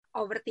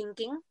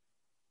overthinking,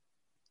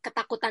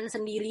 ketakutan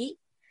sendiri.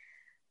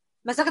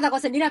 Masa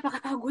ketakutan sendiri,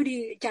 apakah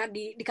gue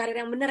di karir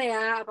yang bener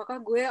ya?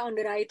 Apakah gue on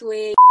the right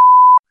way?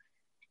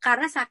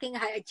 Karena saking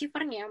high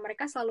achiever-nya,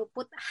 mereka selalu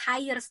put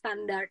higher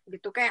standard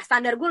gitu. Kayak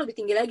standar gue lebih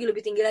tinggi lagi,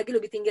 lebih tinggi lagi,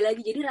 lebih tinggi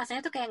lagi. Jadi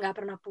rasanya tuh kayak gak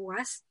pernah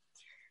puas.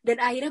 Dan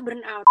akhirnya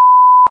burn out.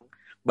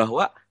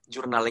 Bahwa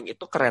journaling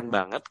itu keren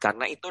banget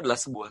karena itu adalah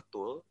sebuah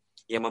tool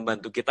yang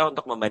membantu kita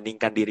untuk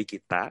membandingkan diri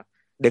kita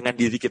dengan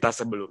diri kita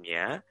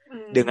sebelumnya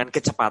dengan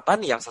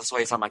kecepatan yang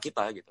sesuai sama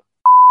kita gitu.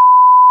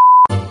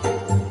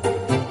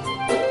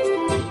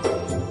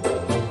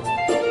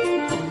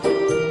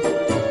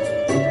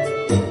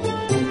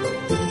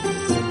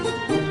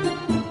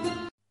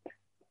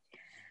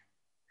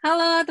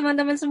 Halo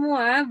teman-teman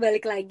semua,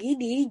 balik lagi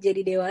di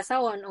Jadi Dewasa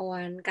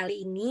 101.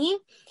 Kali ini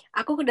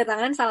aku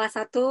kedatangan salah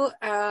satu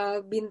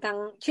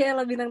bintang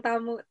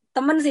tamu.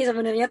 Teman sih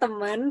sebenarnya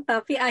teman,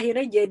 tapi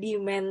akhirnya jadi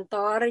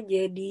mentor,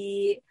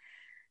 jadi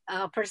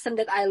person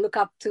that I look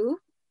up to.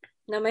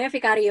 Namanya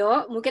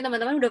Vicario. Mungkin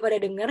teman-teman udah pada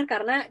denger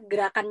karena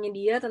gerakannya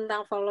dia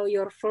tentang follow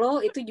your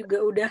flow itu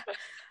juga udah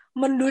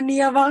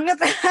mendunia banget.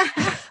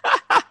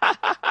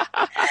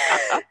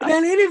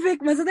 Dan ini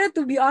Vic, maksudnya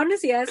to be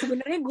honest ya,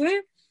 sebenarnya gue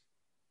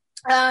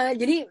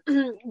jadi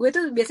gue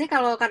tuh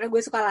biasanya karena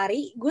gue suka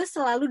lari, gue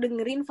selalu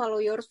dengerin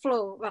Follow Your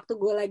Flow waktu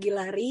gue lagi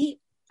lari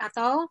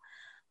atau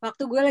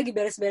waktu gue lagi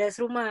beres-beres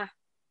rumah.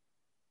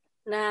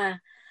 Nah,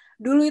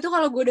 dulu itu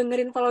kalau gue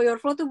dengerin Follow Your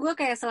Flow tuh gue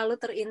kayak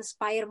selalu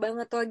terinspire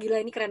banget. Wah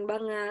gila ini keren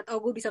banget. Oh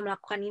gue bisa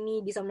melakukan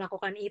ini, bisa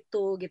melakukan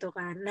itu gitu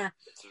kan. Nah,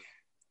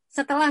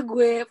 setelah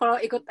gue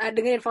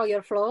dengerin Follow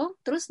Your Flow,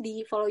 terus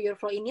di Follow Your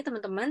Flow ini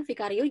teman-teman,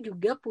 Vicario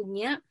juga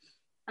punya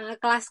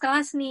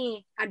kelas-kelas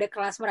nih. Ada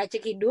kelas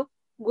meracik hidup,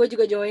 gue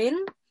juga join.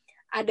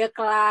 Ada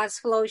kelas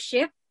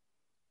flowship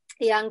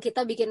yang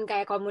kita bikin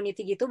kayak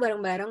community gitu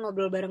bareng-bareng,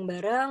 ngobrol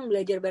bareng-bareng,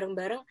 belajar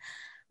bareng-bareng.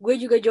 Gue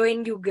juga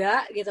join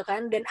juga gitu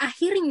kan. Dan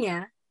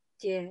akhirnya,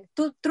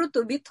 truth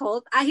to be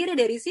told, akhirnya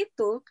dari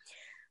situ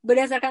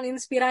berdasarkan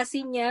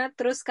inspirasinya,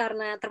 terus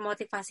karena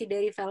termotivasi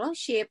dari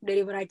fellowship,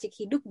 dari meracik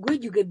hidup, gue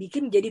juga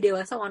bikin Jadi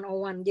Dewasa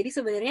 101. Jadi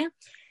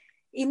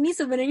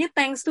sebenarnya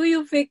thanks to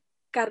you, Vic,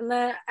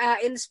 karena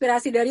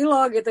inspirasi dari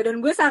lo gitu.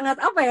 Dan gue sangat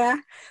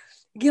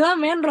gila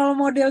men, role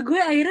model gue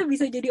akhirnya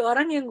bisa jadi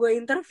orang yang gue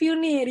interview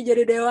nih di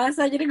Jadi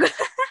Dewasa. Jadi gue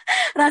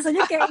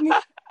rasanya kayak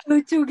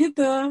lucu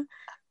gitu.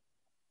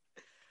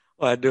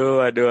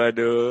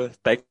 Waduh.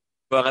 Thank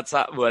banget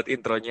Sa buat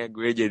intronya,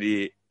 gue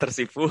jadi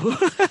tersipu.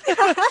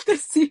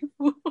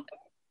 Tersipu.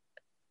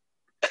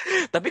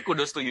 Tapi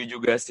kudos to you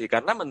juga sih,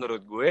 karena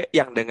menurut gue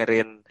yang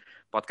dengerin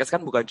podcast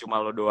kan bukan cuma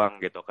lo doang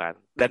gitu kan.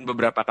 Dan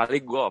beberapa kali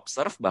gue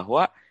observe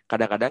bahwa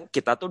kadang-kadang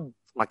kita tuh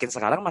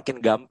sekarang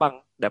makin gampang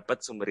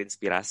dapat sumber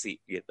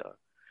inspirasi gitu.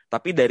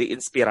 Tapi dari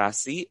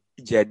inspirasi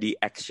jadi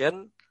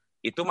action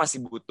itu masih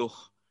butuh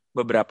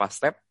beberapa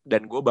step,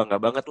 dan gue bangga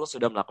banget lo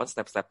sudah melakukan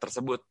step-step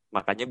tersebut.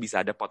 Makanya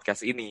bisa ada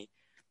podcast ini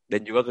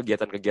dan juga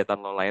kegiatan-kegiatan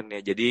lo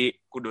lainnya. Jadi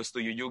kudos to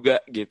you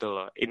juga gitu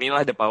loh.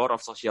 Inilah the power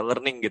of social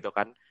learning gitu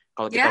kan.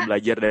 Kalau kita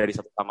belajar dari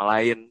satu sama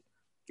lain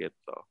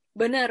gitu.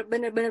 Bener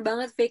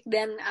banget Vic.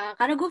 Dan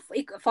karena gue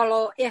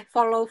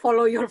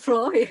follow your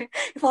flow ya.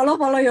 follow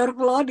your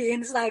flow di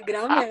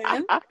Instagram ya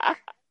kan.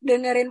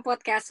 Dengerin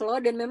podcast lo,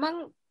 dan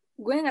memang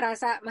gue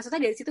ngerasa,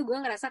 maksudnya dari situ gue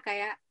ngerasa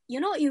kayak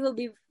it will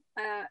be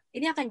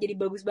ini akan jadi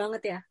bagus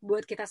banget ya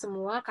buat kita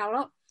semua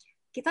kalau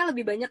kita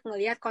lebih banyak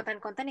ngelihat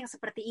konten-konten yang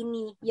seperti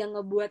ini, yang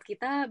ngebuat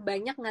kita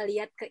banyak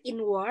ngelihat ke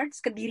inwards,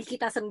 ke diri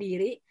kita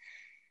sendiri,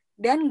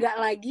 dan nggak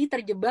lagi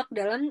terjebak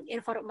dalam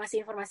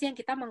informasi-informasi yang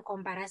kita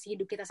mengkomparasi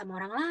hidup kita sama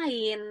orang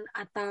lain,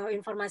 atau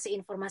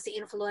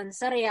informasi-informasi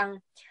influencer yang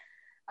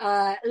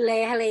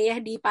leyeh-leyeh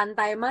di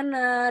pantai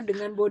mana,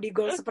 dengan body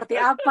goal seperti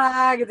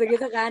apa,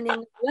 gitu-gitu kan,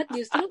 yang buat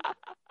justru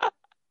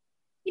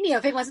ini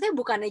ya, Fik, maksudnya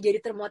bukannya jadi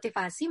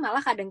termotivasi,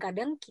 malah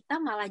kadang-kadang kita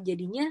malah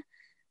jadinya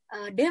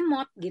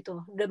demot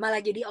gitu,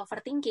 malah jadi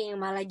overthinking,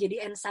 malah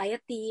jadi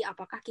anxiety,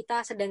 apakah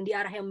kita sedang di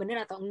arah yang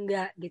benar atau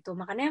enggak gitu.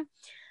 Makanya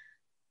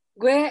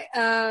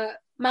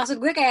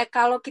maksud gue kayak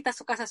kalau kita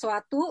suka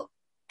sesuatu,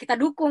 kita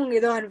dukung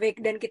gitu kan,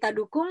 Vic, dan kita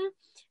dukung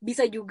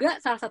bisa juga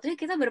salah satunya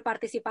kita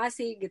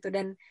berpartisipasi gitu.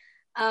 Dan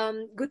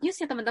good news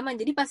ya teman-teman,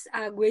 jadi pas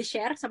gue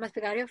share sama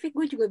Vicario, Vic,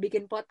 gue juga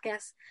bikin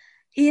podcast.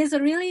 He is a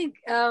really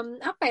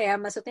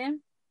maksudnya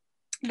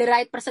the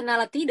right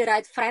personality, the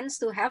right friends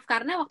to have,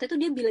 karena waktu itu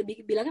dia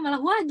bilangnya malah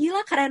wah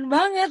gila keren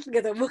banget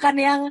gitu, bukan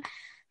yang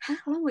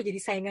lo mau jadi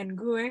saingan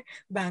gue,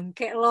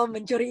 bangke lo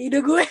mencuri ide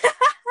gue.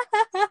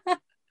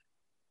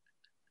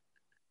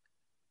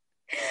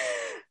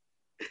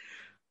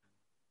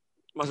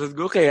 Maksud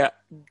gue kayak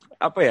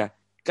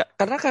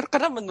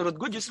karena menurut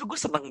gue justru gue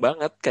seneng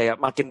banget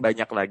kayak makin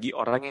banyak lagi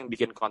orang yang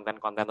bikin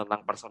konten-konten tentang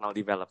personal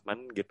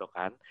development gitu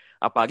kan.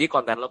 Apalagi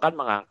konten lo kan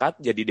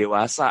mengangkat jadi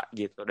dewasa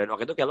gitu. Dan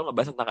waktu itu kayak lo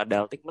ngebahas tentang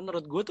adulting.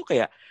 Menurut gue tuh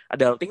kayak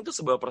adulting tuh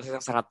sebuah proses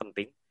yang sangat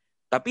penting.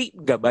 Tapi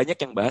gak banyak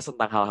yang bahas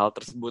tentang hal-hal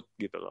tersebut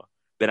gitu loh.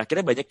 Dan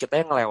akhirnya banyak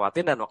kita yang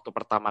ngelewatin, dan waktu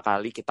pertama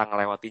kali kita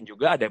ngelewatin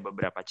juga ada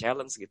beberapa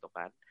challenge gitu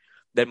kan.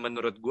 Dan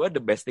menurut gue the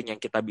best thing yang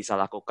kita bisa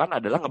lakukan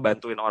adalah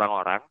ngebantuin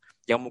orang-orang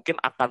yang mungkin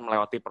akan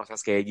melewati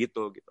proses kayak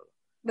gitu gitu.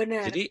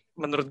 Benar, Jadi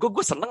menurut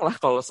gue seneng lah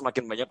kalau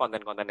semakin banyak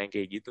konten-konten yang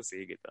kayak gitu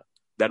sih gitu.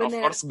 Dan of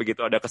benar. course begitu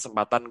ada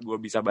kesempatan gue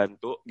bisa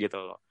bantu gitu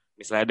loh.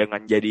 Misalnya dengan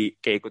jadi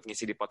kayak ikut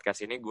ngisi di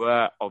podcast ini, gue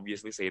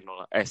obviously say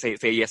no lah. Say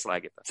yes lah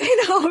gitu. Say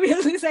no,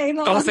 obviously say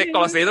no, Kalau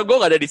obviously. say itu gue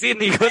gak ada di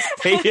sini, gue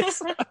say yes.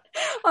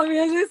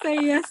 Obviously say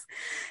yes.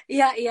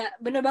 Iya, iya,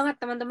 bener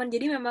banget teman-teman.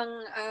 Jadi memang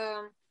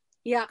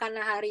ya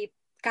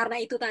karena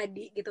itu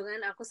tadi gitu kan,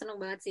 aku seneng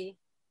banget sih.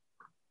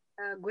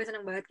 Gue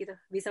seneng banget gitu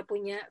bisa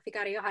punya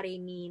Vicario hari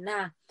ini.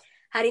 Nah,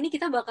 hari ini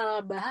kita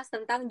bakal bahas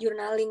tentang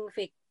journaling,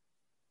 Vic.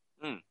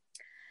 Hmm,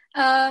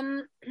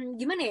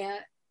 Gimana ya?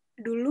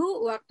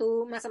 Dulu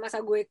waktu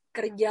masa-masa gue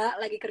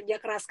lagi kerja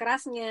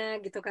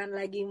keras-kerasnya gitu kan,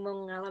 lagi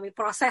mengalami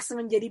proses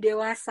menjadi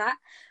dewasa,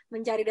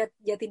 mencari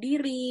jati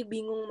diri,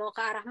 bingung mau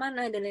ke arah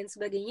mana dan lain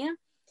sebagainya.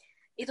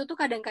 Itu tuh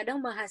kadang-kadang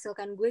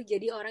menghasilkan gue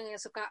jadi orang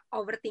yang suka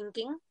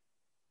overthinking,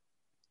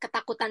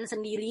 ketakutan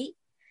sendiri.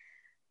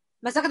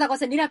 Masa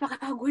ketakutan sendiri, apakah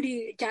gue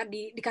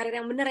di karir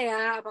yang bener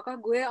ya? Apakah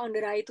gue on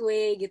the right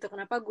way gitu?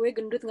 Kenapa gue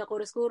gendut nggak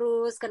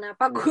kurus-kurus?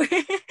 Kenapa gue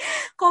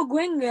kok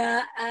gue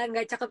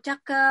nggak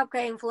cakep-cakep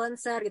kayak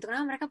influencer gitu?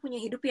 Karena mereka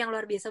punya hidup yang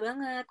luar biasa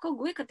banget. Kok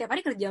gue tiap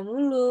hari kerja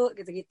mulu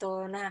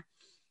gitu-gitu. Nah,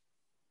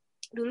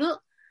 dulu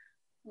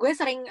gue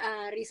sering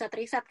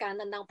riset-riset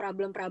kan tentang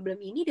problem-problem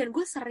ini dan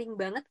gue sering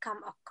banget come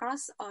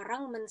across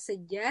orang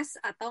mensuggest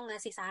atau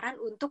ngasih saran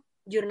untuk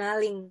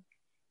journaling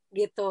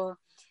gitu.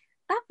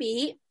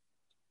 Tapi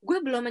gue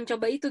belum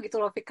mencoba itu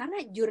gitu loh, Fik. Karena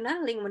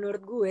journaling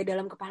menurut gue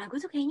dalam kepala gue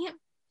tuh kayaknya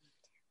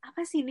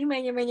apa sih ini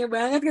menye-menye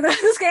banget gitu.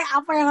 Terus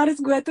kayak apa yang harus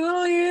gue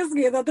tulis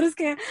gitu. Terus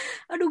kayak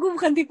aduh gue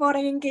bukan tipe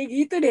orang yang kayak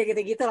gitu deh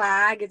gitu-gitu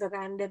lah gitu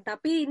kan. Dan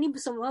tapi ini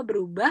semua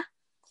berubah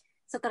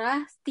setelah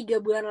 3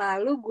 bulan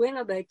lalu gue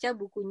ngebaca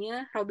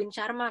bukunya Robin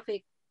Sharma,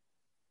 Fik.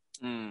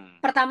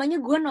 hmm,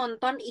 Pertamanya gue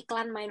nonton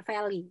iklan Mind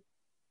Valley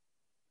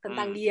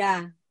tentang hmm, dia.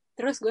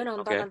 Terus gue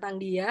nonton oke. tentang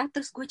dia,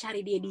 terus gue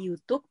cari dia di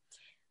YouTube.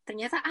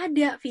 Ternyata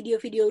ada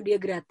video-video dia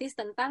gratis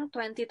tentang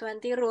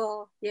 2020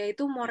 rule,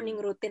 yaitu morning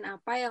Hmm, routine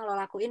apa yang lo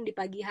lakuin di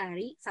pagi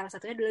hari. Salah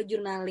satunya adalah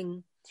journaling.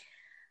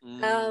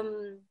 hmm. Um,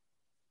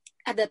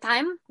 at the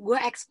time, gue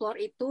explore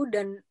itu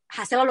dan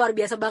hasilnya luar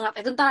biasa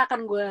banget. Itu ntar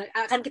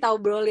akan kita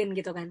obrolin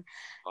gitu kan.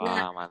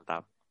 Nah, Wah,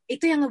 mantap.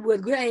 itu yang ngebuat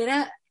gue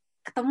akhirnya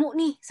ketemu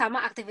nih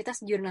sama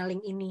aktivitas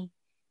journaling ini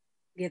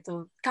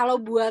gitu. Kalau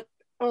buat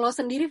lo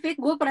sendiri, Fit,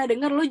 gue pernah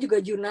denger lo juga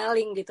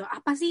journaling gitu.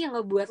 Apa sih yang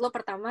ngebuat lo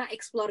pertama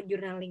explore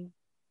journaling?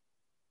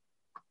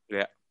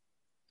 Ya.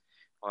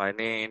 Wah,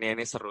 ini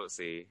seru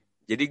sih.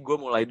 Jadi gue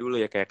mulai dulu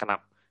ya kayak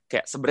kenapa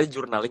kayak sebenarnya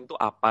journaling tuh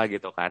apa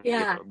gitu kan gitu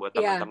Ya, buat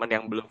ya. teman-teman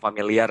yang belum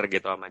familiar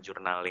gitu sama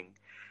journaling.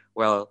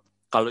 Well,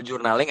 kalau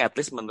journaling at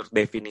least menurut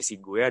definisi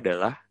gue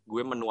adalah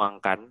gue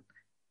menuangkan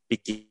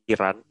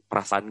pikiran,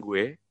 perasaan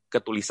gue ke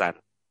tulisan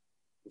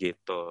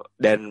gitu.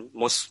 Dan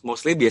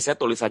mostly biasanya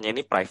tulisannya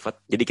ini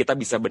private. Jadi kita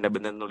bisa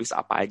benar-benar nulis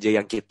apa aja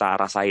yang kita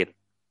rasain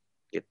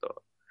gitu.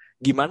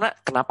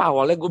 Kenapa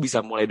awalnya gue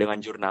bisa mulai dengan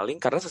journaling?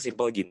 Karena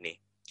sesimpel gini.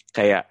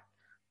 Kayak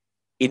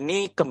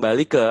ini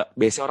kembali ke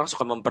biasanya orang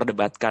suka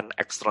memperdebatkan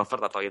ekstrovert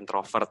atau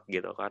introvert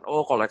gitu kan.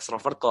 Oh, kalau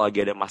ekstrovert kalau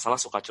lagi ada masalah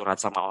suka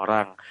curhat sama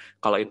orang.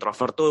 Kalau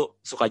introvert tuh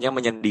sukanya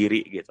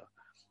menyendiri gitu.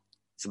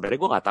 Sebenarnya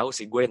gue nggak tahu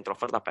sih gue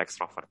introvert apa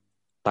ekstrovert.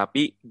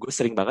 Tapi gue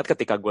sering banget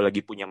ketika gue lagi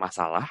punya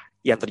masalah,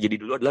 yang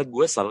terjadi dulu adalah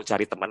gue selalu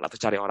cari teman atau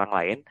cari orang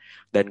lain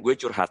dan gue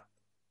curhat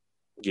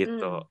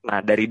gitu. Hmm.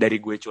 Nah, dari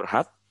gue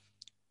curhat,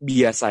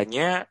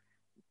 biasanya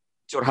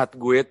curhat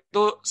gue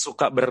tuh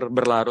suka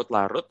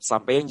berlarut-larut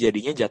sampai yang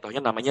jadinya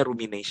jatuhnya namanya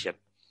rumination.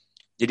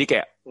 Jadi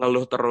kayak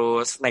ngeluh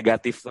terus,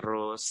 negatif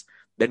terus.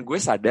 Dan gue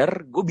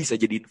sadar gue bisa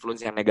jadi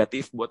influence yang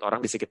negatif buat orang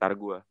di sekitar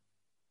gue.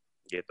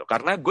 Gitu.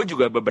 Karena gue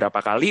juga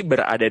beberapa kali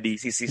berada di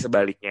sisi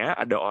sebaliknya,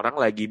 ada orang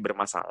lagi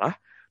bermasalah,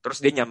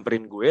 terus dia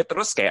nyamperin gue,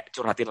 terus kayak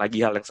curhatin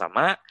lagi hal yang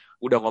sama,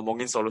 udah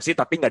ngomongin solusi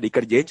tapi nggak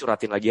dikerjain,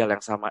 curhatin lagi hal yang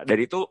sama.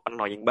 Dan itu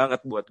annoying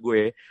banget buat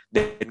gue.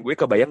 Dan gue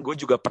kebayang gue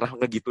juga pernah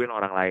ngegituin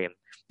orang lain.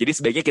 Jadi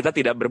sebaiknya kita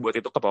tidak berbuat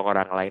itu ke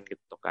orang lain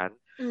gitu kan.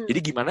 Jadi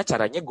Hmm. gimana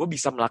caranya gue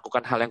bisa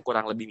melakukan hal yang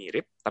kurang lebih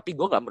mirip, tapi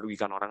gue nggak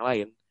merugikan orang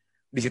lain.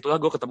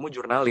 Disitulah gue ketemu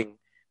journaling.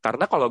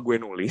 Karena kalau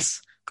gue nulis,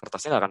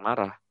 kertasnya nggak akan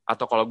marah.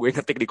 Atau kalau gue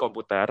ngetik di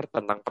komputer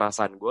tentang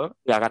perasaan gue,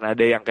 nggak akan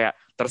ada yang kayak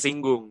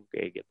tersinggung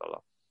kayak gitu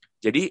loh.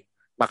 Jadi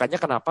makanya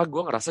kenapa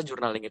gue ngerasa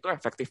journaling itu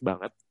efektif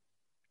banget.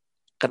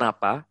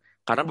 Kenapa?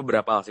 Karena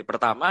beberapa hal sih.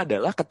 Pertama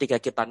adalah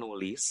ketika kita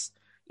nulis,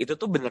 itu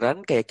tuh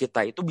beneran kayak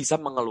kita itu bisa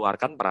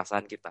mengeluarkan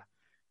perasaan kita.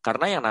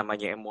 Karena yang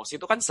namanya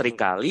emosi itu kan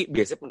seringkali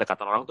biasanya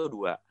pendekatan orang tuh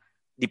dua,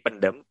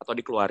 dipendam atau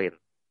dikeluarin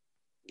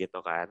gitu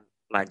kan.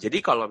 Nah,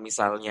 jadi kalau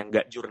misalnya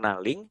nggak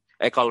journaling,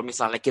 kalau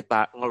misalnya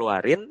kita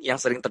ngeluarin,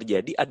 yang sering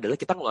terjadi adalah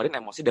kita ngeluarin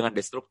emosi dengan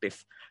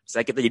destruktif.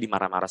 Misalnya kita jadi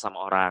marah-marah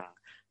sama orang,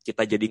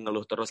 kita jadi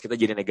ngeluh terus, kita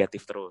jadi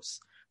negatif terus.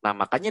 Nah,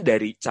 makanya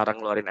dari cara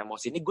ngeluarin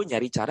emosi ini, gue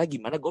nyari cara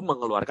gimana gue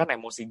mengeluarkan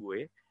emosi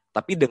gue,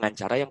 tapi dengan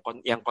cara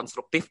yang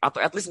konstruktif,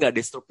 atau at least nggak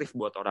destruktif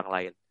buat orang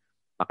lain.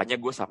 Makanya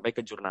gue sampai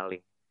ke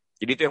journaling.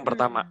 Jadi itu yang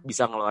pertama, Hmm.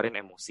 bisa ngeluarin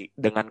emosi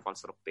dengan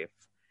konstruktif.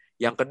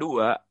 Yang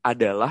kedua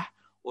adalah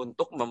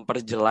untuk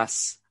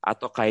memperjelas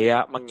atau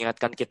kayak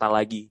mengingatkan kita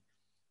lagi.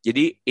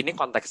 Jadi ini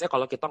konteksnya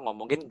kalau kita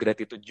ngomongin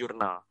gratitude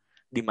journal,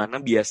 di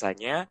mana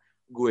biasanya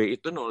gue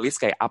itu nulis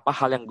kayak apa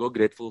hal yang gue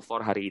grateful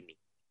for hari ini.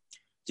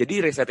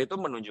 Jadi riset itu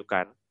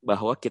menunjukkan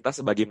bahwa kita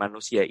sebagai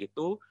manusia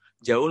itu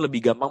jauh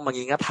lebih gampang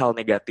mengingat hal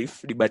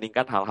negatif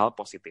dibandingkan hal-hal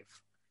positif.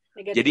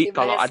 Jadi Negativity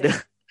kalau bias ada ya.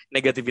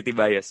 negativity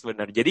bias,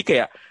 benar. Jadi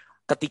kayak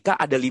ketika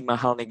ada 5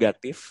 hal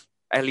negatif,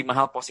 5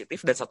 hal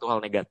positif dan 1 hal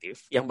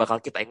negatif, yang bakal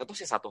kita ingat tuh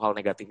si 1 hal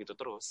negatif itu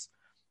terus.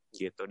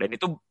 Gitu. Dan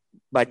itu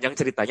panjang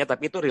ceritanya,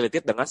 tapi itu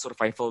related dengan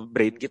survival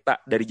brain kita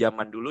dari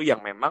zaman dulu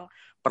yang memang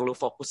perlu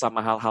fokus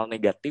sama hal-hal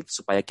negatif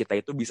supaya kita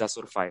itu bisa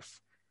survive.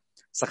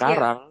 Iya.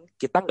 Sekarang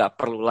kita nggak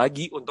perlu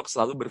lagi untuk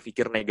selalu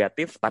berpikir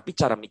negatif, tapi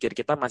cara mikir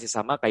kita masih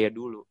sama kayak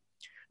dulu.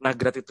 Nah,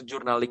 gratitude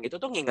journaling itu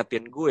tuh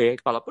ngingetin gue,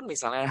 kalaupun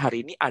misalnya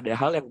hari ini ada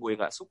hal yang gue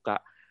nggak suka,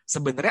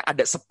 sebenarnya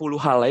ada 10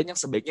 hal lain yang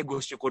sebaiknya gue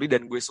syukuri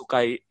dan gue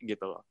sukai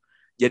gitu loh.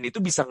 Dan itu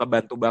bisa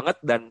ngebantu banget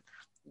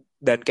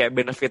dan kayak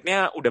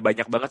benefitnya udah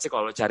banyak banget sih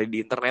kalau cari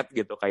di internet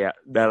gitu,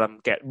 kayak dalam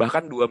kayak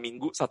bahkan 2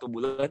 minggu 1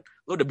 bulan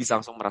lo udah bisa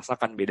langsung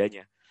merasakan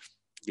bedanya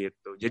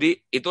gitu. Jadi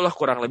itulah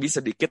kurang lebih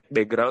sedikit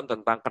background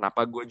tentang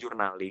kenapa gue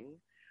journaling,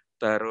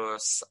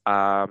 terus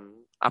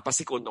apa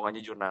sih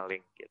keuntungannya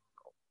journaling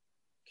gitu.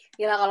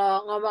 Gila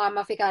kalau ngomong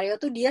sama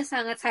Vicario tuh dia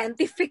sangat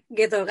scientific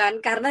gitu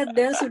kan, karena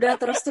dia sudah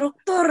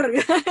terstruktur.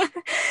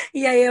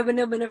 Iya iya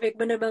bener-bener Vic,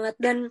 bener banget.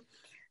 Dan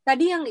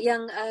tadi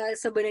yang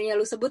sebenarnya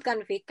lu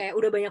sebutkan Vic, kayak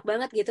udah banyak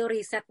banget gitu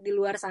riset di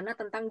luar sana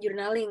tentang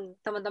journaling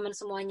teman-teman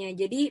semuanya.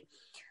 Jadi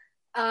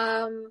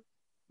um,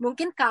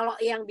 mungkin kalau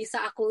yang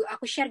bisa aku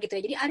share gitu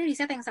ya. Jadi ada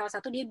riset yang salah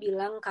satu dia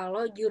bilang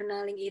kalau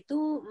journaling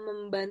itu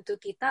membantu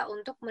kita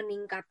untuk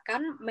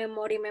meningkatkan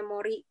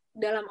memori-memori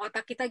dalam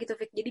otak kita gitu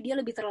Vic. Jadi dia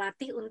lebih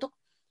terlatih untuk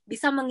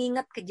bisa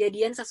mengingat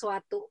kejadian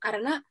sesuatu,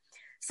 karena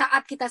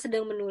saat kita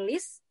sedang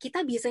menulis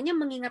kita biasanya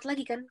mengingat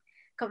lagi kan,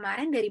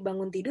 kemarin dari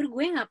bangun tidur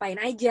gue ngapain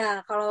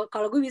aja. Kalau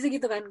kalau gue bisa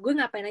gitu kan, gue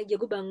ngapain aja,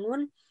 gue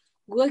bangun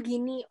gue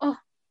gini, oh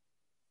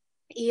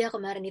iya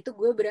kemarin itu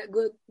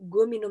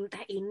gue minum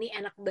teh ini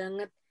enak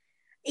banget.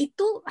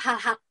 Itu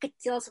hal-hal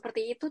kecil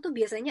seperti itu tuh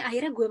biasanya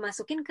akhirnya gue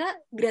masukin ke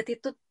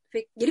gratitude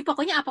Vic. Jadi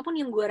pokoknya apapun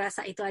yang gue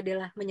rasa itu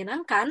adalah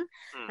menyenangkan,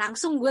 Hmm.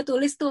 langsung gue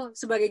tulis tuh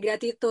sebagai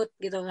gratitude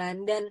gitu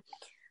kan. Dan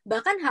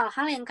bahkan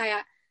hal-hal yang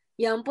kayak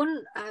ya ampun,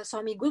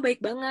 suami gue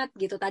baik banget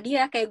gitu tadi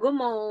ya, kayak gue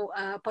mau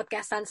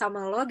podcastan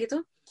sama lo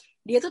gitu,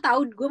 dia tuh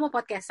tahu gue mau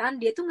podcastan,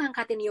 dia tuh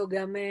ngangkatin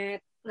yoga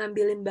mat,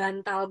 ngambilin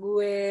bantal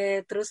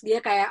gue, terus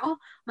dia kayak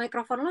oh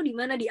mikrofon lo di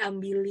mana,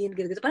 diambilin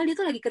gitu gitu, padahal dia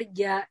tuh lagi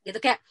kerja gitu.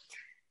 Kayak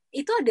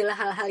itu adalah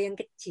hal-hal yang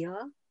kecil,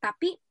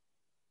 tapi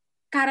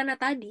karena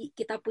tadi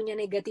kita punya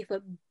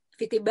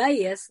negativity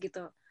bias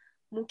gitu,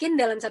 mungkin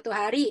dalam satu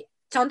hari,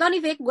 contoh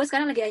nih Vic, gue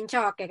sekarang lagi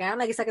encok ya kan,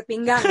 lagi sakit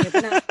pinggang gitu.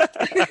 Nah,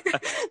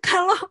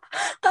 kalau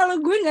kalau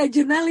gue nggak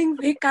journaling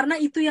Vic, karena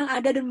itu yang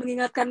ada dan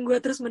mengingatkan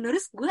gue terus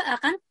menerus, gue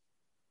akan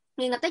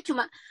ngingetnya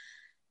cuma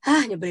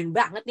nyebelin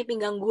banget nih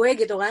pinggang gue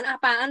gitu kan,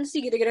 apaan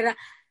sih gitu gitu. Nah,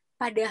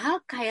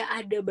 padahal kayak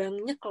ada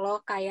banyak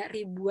loh, kayak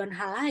ribuan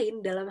hal lain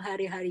dalam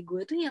hari-hari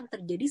gue tuh yang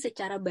terjadi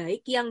secara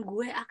baik yang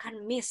gue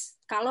akan miss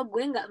kalau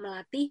gue nggak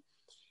melatih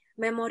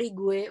memori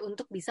gue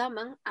untuk bisa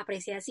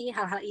mengapresiasi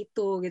hal-hal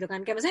itu gitu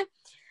kan. Kayak maksudnya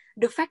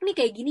the fact nih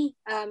kayak gini,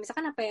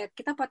 misalkan apa ya,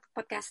 kita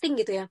podcasting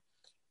gitu ya,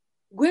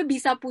 gue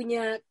bisa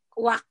punya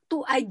waktu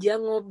aja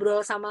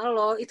ngobrol sama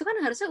lo, itu kan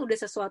harusnya udah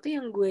sesuatu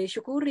yang gue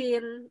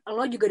syukurin.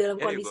 Lo juga dalam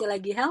Ya, kondisi gue.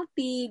 lagi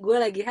healthy, gue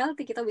lagi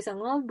healthy, kita bisa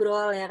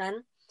ngobrol ya kan.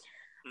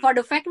 For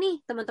the fact nih,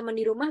 teman-teman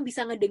di rumah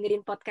bisa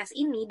ngedengerin podcast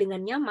ini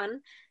dengan nyaman,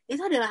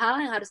 itu adalah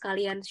hal yang harus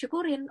kalian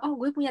syukurin. Oh,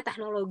 gue punya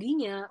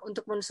teknologinya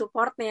untuk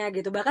mensupportnya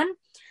gitu. Bahkan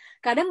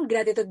kadang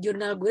gratitude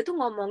journal gue tuh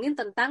ngomongin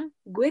tentang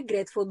gue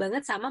grateful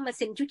banget sama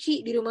mesin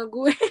cuci di rumah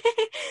gue.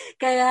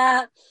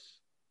 Kayak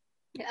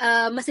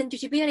mesin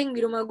cuci piring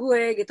di rumah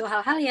gue gitu.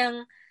 Hal-hal yang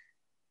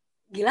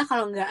gila,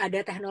 kalau nggak ada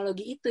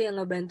teknologi itu yang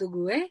ngebantu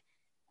gue,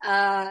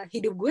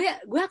 hidup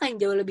gue akan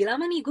jauh lebih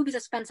lama nih. Gue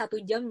bisa spend 1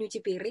 jam nyuci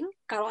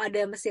piring, kalau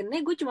ada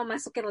mesinnya gue cuma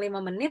masukin 5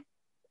 menit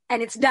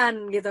and it's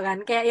done gitu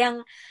kan. Kayak yang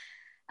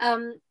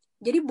um,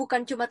 jadi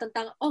bukan cuma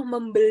tentang oh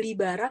membeli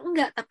barang,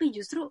 enggak, tapi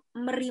justru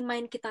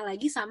merimain kita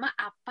lagi sama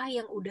apa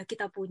yang udah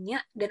kita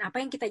punya dan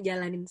apa yang kita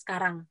jalanin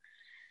sekarang.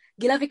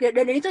 Gila Fik,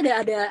 dan itu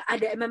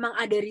ada memang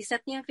ada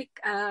risetnya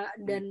Fik,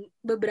 dan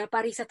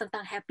beberapa riset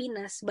tentang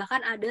happiness,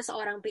 bahkan ada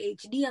seorang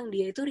PhD yang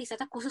dia itu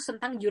risetnya khusus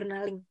tentang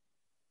journaling.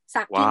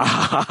 Saking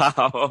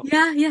Wow.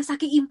 ya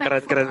saking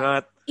Keren-keren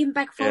banget. Ya,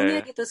 impactfulnya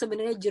yeah. gitu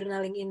sebenarnya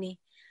journaling ini.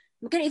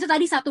 Mungkin itu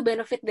tadi satu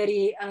benefit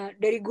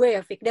dari gue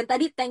ya Fik. Dan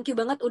tadi thank you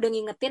banget udah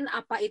ngingetin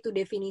apa itu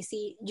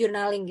definisi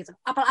journaling gitu.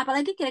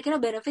 Apalagi kira-kira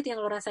benefit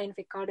yang lo rasain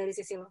Fik kalau dari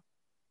sisi lo?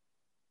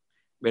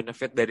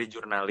 Benefit dari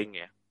journaling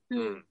ya.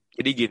 Hmm.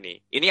 Jadi gini,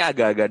 ini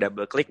agak-agak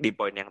double klik di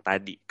poin yang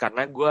tadi.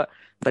 Karena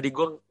tadi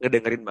gue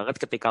ngedengerin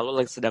banget ketika lo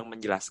sedang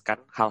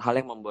menjelaskan hal-hal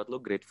yang membuat lo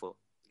grateful.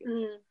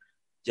 Hmm.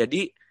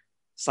 Jadi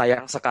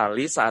sayang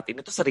sekali saat ini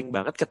tuh sering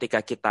banget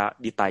ketika kita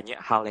ditanya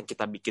hal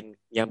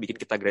yang bikin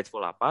kita grateful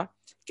apa,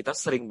 kita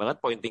sering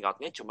banget pointing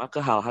outnya cuma ke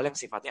hal-hal yang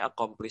sifatnya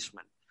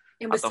accomplishment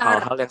Yang atau besar.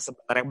 hal-hal yang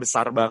sebenarnya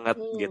besar banget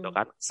gitu Hmm.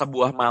 kan,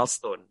 sebuah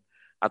milestone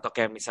atau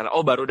kayak misalnya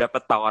oh baru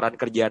dapat tawaran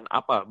kerjaan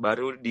apa,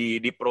 baru di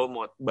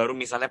promote, baru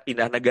misalnya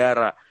pindah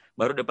negara,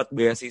 baru dapat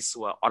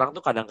beasiswa. Orang tuh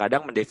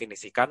kadang-kadang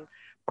mendefinisikan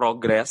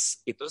progress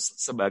itu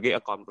sebagai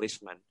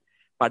accomplishment.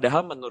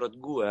 Padahal menurut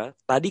gue,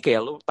 tadi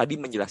kayak lu tadi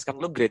menjelaskan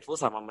lu grateful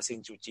sama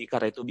mesin cuci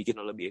karena itu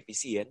bikin lo lebih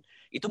efisien.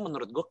 Itu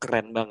menurut gue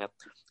keren banget.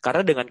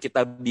 Karena dengan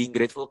kita being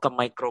grateful ke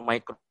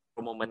micro-micro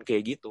moment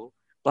kayak gitu,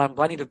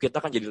 pelan-pelan hidup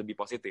kita akan jadi lebih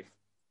positif.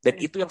 Dan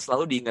Benar. itu yang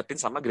selalu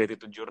diingetin sama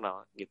gratitude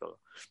journal gitu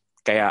loh.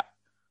 Kayak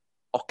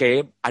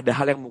oke, ada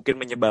hal yang mungkin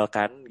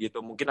menyebalkan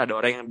gitu. Mungkin ada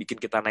orang yang bikin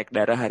kita naik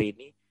darah hari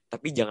ini,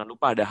 tapi jangan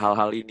lupa ada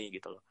hal-hal ini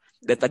gitu loh.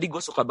 Dan tadi gue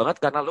suka banget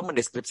karena lo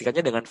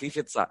mendeskripsikannya dengan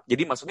vivid, Sa.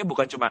 Jadi maksudnya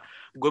bukan cuma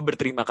gue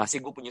berterima kasih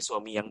gue punya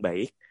suami yang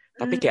baik,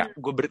 tapi kayak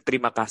Hmm. gue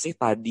berterima kasih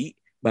tadi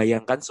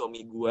bayangkan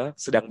suami gue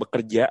sedang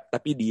bekerja,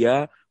 tapi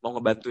dia mau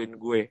ngebantuin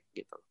gue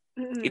gitu.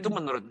 Itu Hmm.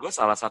 menurut gue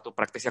salah satu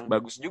praktis yang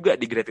bagus juga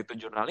di gratitude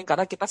journaling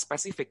karena kita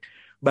spesifik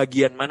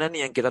bagian mana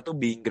nih yang kita tuh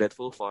being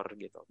grateful for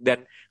gitu.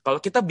 Dan kalau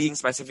kita being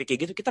spesifik kayak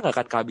gitu, kita nggak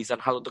akan kehabisan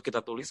hal untuk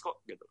kita tulis kok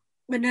gitu.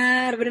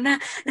 Benar, benar.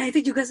 Nah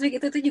itu juga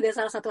Swik, itu tuh juga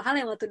salah satu hal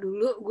yang waktu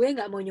dulu gue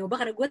nggak mau nyoba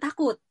karena gue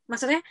takut.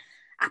 Maksudnya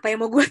apa yang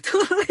mau gue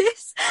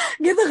tulis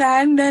gitu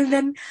kan?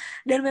 Dan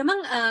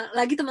memang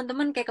lagi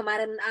teman-teman kayak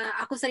kemarin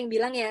aku sering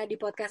bilang ya di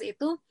podcast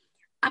itu,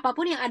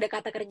 apapun yang ada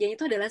kata kerjanya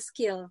itu adalah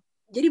skill.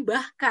 Jadi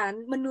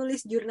bahkan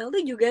menulis jurnal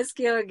tuh juga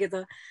skill gitu.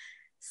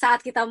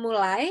 Saat kita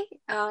mulai,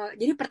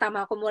 jadi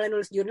pertama aku mulai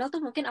nulis jurnal tuh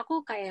mungkin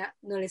aku kayak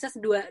nulisnya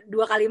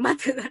dua kalimat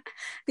gitu,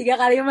 3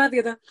 kalimat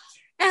gitu.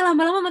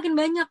 Lama-lama makin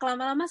banyak,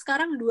 lama-lama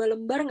sekarang 2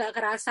 lembar nggak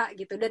kerasa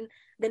gitu.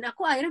 Dan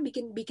aku akhirnya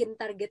bikin bikin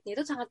targetnya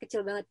itu sangat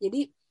kecil banget.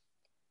 Jadi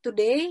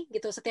today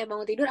gitu setiap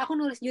bangun tidur aku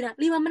nulis jurnal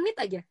 5 menit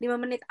aja,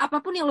 5 menit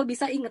apapun yang lo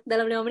bisa inget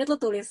dalam 5 menit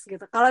lo tulis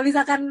gitu. Kalau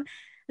misalkan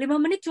 5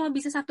 menit cuma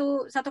bisa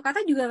satu satu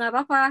kata juga nggak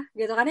apa-apa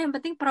gitu, karena yang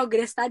penting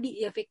progres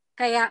tadi ya Fik.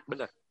 Kayak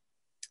Bener.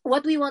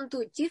 what we want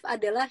to achieve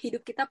adalah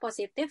hidup kita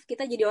positif,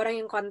 kita jadi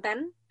orang yang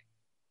konten,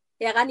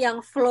 ya kan,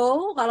 yang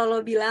flow kalau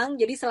lo bilang,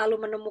 jadi selalu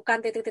menemukan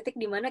titik-titik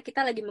di mana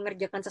kita lagi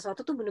mengerjakan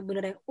sesuatu tuh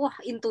bener-bener yang wah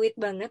intuit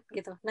banget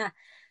gitu. Nah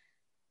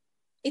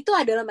itu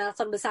adalah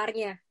milestone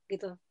besarnya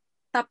gitu,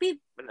 tapi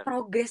Bener.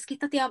 progres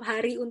kita tiap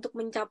hari untuk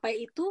mencapai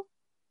itu,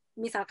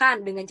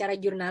 misalkan dengan cara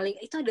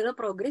journaling, itu adalah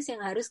progres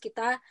yang harus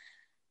kita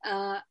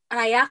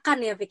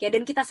rayakan ya Vick ya,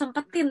 dan kita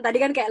sempetin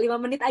tadi kan kayak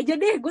 5 menit aja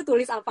deh gue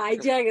tulis apa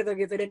aja gitu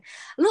gitu. Dan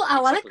lu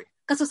awalnya Exactly.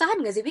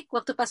 kesusahan gak sih Vick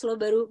waktu pas lo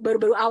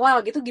baru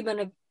awal gitu,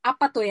 gimana,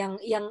 apa tuh yang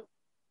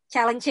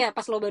challenge-nya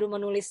pas lo baru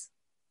menulis?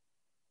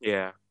 Ya.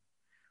 Yeah.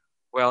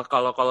 Well,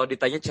 kalau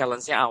ditanya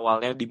challenge-nya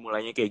awalnya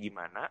dimulainya kayak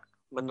gimana,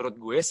 menurut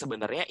gue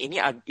sebenarnya ini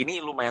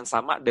lumayan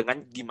sama dengan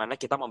gimana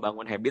kita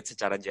membangun habit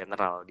secara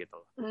general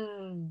gitu.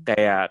 Hmm.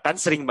 Kayak kan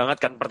sering banget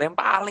kan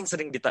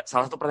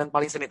salah satu pertanyaan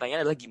paling sering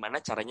ditanya adalah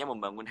gimana caranya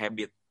membangun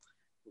habit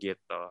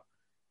gitu.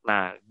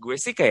 Nah, gue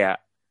sih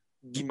kayak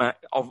gimana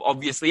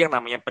obviously yang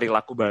namanya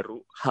perilaku baru,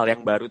 hal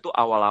yang baru tuh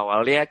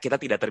awal-awalnya kita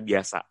tidak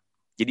terbiasa.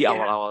 Jadi Ya,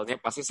 awal-awalnya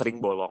pasti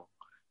sering bolong.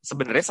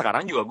 Sebenarnya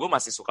sekarang juga gue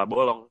masih suka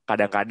bolong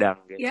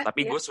kadang-kadang gitu. ya,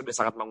 Tapi ya. gue sudah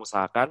sangat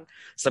mengusahakan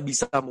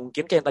sebisa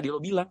mungkin kayak yang tadi lo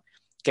bilang.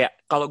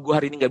 Kayak kalau gue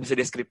hari ini nggak bisa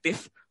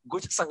deskriptif, gue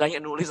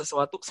seenggaknya nulis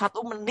sesuatu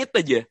 1 menit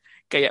aja.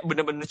 Kayak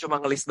bener-bener cuma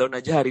ngelis down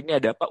aja hari ini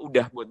ada apa,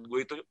 udah buat gue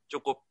itu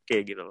cukup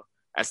kayak gitu loh.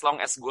 As long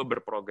as gue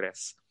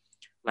berprogres.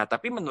 Nah,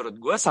 tapi menurut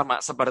gue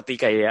sama seperti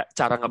kayak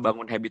cara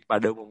ngebangun habit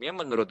pada umumnya,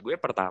 menurut gue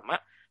pertama,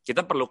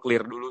 kita perlu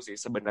clear dulu sih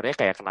sebenarnya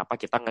kayak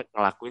kenapa kita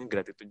ngelakuin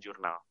gratitude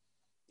journal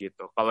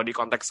gitu. Kalau di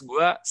konteks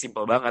gue,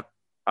 simple banget.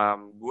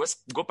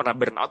 Gue pernah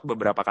burnout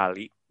beberapa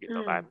kali gitu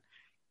Hmm. kan.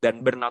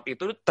 Dan burnout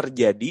itu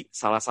terjadi,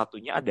 salah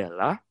satunya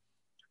adalah,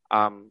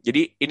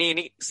 jadi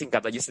ini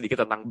singkat aja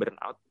sedikit tentang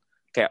burnout.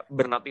 Kayak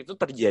burnout itu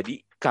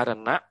terjadi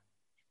karena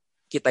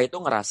kita itu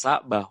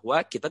ngerasa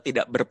bahwa kita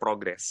tidak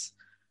berprogres.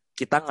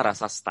 Kita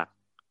ngerasa stuck.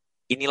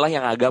 Inilah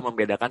yang agak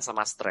membedakan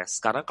sama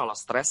stres. Karena kalau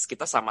stres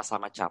kita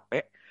sama-sama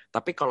capek,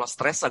 tapi kalau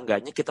stres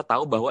seenggaknya kita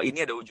tahu bahwa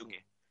ini ada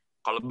ujungnya.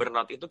 Kalau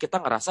burnout itu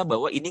kita ngerasa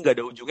bahwa ini nggak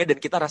ada ujungnya dan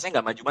kita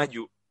rasanya nggak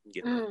maju-maju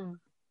gitu. Hmm.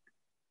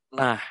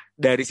 Nah,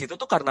 dari situ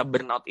tuh karena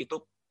burnout itu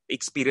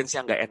experience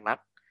yang nggak enak,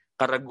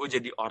 karena gue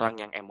jadi orang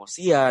yang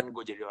emosian,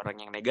 gue jadi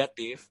orang yang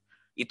negatif,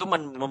 itu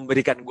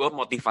memberikan gue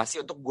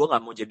motivasi untuk gue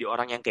nggak mau jadi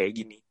orang yang kayak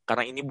gini,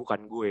 karena ini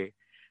bukan gue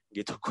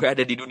gitu. Gue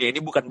ada di dunia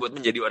ini bukan buat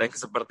menjadi orang yang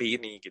seperti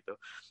ini gitu.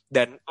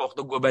 Dan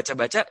waktu gue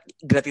baca-baca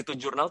gratitude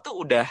journal tuh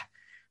udah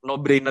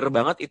no brainer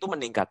banget, itu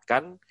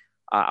meningkatkan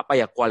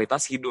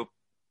kualitas hidup.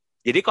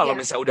 Jadi kalau Ya,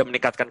 misalnya udah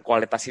meningkatkan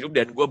kualitas hidup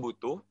dan gue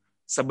butuh,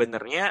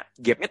 sebenarnya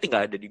gapnya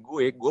tinggal ada di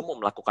gue mau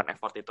melakukan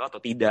effort itu atau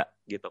tidak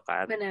gitu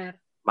kan.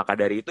 benar. Maka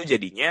dari itu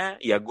jadinya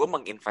ya gue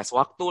menginvest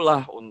waktu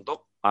lah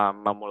untuk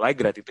memulai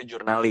gratitude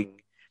journaling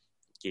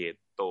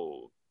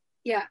gitu.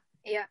 Ya,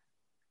 ya,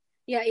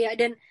 ya, ya.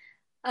 Dan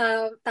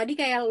tadi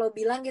kayak lo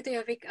bilang gitu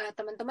ya Vick,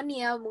 teman-teman nih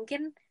ya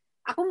mungkin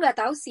aku nggak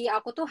tahu sih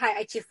aku tuh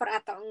high achiever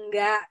atau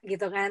enggak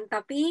gitu kan,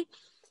 tapi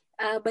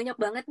banyak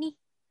banget nih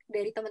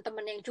dari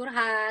teman-teman yang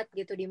curhat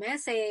gitu di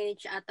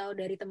message atau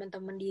dari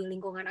teman-teman di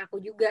lingkungan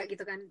aku juga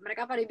gitu kan,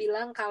 mereka pada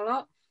bilang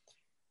kalau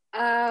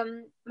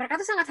mereka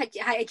tuh sangat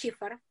high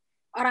achiever.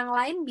 Orang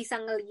lain bisa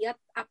ngeliat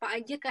apa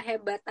aja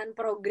kehebatan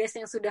progres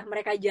yang sudah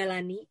mereka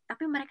jalani,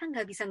 tapi mereka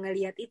nggak bisa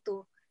ngeliat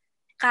itu.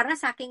 Karena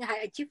saking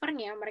high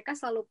achievernya, mereka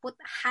selalu put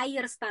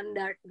higher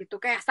standard gitu.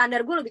 Kayak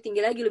standar gue lebih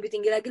tinggi lagi, lebih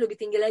tinggi lagi, lebih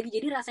tinggi lagi.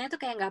 Jadi rasanya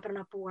tuh kayak nggak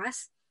pernah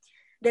puas.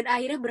 Dan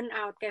akhirnya burn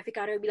out, kayak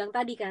Vicario bilang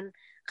tadi kan.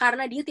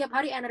 Karena dia tiap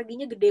hari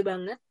energinya gede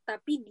banget,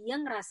 tapi dia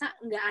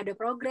ngerasa nggak ada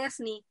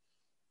progres nih.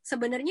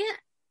 Sebenarnya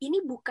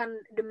ini bukan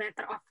the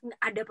matter of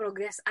ada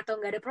progres atau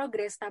nggak ada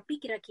progres, tapi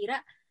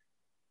kira-kira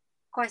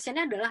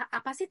questionnya adalah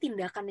apa sih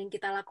tindakan yang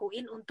kita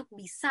lakuin untuk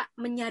bisa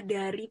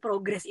menyadari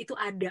progres itu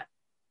ada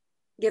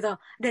gitu,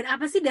 dan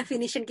apa sih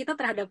definition kita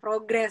terhadap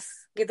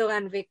progres gitu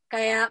kan, Vic.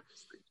 Kayak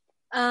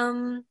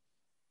um,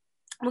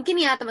 mungkin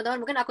ya teman-teman,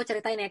 mungkin aku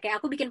ceritain ya,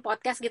 kayak aku bikin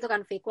podcast gitu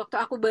kan, Vic. Waktu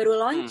aku baru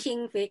Hmm,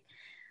 launching, Vic,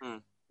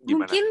 gimana?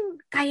 mungkin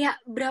kayak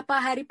berapa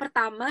hari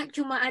pertama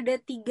cuma ada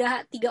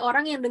tiga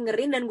orang yang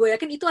dengerin, dan gue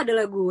yakin itu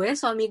adalah gue,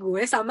 suami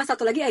gue, sama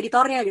satu lagi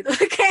editornya gitu.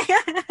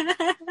 kayak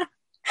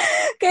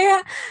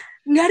kayak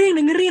nggak ada yang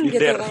dengerin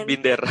gitu Binder, kan.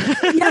 binder.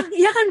 Ya,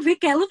 iya kan, Vic,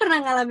 kayak lu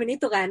pernah ngalamin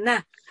itu kan.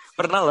 Nah,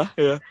 Pernah lah,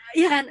 ya.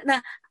 iya kan. Nah,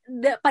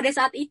 pada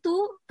saat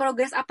itu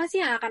progres apa sih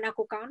yang akan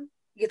aku count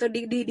gitu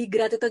di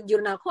gratitude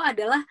jurnalku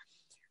adalah,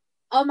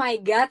 oh my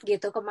god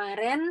gitu,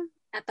 kemarin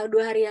atau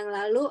 2 hari yang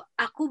lalu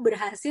aku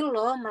berhasil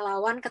loh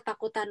melawan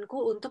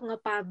ketakutanku untuk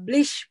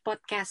nge-publish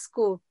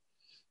podcastku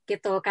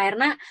gitu,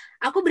 karena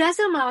aku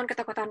berhasil melawan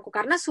ketakutanku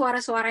karena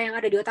suara-suara yang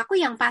ada di otakku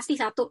yang pasti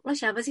satu, lo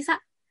siapa sih, Sa?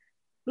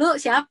 Lu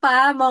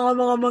siapa mau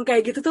ngomong-ngomong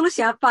kayak gitu tuh, lu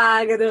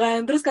siapa gitu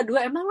kan. Terus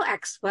kedua, emang lu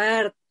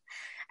expert,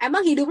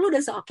 emang hidup lu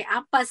udah seoke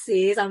apa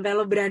sih sampai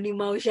lo berani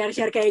mau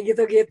share-share kayak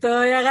gitu-gitu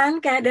ya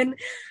kan. Kayak, dan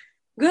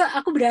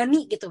aku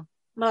berani gitu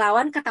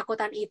melawan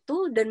ketakutan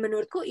itu, dan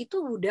menurutku itu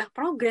udah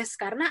progres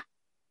karena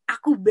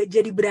aku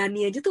jadi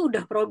berani aja tuh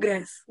udah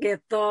progres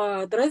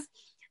gitu. Terus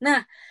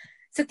nah,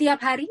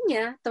 setiap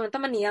harinya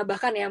teman-teman ya,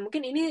 bahkan ya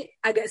mungkin ini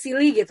agak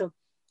silly gitu,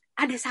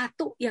 ada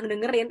satu yang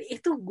dengerin,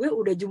 itu gue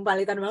udah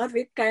jumpalitan banget,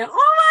 Fit. Kayak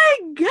oh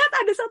my god,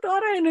 ada satu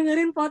orang yang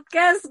dengerin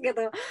podcast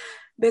gitu.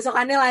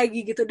 Besokannya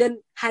lagi gitu. Dan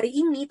hari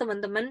ini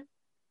teman-teman,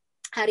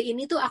 hari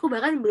ini tuh aku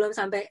bahkan belum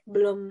sampai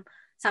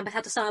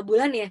 1,5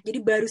 bulan ya, jadi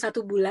baru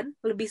 1 bulan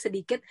lebih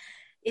sedikit,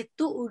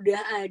 itu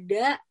udah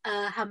ada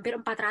hampir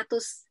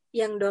 400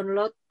 yang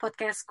download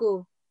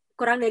podcastku,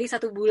 kurang dari 1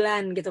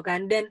 bulan gitu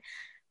kan. Dan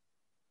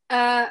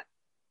uh,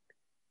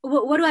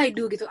 what do I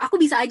do gitu, aku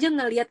bisa aja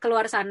ngelihat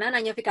keluar sana,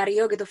 nanya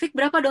Vicario gitu, Vic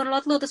berapa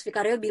download lu, terus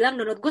Vicario bilang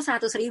download gue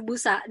 100.000,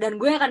 Sa, dan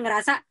gue akan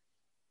ngerasa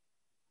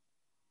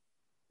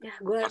ya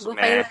gue Sosmed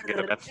gitu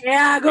failure, kan.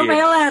 ya gue Iya.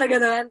 failure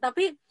gitu kan.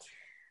 Tapi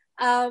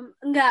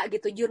enggak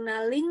gitu,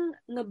 journaling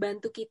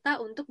ngebantu kita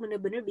untuk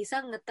bener-bener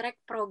bisa nge-track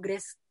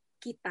progres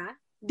kita,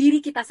 diri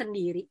kita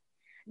sendiri,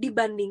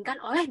 dibandingkan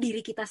oleh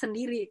diri kita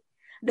sendiri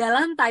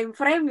dalam time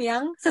frame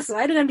yang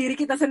sesuai dengan diri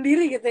kita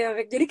sendiri gitu ya,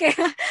 Vic. Jadi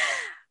kayak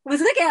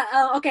maksudnya kayak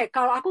oke,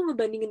 kalau aku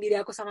ngebandingin diri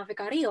aku sama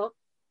Vicario,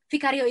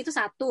 Vicario itu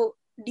satu,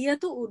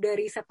 dia tuh udah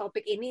riset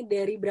topik ini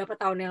dari berapa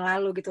tahun yang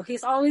lalu gitu.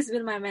 He's always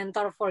been my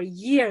mentor for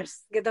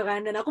years gitu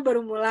kan. Dan aku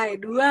baru mulai.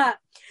 Dua,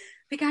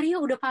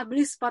 Vicario udah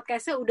publish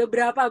podcastnya udah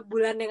berapa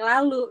bulan yang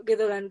lalu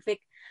gitu kan,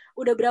 Vic.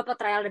 Udah berapa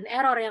trial dan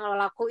error yang lo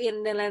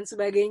lakuin dan lain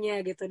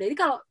sebagainya gitu. Jadi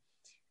kalau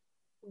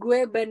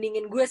gue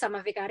bandingin gue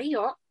sama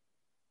Vicario,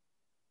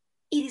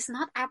 it is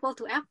not apple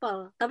to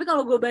apple. Tapi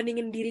kalau gue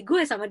bandingin diri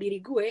gue sama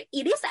diri gue,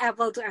 it is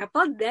apple to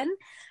apple. Dan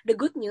the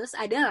good news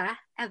adalah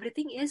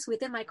everything is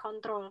within my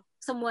control.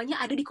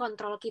 Semuanya ada di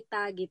kontrol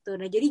kita gitu.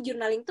 Nah, jadi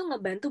journaling tuh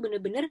ngebantu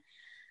bener-bener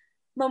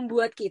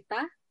membuat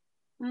kita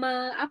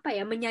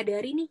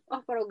menyadari nih,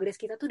 oh progres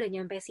kita tuh udah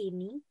nyampe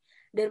sini,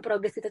 dan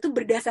progres kita tuh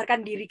berdasarkan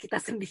diri kita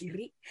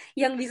sendiri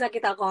yang bisa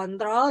kita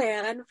kontrol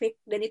ya kan,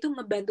 Vic. Dan itu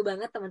ngebantu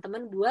banget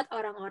teman-teman buat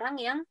orang-orang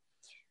yang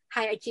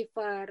high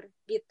achiever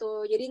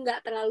gitu. Jadi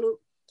nggak terlalu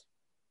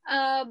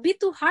be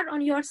too hard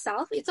on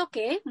yourself. It's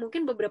okay.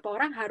 Mungkin beberapa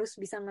orang harus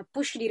bisa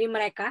nge-push diri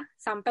mereka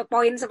sampai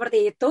poin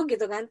seperti itu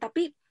gitu kan.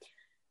 Tapi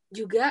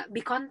juga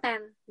be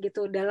content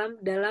gitu dalam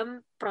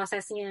dalam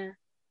prosesnya.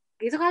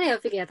 Gitu kali ya,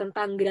 Vic, ya,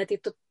 tentang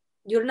gratitude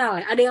jurnal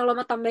ya. Ada yang lo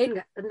mau tambahin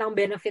nggak tentang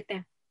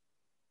benefitnya?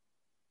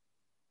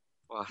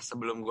 Wah,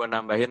 sebelum gue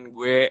nambahin,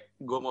 gue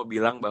mau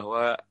bilang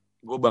bahwa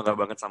gue bangga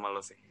banget sama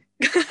lo sih.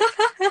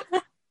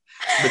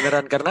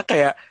 Beneran, karena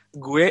kayak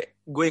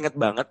gue inget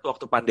banget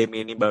waktu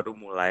pandemi ini baru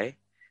mulai,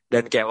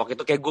 dan kayak waktu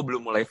itu kayak gue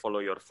belum mulai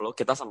follow your flow,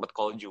 kita sempat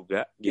call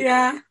juga gitu.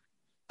 Ya,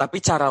 Tapi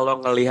cara lo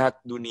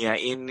ngelihat dunia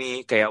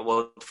ini, kayak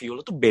world view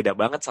lo tuh beda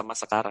banget sama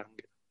sekarang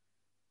gitu.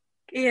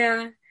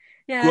 iya,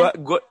 Gue ya,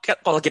 gue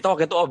kalau kita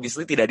waktu itu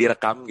obviously tidak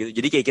direkam gitu,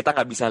 jadi kayak kita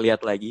nggak bisa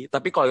lihat lagi.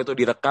 Tapi kalau itu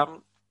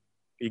direkam,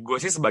 gue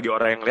sih sebagai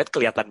orang yang lihat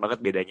kelihatan banget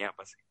bedanya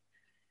apa sih.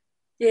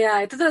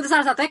 ya. Itu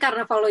salah satunya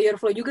karena follow your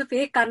flow juga,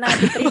 Vic. Karena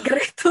ada trigger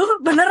itu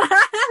beneran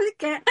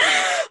kayak,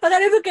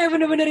 makanya itu kayak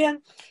bener-bener yang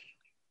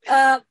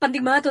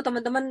Penting banget tuh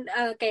teman-teman,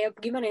 kayak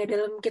gimana ya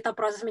dalam kita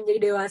proses menjadi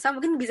dewasa,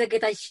 mungkin bisa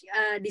kita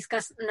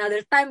discuss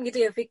another time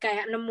gitu ya, Vic,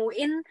 kayak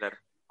nemuin Benar.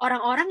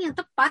 orang-orang yang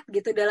tepat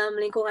gitu dalam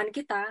lingkungan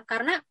kita,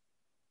 karena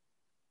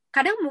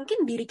kadang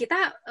mungkin diri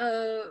kita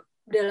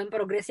dalam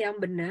progres yang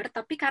benar,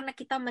 tapi karena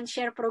kita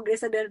men-share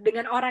progresnya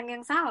dengan orang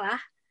yang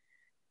salah,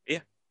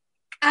 Iya,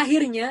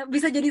 akhirnya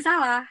bisa jadi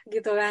salah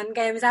gitu kan.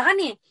 Kayak misalkan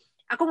nih,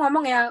 aku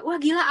ngomong ya,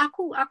 wah gila,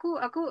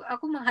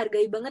 aku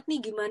menghargai banget nih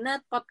gimana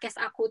podcast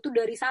aku tuh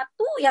dari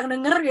satu yang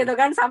denger gitu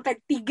kan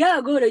sampai 3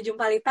 gue udah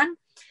jumpalitan.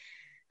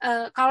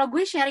 Kalau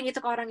gue sharing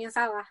itu ke orang yang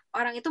salah,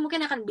 orang itu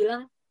mungkin akan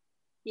bilang,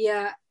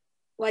 ya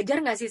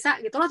wajar nggak sih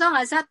Sa gitu. Lo tau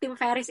nggak Sa, Tim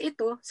Ferris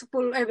itu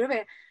 10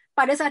 berapa ya,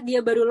 pada saat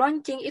dia baru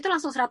launching itu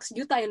langsung 100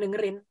 juta yang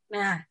dengerin.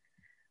 Nah,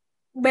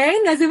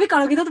 bayangin gak sih Vi,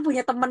 kalau kita tuh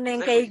punya temen yang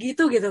kayak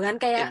exactly. gitu kan,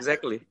 kayak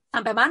Exactly.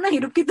 sampai mana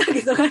hidup kita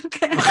gitu kan.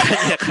 Kayak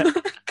Makanya kan.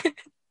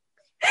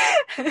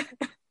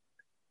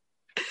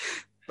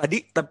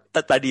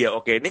 Tadi ya,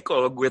 oke. Ini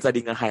kalau gue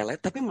tadi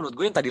nge-highlight, tapi menurut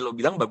gue yang tadi lo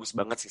bilang bagus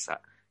banget sih, Sa.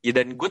 Ya,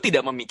 dan gue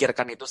tidak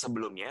memikirkan itu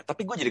sebelumnya,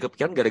 tapi gue jadi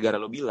kepikiran gara-gara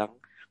lo bilang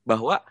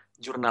bahwa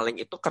journaling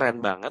itu keren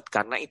banget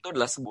karena itu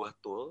adalah sebuah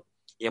tool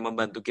yang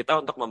membantu kita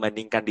untuk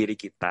membandingkan diri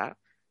kita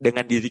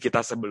dengan diri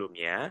kita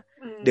sebelumnya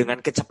dengan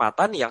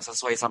kecepatan yang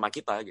sesuai sama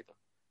kita gitu.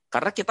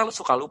 Karena kita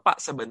suka lupa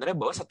sebenarnya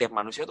bahwa setiap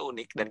manusia itu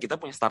unik dan kita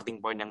punya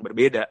starting point yang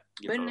berbeda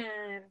gitu loh.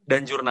 bener.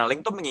 Dan journaling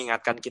tuh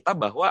mengingatkan kita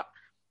bahwa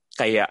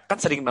kayak kan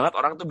sering banget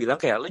orang tuh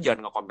bilang kayak lu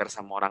jangan nge-compare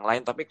sama orang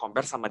lain tapi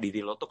compare sama diri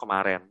lo tuh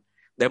kemarin.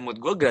 Dan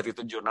menurut gue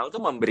gratitude journal tuh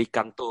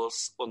memberikan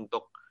tools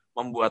untuk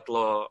membuat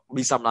lo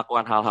bisa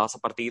melakukan hal-hal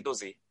seperti itu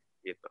sih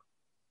gitu.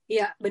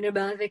 Iya, bener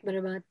banget Vic,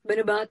 bener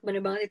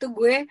banget itu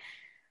gue.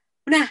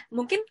 Nah,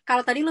 mungkin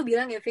kalau tadi lu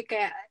bilang ya Vic,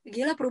 kayak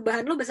gila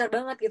perubahan lu besar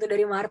banget gitu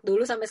dari Maret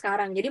dulu sampai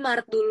sekarang. Jadi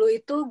Maret dulu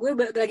itu gue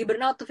lagi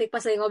burnout tuh Vic,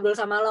 pas lagi ngobrol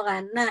sama lo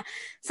kan. Nah,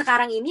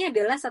 sekarang ini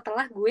adalah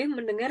setelah gue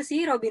mendengar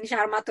si Robin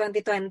Sharma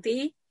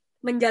 2020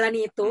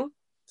 menjalani Hmm, itu.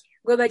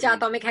 Gue baca hmm,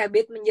 Atomic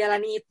Habit,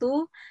 menjalani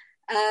itu,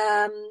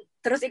 um,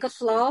 terus ikut hmm.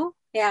 flow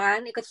ya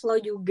kan, ikut flow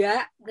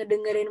juga,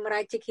 ngedengerin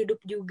meracik hidup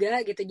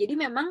juga gitu. Jadi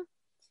memang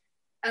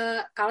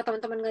kalau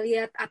teman-teman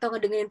ngelihat atau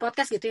ngedengerin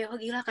podcast gitu ya, oh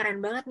gila keren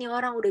banget nih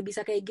orang udah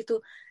bisa kayak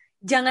gitu.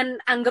 Jangan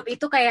anggap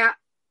itu kayak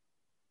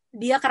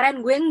dia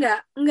keren, gue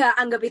enggak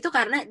anggap itu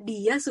karena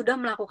dia sudah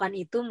melakukan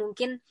itu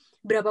mungkin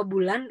berapa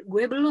bulan,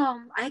 gue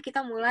belum. Ayo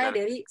kita mulai Benar.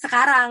 dari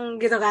sekarang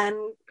gitu kan.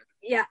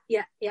 Ya,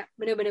 ya, ya,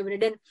 bener-bener.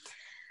 Dan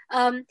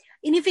um,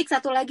 ini fix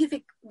satu lagi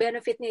fix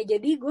benefitnya.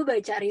 Jadi gue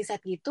baca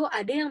riset gitu,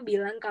 ada yang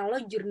bilang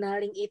kalau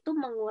journaling itu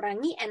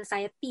mengurangi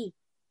anxiety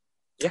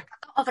Ya.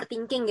 atau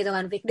overthinking gitu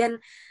kan, Vic. Dan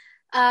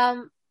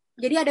um,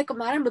 jadi ada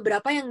kemarin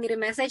beberapa yang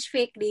ngirim message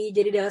Vic di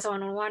jadi Dallas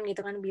One on One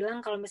gitu kan, bilang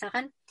kalau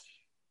misalkan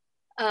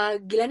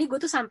gila nih gue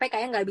tuh sampai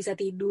kayak nggak bisa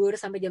tidur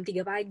sampai jam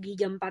 3 pagi,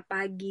 jam 4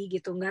 pagi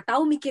gitu, nggak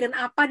tahu mikirin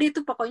apa deh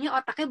tuh, pokoknya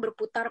otaknya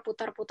berputar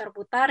putar putar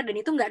putar, dan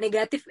itu nggak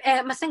negatif,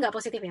 maksudnya nggak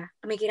positif ya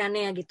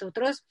pemikirannya gitu.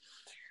 Terus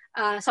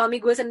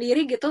suami gue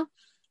sendiri gitu,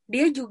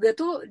 dia juga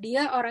tuh,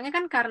 dia orangnya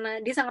kan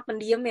karena dia sangat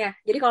pendiam ya,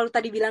 jadi kalau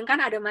tadi bilang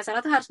kan ada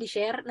masalah tuh harus di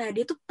share, nah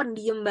dia tuh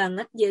pendiam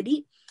banget, jadi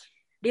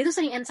dia tuh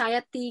sering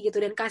anxiety gitu.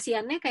 Dan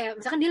kasihannya kayak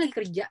misalkan dia lagi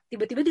kerja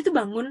tiba-tiba dia tuh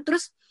bangun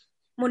terus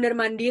mundur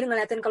mandir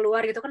ngeliatin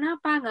keluar gitu,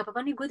 kenapa, nggak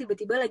apa-apa nih gue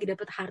tiba-tiba lagi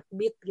dapet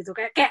heartbeat gitu,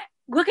 kayak kayak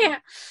gue kayak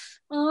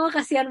oh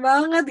kasihan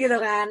banget gitu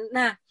kan.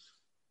 Nah,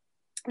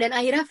 dan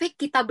akhirnya Vic,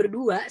 kita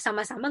berdua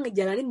sama-sama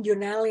ngejalanin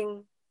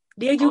journaling,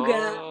 dia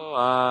juga. Oh,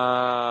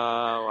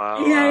 wow, wow,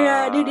 Iya iya,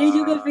 dia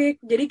juga wow. Vic,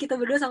 jadi kita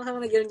berdua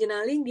sama-sama ngejalanin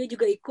journaling, dia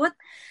juga ikut.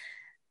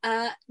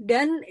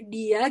 Dan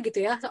dia gitu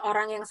ya,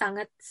 seorang yang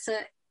sangat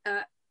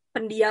uh,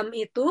 pendiam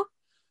itu,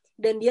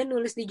 dan dia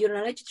nulis di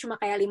jurnalnya cuma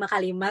kayak 5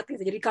 kalimat gitu.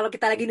 Jadi kalau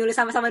kita lagi nulis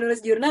sama-sama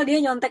nulis jurnal, dia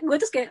nyontek gue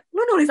terus kayak,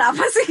 lu nulis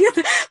apa sih gitu.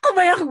 Kok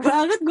banyak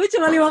banget, gue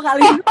cuma 5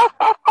 kalimat.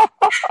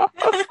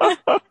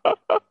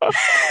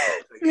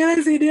 Gila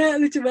sih, dia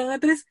lucu banget.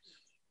 Terus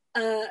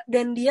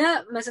dan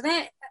dia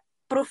maksudnya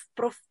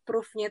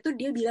proofnya tuh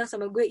dia bilang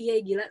sama gue, iya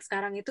gila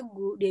sekarang itu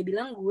dia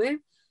bilang gue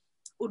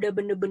udah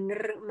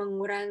bener-bener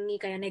mengurangi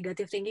kayak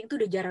negative thinking tuh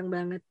udah jarang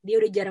banget. Dia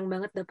udah jarang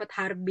banget dapat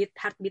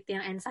heartbeat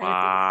yang anxiety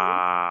itu.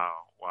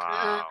 Wow,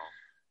 Uh, wow.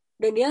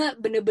 dan dia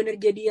bener-bener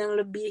jadi yang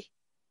lebih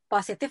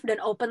positif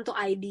dan open to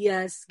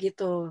ideas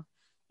gitu.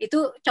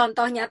 Itu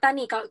contoh nyata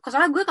nih.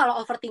 Soalnya gue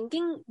kalau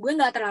overthinking, gue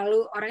nggak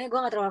terlalu, orangnya gue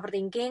nggak terlalu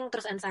overthinking.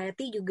 Terus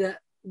anxiety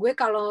juga, gue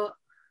kalau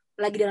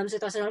lagi dalam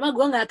situasi normal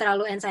gue nggak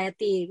terlalu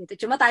anxiety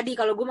gitu. Cuma tadi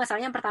kalau gue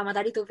masalahnya yang pertama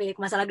tadi tuh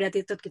Fik, masalah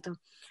gratitude gitu.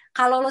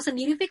 Kalau lo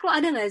sendiri Fik, lo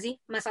ada nggak sih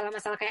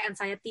masalah-masalah kayak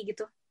anxiety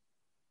gitu?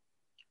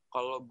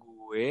 Kalau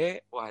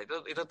gue, wah itu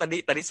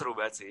tadi seru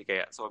banget sih,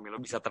 kayak suami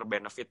lo bisa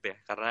terbenefit ya,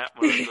 karena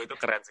menurut gue itu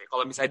keren sih.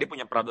 Kalau misalnya dia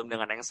punya problem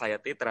dengan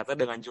anxiety, ternyata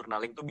dengan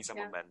journaling tuh bisa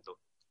Ya.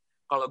 membantu.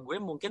 Kalau gue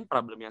mungkin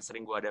problem yang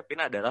sering gue hadapin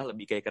adalah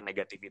lebih kayak ke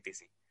negativity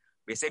sih.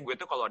 Biasanya gue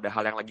tuh kalau ada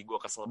hal yang lagi gue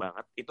kesel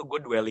banget, itu gue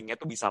dwellingnya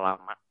tuh bisa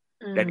lama.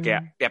 Dan Hmm.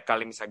 kayak tiap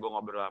kali misalnya gue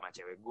ngobrol sama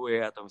cewek gue,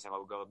 atau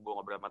misalnya gue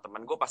ngobrol sama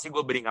teman gue, pasti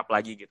gue bring up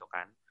lagi gitu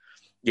kan.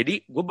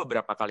 Jadi gue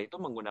beberapa kali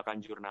itu menggunakan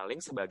journaling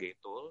sebagai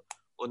tool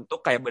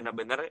untuk kayak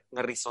benar-benar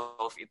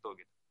nge-resolve itu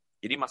gitu.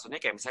 Jadi maksudnya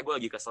kayak misalnya gue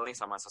lagi kesel nih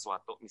sama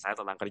sesuatu, misalnya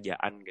tentang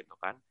kerjaan gitu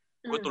kan.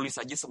 Gue tulis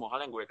aja semua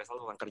hal yang gue kesel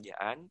tentang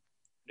kerjaan.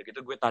 Udah gitu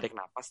gue tarik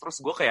napas,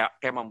 terus gue kayak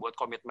membuat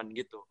komitmen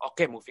gitu.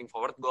 Oke, moving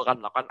forward gue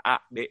akan melakukan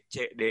A, B,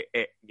 C, D,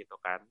 E gitu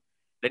kan.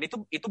 Dan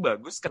itu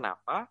bagus,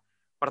 kenapa?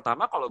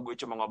 Pertama, kalau gue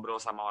cuma ngobrol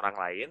sama orang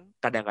lain,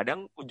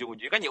 kadang-kadang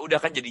ujung-ujungnya kan ya udah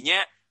kan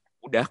jadinya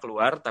udah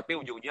keluar, tapi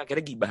ujung-ujungnya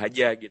akhirnya gibah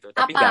aja gitu.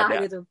 Tapi nggak Apa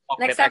ada gitu? Next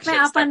concrete step-nya action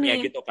apa step-nya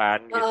nih? gitu kan,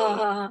 gitu loh.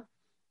 Oh,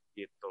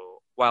 Gitu.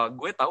 While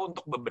gue tahu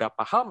untuk beberapa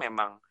hal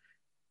memang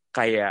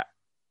kayak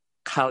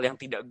hal yang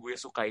tidak gue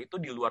suka itu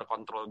di luar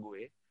kontrol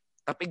gue,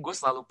 tapi gue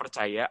selalu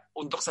percaya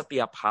untuk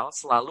setiap hal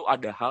selalu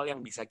ada hal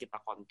yang bisa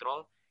kita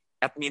kontrol,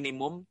 at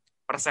minimum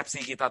persepsi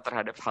kita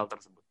terhadap hal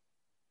tersebut.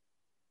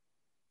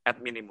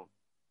 At minimum.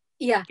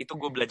 iya. Itu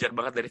gue belajar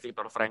banget dari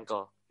Viktor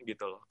Frankl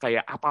gitu loh.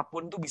 Kayak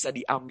apapun tuh bisa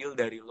diambil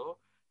dari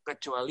lo,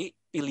 kecuali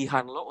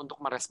pilihan lo untuk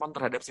merespon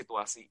terhadap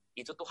situasi.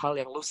 Itu tuh hal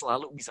yang lo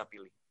selalu bisa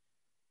pilih.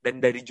 Dan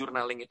dari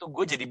journaling itu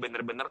gue jadi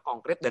bener-bener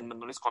konkret dan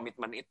menulis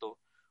komitmen itu.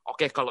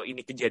 Oke, kalau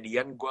ini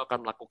kejadian, gue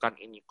akan melakukan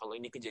ini. Kalau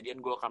ini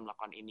kejadian, gue akan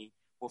melakukan ini.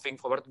 Moving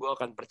forward, gue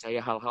akan percaya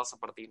hal-hal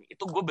seperti ini.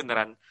 Itu gue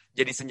beneran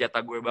jadi senjata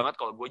gue banget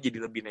kalau gue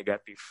jadi lebih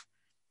negatif.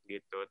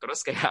 Gitu.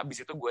 Terus kayak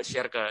abis itu gue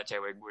share ke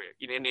cewek gue.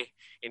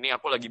 Ini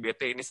aku lagi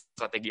bete, ini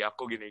strategi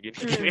aku, gini.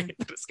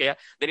 Terus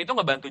kayak, dan itu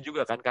ngebantu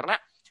juga kan. Karena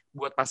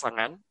buat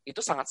pasangan, itu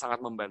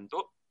sangat-sangat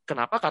membantu.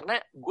 Kenapa? Karena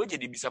gue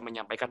jadi bisa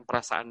menyampaikan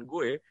perasaan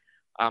gue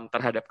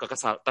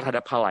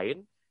terhadap hal lain,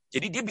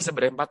 jadi dia bisa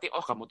berempati,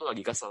 oh kamu tuh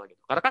lagi kesel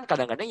gitu. Karena kan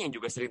kadang-kadang yang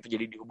juga sering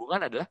terjadi di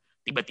hubungan adalah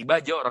tiba-tiba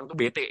aja orang tuh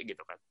bete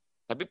gitu kan.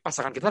 Tapi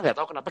pasangan kita nggak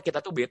tahu kenapa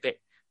kita tuh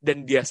bete.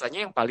 Dan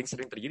biasanya yang paling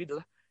sering terjadi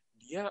adalah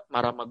dia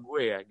marah sama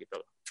gue ya gitu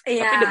loh.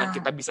 Iya. Tapi dengan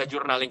kita bisa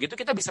journaling gitu,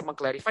 kita bisa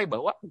mengklarify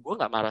bahwa gue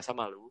nggak marah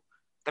sama lu.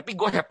 Tapi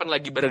gue happen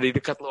lagi berada di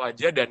dekat lo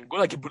aja dan gue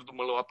lagi butuh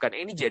meluapkan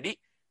ini, jadi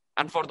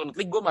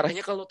unfortunately gue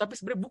marahnya ke lo, tapi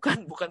sebenarnya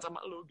bukan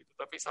sama lo gitu,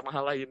 tapi sama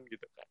hal lain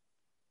gitu kan.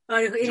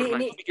 Aduh,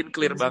 Jurnal itu bikin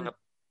clear banget.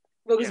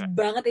 Bagus Ya,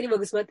 banget, ini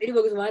bagus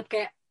banget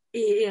kayak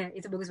iya,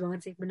 itu bagus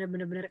banget sih,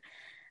 bener.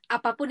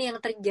 Apapun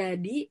yang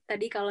terjadi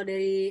tadi, kalau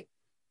dari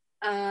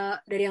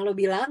yang lo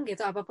bilang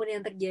gitu, apapun yang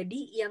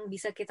terjadi, yang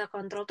bisa kita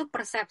kontrol tuh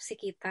persepsi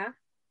kita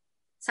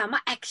sama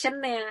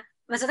actionnya.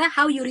 Maksudnya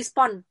how you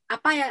respond,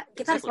 apa ya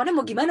kita responnya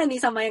mau gimana nih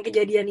sama yang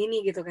kejadian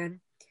ini gitu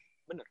kan.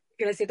 bener.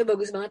 Gila sih, itu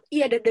bagus banget.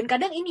 Iya, dan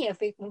kadang ini ya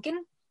Vic, mungkin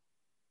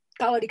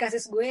kalau di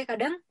kasus gue,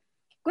 kadang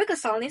gue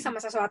kesel nih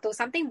sama sesuatu,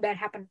 something bad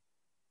happen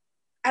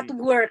at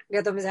work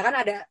gitu, misalkan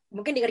ada,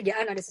 mungkin di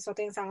kerjaan ada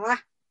sesuatu yang salah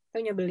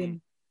atau nyebelin.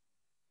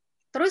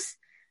 Terus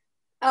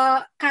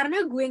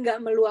karena gue nggak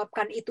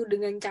meluapkan itu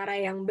dengan cara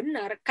yang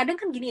benar, kadang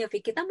kan gini ya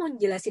Vic, kita mau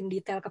jelasin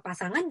detail ke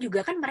pasangan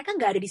juga kan mereka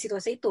nggak ada di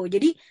situasi itu,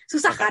 jadi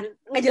susah kan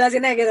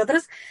ngejelasinnya gitu.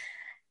 Terus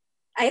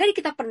akhirnya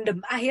kita pendem,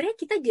 akhirnya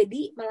kita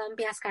jadi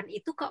melampiaskan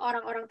itu ke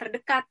orang-orang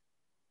terdekat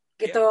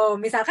gitu.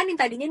 Misalkan yang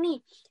tadinya nih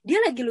dia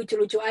lagi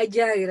lucu-lucu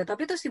aja gitu,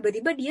 tapi terus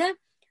tiba-tiba dia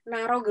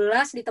naruh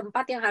gelas di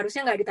tempat yang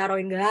harusnya nggak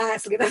ditaruhin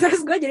gelas gitu.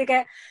 Terus gue jadi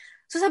kayak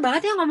susah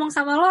banget ya ngomong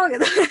sama lo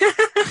gitu.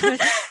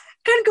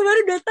 Kan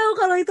kemarin udah tahu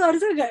kalau itu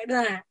harusnya nggak.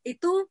 Nah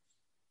itu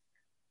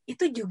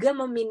juga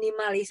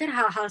meminimalisir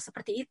hal-hal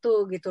seperti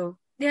itu gitu.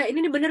 Ya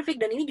ini bener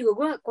Vic, dan ini juga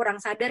gue kurang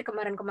sadar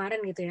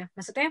kemarin-kemarin gitu ya.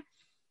 Maksudnya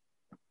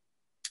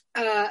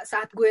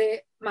saat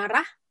gue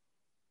marah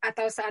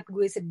atau saat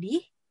gue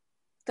sedih,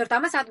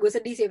 terutama saat gue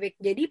sedih sih Vic.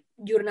 Jadi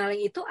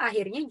journaling itu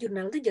akhirnya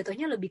jurnal itu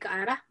jatuhnya lebih ke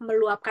arah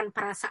meluapkan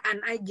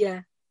perasaan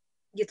aja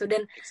gitu.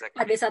 Dan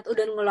pada saat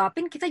udah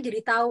ngeluapin, kita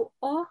jadi tahu,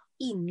 oh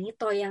ini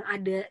toh yang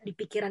ada di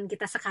pikiran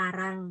kita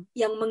sekarang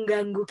yang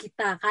mengganggu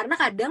kita. Karena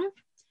kadang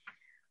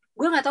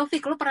gue nggak tahu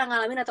Vic, lo pernah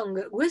ngalamin atau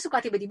enggak, gue suka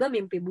tiba-tiba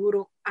mimpi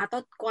buruk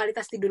atau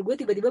kualitas tidur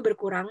gue tiba-tiba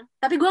berkurang,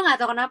 tapi gue nggak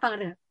tahu kenapa.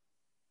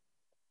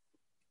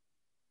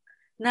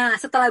 Nah,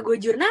 setelah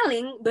gue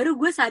journaling, baru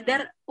gue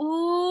sadar,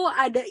 oh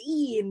ada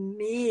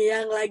ini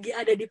yang lagi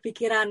ada di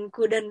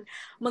pikiranku dan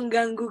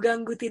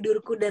mengganggu-ganggu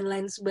tidurku dan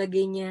lain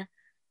sebagainya.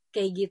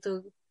 Kayak gitu.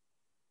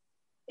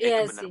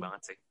 Iya itu benar sih.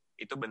 banget sih.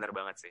 Itu benar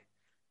banget sih.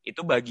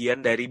 Itu bagian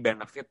dari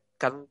benefit,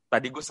 kan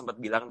tadi gue sempat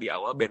bilang di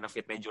awal,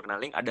 benefitnya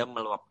journaling ada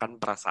meluapkan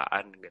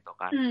perasaan gitu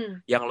kan.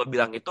 Yang lo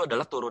bilang itu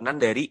adalah turunan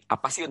dari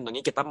apa sih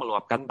untungnya kita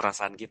meluapkan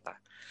perasaan kita.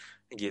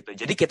 Gitu.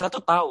 Jadi kita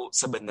tuh tahu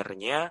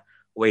sebenarnya,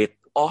 wait,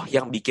 oh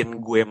yang bikin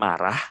gue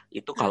marah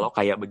itu kalau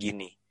kayak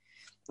begini.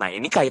 Nah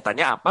ini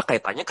kaitannya apa?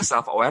 Kaitannya ke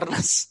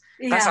self-awareness.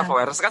 Kan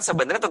self-awareness kan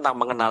sebenarnya tentang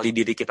mengenali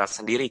diri kita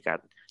sendiri kan.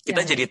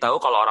 Kita jadi tahu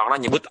kalau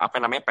orang-orang nyebut apa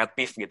namanya pet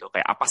peeve gitu.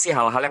 Kayak apa sih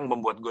hal-hal yang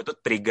membuat gue tuh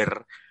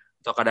trigger.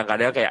 Atau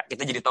kadang-kadang kayak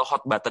kita jadi tahu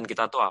hot button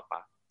kita tuh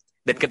apa.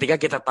 Dan ketika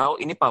kita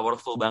tahu, ini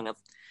powerful banget.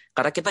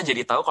 Karena kita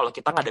jadi tahu kalau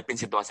kita ngadepin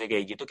situasi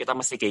kayak gitu, kita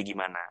mesti kayak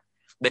gimana.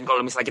 Dan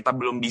kalau misalnya kita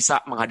belum bisa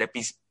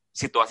menghadapi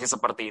situasi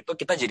seperti itu,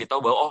 kita jadi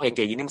tahu bahwa oh yang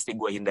kayak gini mesti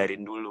gue hindarin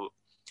dulu.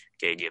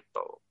 Kayak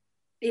gitu.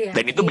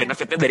 Dan itu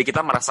benefitnya dari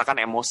kita merasakan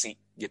emosi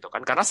gitu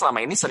kan. Karena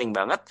selama ini sering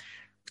banget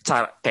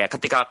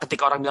kayak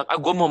ketika orang bilang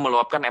gue mau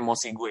meluapkan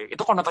emosi gue, itu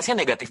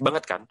konotasinya negatif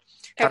banget kan.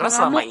 Karena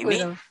selama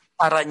ini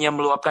caranya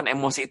meluapkan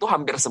emosi itu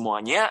hampir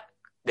semuanya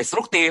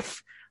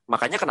destruktif,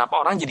 Makanya kenapa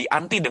orang jadi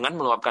anti dengan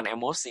meluapkan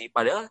emosi.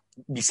 Padahal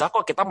bisa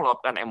kok kita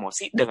meluapkan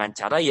emosi dengan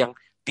cara yang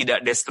tidak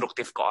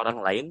destruktif ke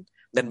orang lain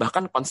dan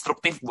bahkan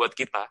konstruktif buat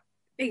kita.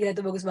 Iya,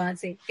 itu bagus banget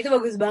sih. Itu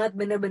bagus banget,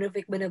 bener-bener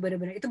Fik,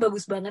 bener-bener. Itu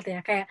bagus banget ya.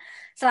 Kayak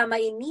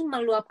selama ini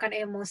meluapkan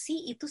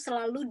emosi itu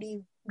selalu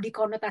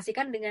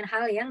dikonotasikan dengan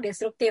hal yang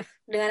destruktif,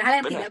 dengan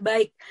hal yang Benar, tidak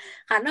baik.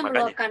 Karena makanya.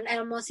 meluapkan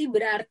emosi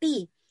berarti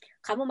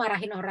kamu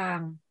marahin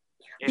orang.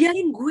 Ya,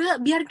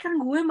 Biarkan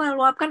gue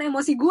meluapkan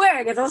emosi gue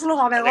gitu. Terus lu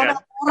makanya ngomel-ngomel kan?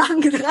 sama orang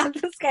gitu kan.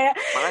 Terus kayak,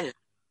 Makanya.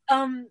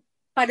 em,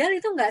 padahal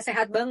itu nggak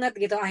sehat banget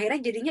gitu.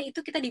 Akhirnya jadinya itu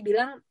kita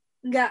dibilang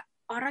nggak,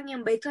 orang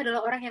yang baik itu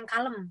adalah orang yang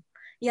kalem,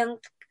 yang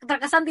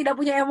terkesan tidak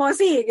punya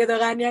emosi gitu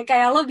kan, yang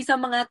kayak lo bisa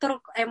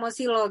mengatur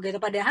emosi lo gitu.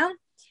 Padahal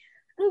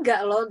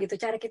enggak lo gitu.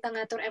 Cara kita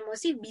ngatur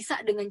emosi bisa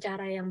dengan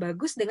cara yang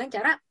bagus, dengan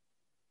cara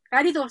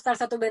tadi tuh salah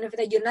satu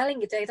benefitnya journaling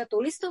gitu ya, kita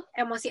tulis tuh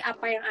emosi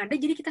apa yang ada,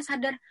 jadi kita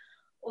sadar,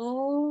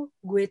 oh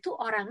gue tuh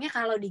orangnya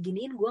kalau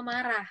diginiin gue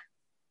marah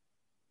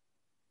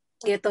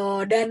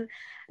gitu. Dan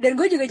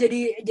gue juga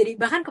jadi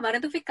bahkan kemarin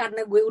tuh Vic,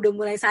 karena gue udah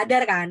mulai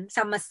sadar kan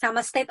sama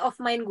sama state of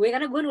mind gue,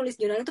 karena gue nulis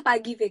jurnal itu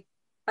pagi Vic,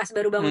 pas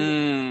baru bangun tidur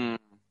Hmm,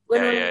 gue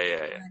ya, nulis ya, ya,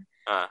 gitu ya. kan.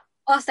 Ah,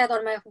 Oh, state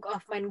of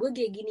mind gue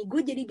kayak gini,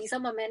 gue jadi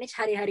bisa memanage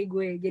hari-hari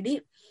gue. Jadi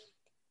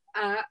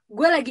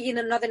gue lagi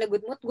not in a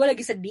good mood, gue lagi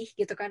sedih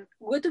gitu kan,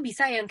 gue tuh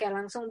bisa yang kayak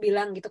langsung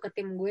bilang gitu ke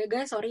tim gue,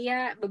 guys sorry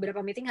ya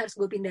beberapa meeting harus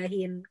gue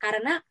pindahin,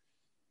 karena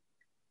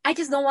I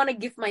just don't wanna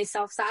give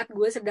myself saat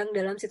gue sedang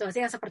dalam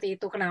situasi yang seperti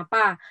itu.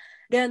 Kenapa?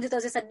 Dalam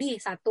situasi sedih,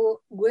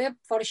 satu, gue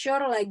for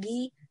sure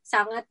lagi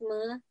sangat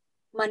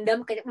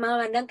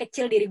memandang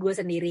kecil diri gue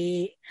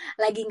sendiri,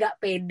 lagi nggak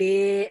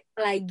pede,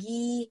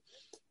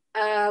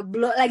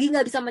 belum lagi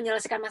nggak bisa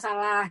menyelesaikan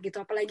masalah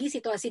gitu. Apalagi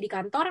situasi di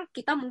kantor,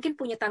 kita mungkin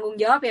punya tanggung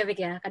jawab ya Vic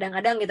ya,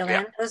 kadang-kadang gitu ya,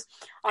 kan, terus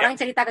ya. orang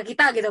cerita ke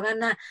kita gitu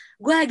kan. Nah,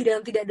 gue lagi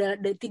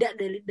tidak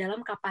dalam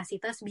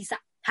kapasitas bisa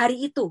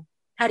hari itu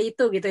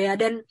gitu ya.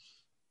 Dan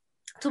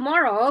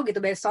tomorrow gitu,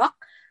 besok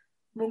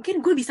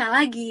mungkin gue bisa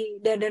lagi,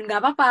 dan nggak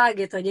apa-apa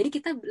gitu. Jadi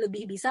kita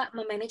lebih bisa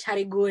memanage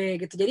hari gue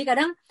gitu. Jadi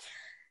kadang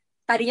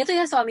tadinya tuh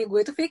ya suami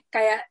gue tuh Vic,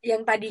 kayak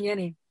yang tadinya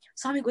nih,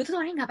 suami gue tuh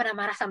orangnya nggak pernah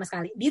marah sama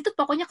sekali. Dia tuh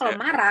pokoknya kalau Ya.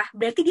 marah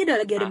berarti dia udah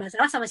lagi ada Ah,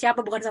 masalah sama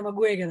siapa, bukan sama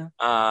gue gitu.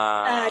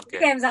 Nah, jadi oke.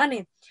 kayak misalkan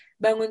nih,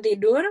 bangun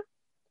tidur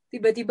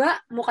tiba-tiba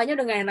mukanya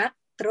udah gak enak,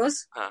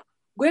 terus Ah.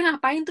 gue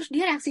ngapain, terus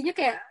dia reaksinya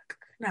kayak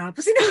kenapa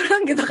sih dia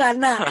orang gitu kan.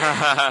 Nah,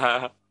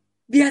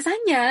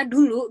 biasanya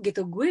dulu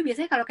gitu, gue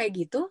biasanya kalau kayak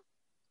gitu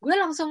gue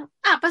langsung,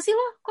 apa sih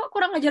lo kok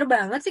kurang ajar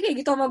banget sih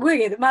kayak gitu sama gue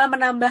gitu, malah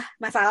menambah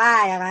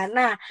masalah ya kan.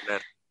 Nah,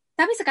 Benar.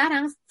 tapi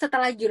sekarang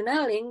setelah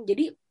journaling,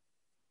 jadi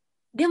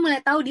dia mulai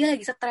tahu dia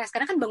lagi stres,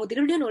 karena kan bangun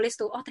tidur dia nulis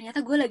tuh, oh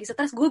ternyata gue lagi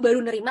stres, gue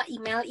baru nerima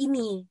email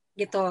ini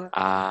gitu.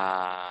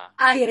 Ah,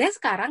 Akhirnya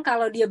sekarang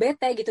kalau dia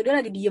bete gitu, dia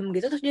lagi diem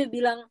gitu, terus dia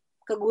bilang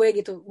ke gue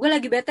gitu, gue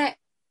lagi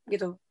bete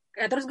gitu.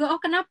 Ya, terus gue,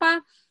 oh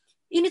kenapa,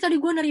 ini tadi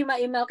gue nerima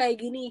email kayak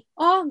gini.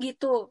 Oh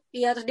gitu,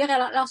 iya. Terus dia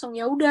kayak langsung,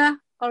 ya udah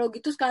kalau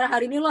gitu sekarang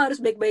hari ini lo harus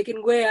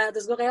baik-baikin gue ya.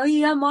 Terus gue kayak, oh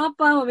iya mau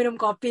apa, mau minum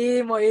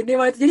kopi, mau ini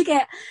mau itu. Jadi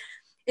kayak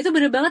itu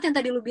bener banget yang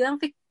tadi lu bilang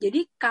Fik.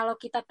 Jadi kalau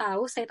kita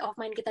tahu state of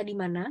mind kita di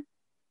mana,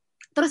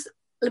 terus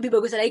lebih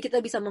bagus lagi kita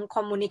bisa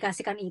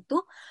mengkomunikasikan itu,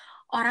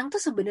 orang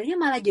tuh sebenarnya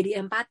malah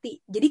jadi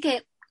empati. Jadi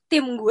kayak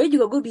tim gue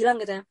juga, gue bilang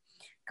gitu ya,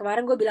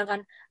 kemarin gue bilang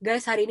kan,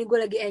 guys hari ini gue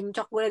lagi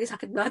encok, gue lagi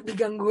sakit banget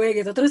pinggang gue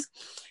gitu. Terus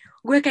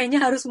gue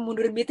kayaknya harus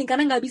mundurin meeting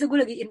karena nggak bisa, gue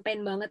lagi in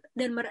pain banget.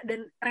 Dan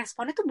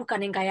responnya tuh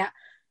bukan yang kayak,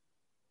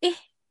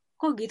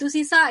 kok gitu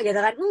sih Sa gitu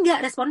kan,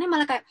 enggak, responnya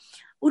malah kayak,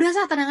 udah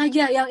Sa tenang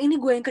aja, yang ini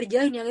gue yang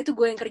kerjain, yang itu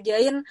gue yang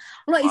kerjain,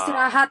 lo wow.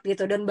 istirahat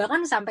gitu. Dan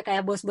bahkan sampai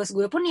kayak bos-bos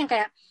gue pun yang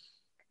kayak,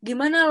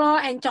 gimana lo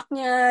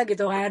encoknya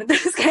gitu kan.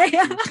 Terus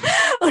kayak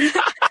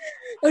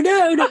udah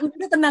udah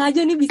tenang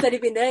aja, ini bisa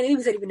dipindahin, ini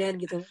bisa dipindahin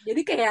gitu.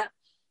 Jadi kayak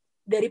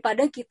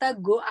daripada kita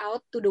go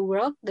out to the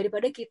world,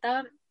 daripada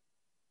kita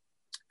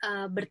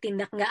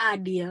bertindak nggak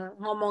adil,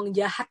 ngomong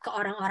jahat ke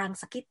orang-orang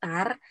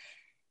sekitar,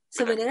 Benar.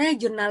 sebenarnya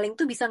journaling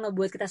tuh bisa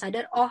ngebuat kita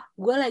sadar, oh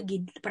gue lagi,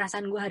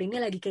 perasaan gue hari ini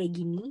lagi kayak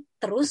gini,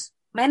 terus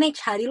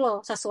manage hari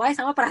lo sesuai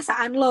sama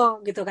perasaan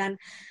lo gitu kan.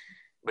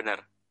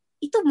 Benar.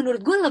 Itu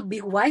menurut gue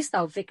lebih wise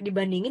Taufik,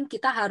 dibandingin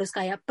kita harus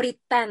kayak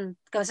pretend,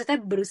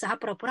 maksudnya berusaha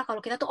pura-pura kalau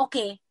kita tuh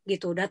oke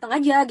gitu, datang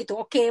aja gitu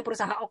oke,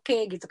 berusaha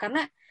oke gitu,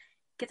 karena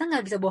kita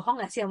nggak bisa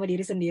bohong nggak sih sama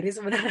diri sendiri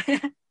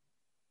sebenarnya.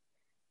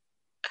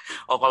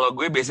 Oh, kalau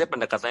gue biasanya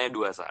pendekatannya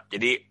dua, Sa.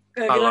 Jadi,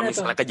 kalau Gimana tuh?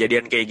 misalnya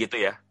kejadian kayak gitu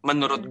ya,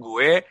 menurut Hmm.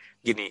 gue,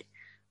 gini,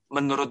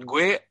 menurut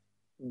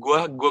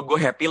gue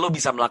happy lo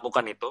bisa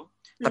melakukan itu,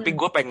 tapi Hmm.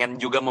 gue pengen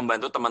juga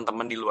membantu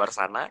teman-teman di luar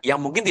sana yang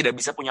mungkin tidak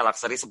bisa punya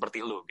luxury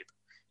seperti lo gitu.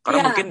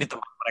 Karena Ya, mungkin di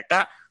tempat mereka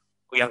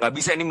yang nggak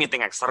bisa ini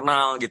meeting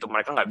eksternal gitu,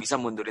 mereka nggak bisa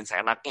mundurin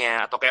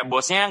seenaknya, atau kayak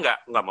bosnya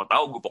nggak mau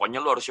tahu, gue pokoknya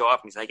lo harus show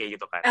up misalnya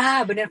kayak gitu kan.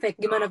 bener Fik,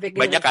 gimana Fik,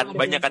 gimana Banyak kan, gimana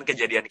banyak gimana. kan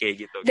kejadian kayak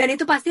gitu Dan gitu.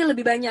 itu pasti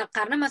lebih banyak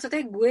karena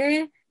maksudnya gue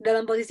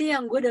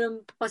dalam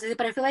posisi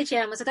privilege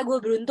ya, maksudnya gue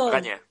beruntung.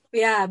 Makanya,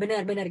 Ya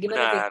benar-benar,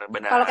 gimana Fik? benar, Kalau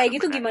benar, kayak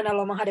gitu benar. gimana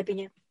lo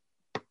menghadapinya?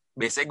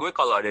 Biasanya gue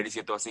kalau ada di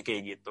situasi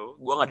kayak gitu,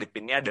 gue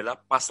ngadepinnya adalah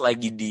pas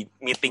lagi di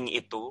meeting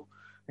itu,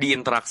 di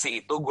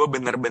interaksi itu gue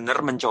bener-bener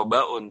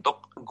mencoba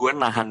untuk gue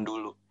nahan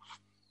dulu.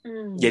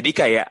 Hmm. Jadi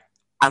kayak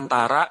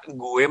antara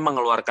gue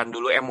mengeluarkan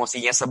dulu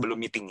emosinya sebelum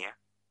meetingnya,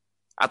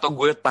 atau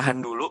gue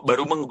tahan dulu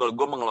baru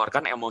gue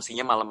mengeluarkan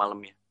emosinya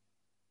malam-malamnya.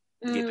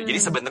 Gitu. Jadi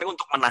Hmm. sebenarnya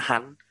untuk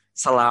menahan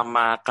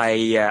selama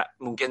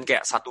kayak mungkin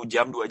kayak 1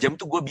 jam 2 jam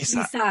tuh gue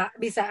bisa.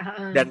 Bisa.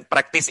 Dan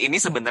praktis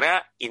ini sebenarnya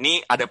ini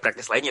ada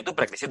praktis lainnya, itu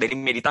praktisnya dari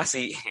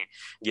meditasi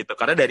gitu.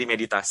 Karena dari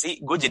meditasi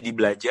gue jadi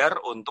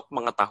belajar untuk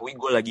mengetahui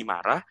gue lagi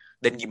marah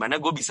dan gimana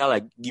gue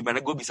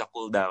bisa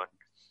cool down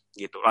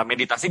gitu. Lah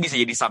meditasi bisa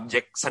jadi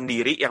subjek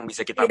sendiri yang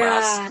bisa kita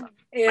bahas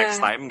next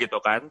time gitu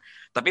kan.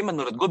 Tapi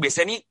menurut gue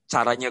biasanya nih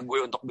caranya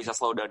gue untuk bisa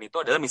slow down itu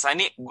adalah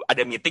misalnya nih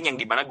ada meeting yang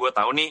dimana gue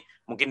tahu nih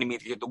mungkin di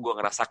meeting itu gue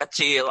ngerasa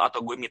kecil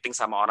atau gue meeting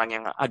sama orang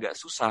yang agak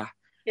susah.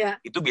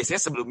 Itu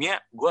biasanya sebelumnya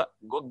gue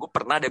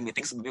pernah ada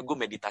meeting sebelumnya gue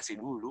meditasi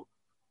dulu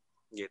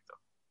gitu.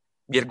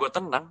 Biar gue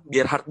tenang,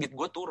 biar heartbeat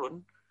gue turun.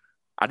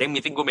 Ada yang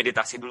meeting gue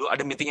meditasi dulu,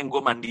 ada meeting yang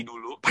gue mandi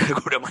dulu, padahal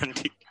gue udah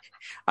mandi.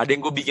 Ada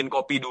yang gue bikin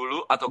kopi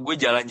dulu, atau gue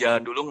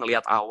jalan-jalan dulu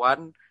ngelihat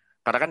awan.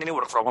 Karena kan ini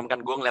work from home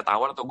kan, gue ngeliat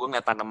awan atau gue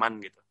ngeliat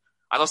tanaman gitu.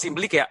 Atau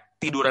simply kayak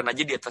tiduran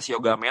aja di atas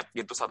yoga mat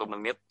gitu 1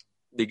 menit,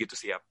 dia gitu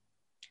siap.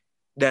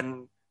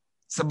 Dan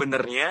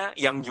sebenarnya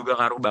yang juga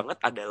ngaruh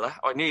banget adalah,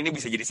 ini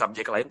bisa jadi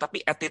subjek lain,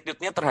 tapi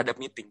attitude-nya terhadap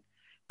meeting.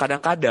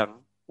 Kadang-kadang,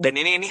 dan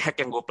ini hack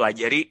yang gue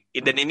pelajari,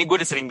 dan ini gue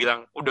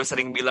udah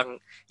sering bilang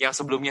yang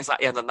sebelumnya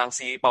yang tentang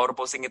si power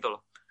posing itu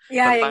loh.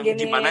 Tentang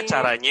gimana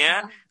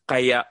caranya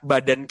kayak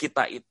badan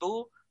kita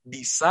itu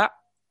bisa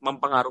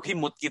mempengaruhi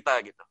mood kita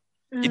gitu.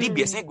 Jadi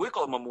biasanya gue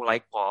kalau memulai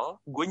call,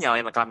 gue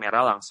nyalain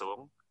kamera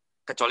langsung.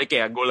 Kecuali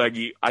kayak gue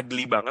lagi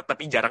ugly banget,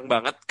 tapi jarang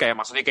banget.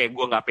 Kayak maksudnya kayak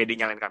gue gak pede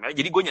nyalain kamera.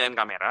 Jadi gue nyalain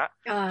kamera,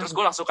 terus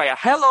gue langsung kayak,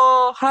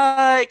 hello,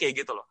 hi, kayak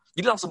gitu loh.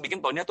 Jadi langsung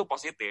bikin tone-nya tuh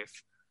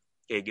positif.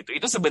 Kayak gitu.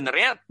 Itu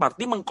sebenarnya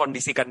partly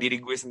mengkondisikan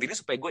diri gue sendiri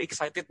supaya gue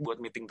excited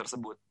buat meeting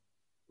tersebut.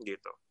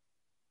 Gitu.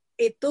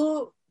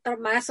 Itu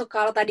termasuk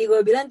kalau tadi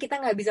gue bilang kita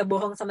nggak bisa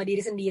bohong sama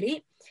diri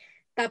sendiri.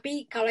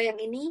 Tapi kalau yang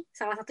ini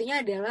salah satunya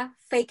adalah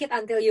fake it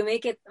until you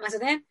make it.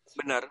 Maksudnya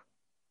benar.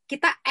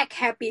 Kita act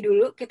happy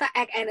dulu, kita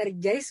act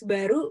energized,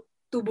 baru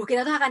tubuh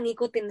kita tuh akan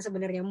ngikutin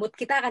sebenarnya, mood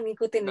kita akan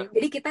ngikutin. Benar.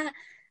 Jadi kita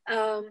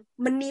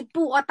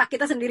menipu otak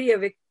kita sendiri ya,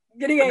 Bek.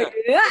 Jadi kayak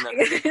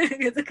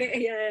gitu kayak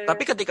ya.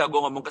 Tapi ketika gue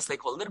ngomong ke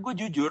stakeholder, gue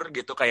jujur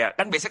gitu kayak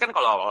kan biasanya kan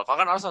kalau awal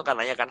kan harus kan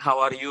nanya kan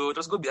how are you,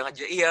 terus gue bilang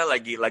aja iya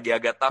lagi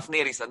agak tough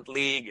nih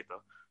recently gitu.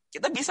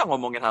 Kita bisa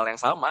ngomongin hal yang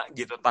sama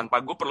gitu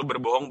tanpa gue perlu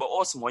berbohong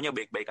bahwa semuanya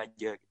baik-baik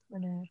aja gitu.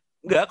 Benar.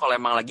 Enggak, kalau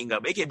emang lagi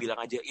nggak baik ya bilang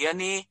aja iya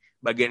nih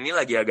bagian ini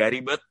lagi agak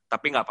ribet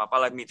tapi nggak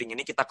apa-apa lah meeting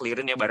ini kita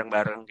clearin ya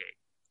bareng-bareng kayak.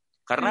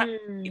 Karena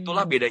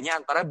itulah bedanya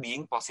antara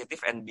being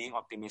positive and being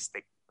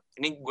optimistic.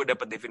 Ini gue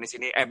dapat definisi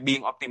ini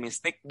being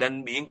optimistic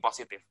dan being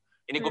positive.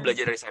 Ini gue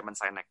belajar dari Simon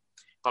Sinek.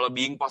 Kalau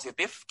being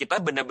positif, kita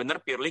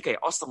benar-benar purely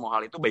kayak, semua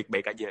hal itu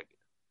baik-baik aja.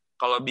 Gitu.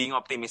 Kalau being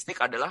optimistic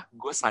adalah,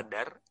 gue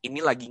sadar ini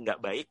lagi nggak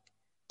baik,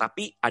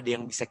 tapi ada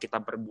yang bisa kita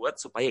perbuat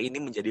supaya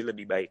ini menjadi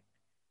lebih baik.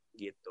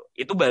 Gitu.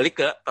 Itu balik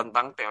ke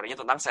tentang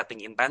teorinya tentang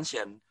setting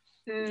intention.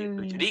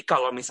 Gitu. Jadi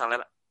kalau misalnya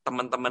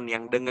teman-teman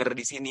yang denger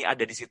di sini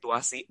ada di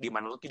situasi di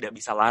mana lo tidak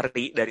bisa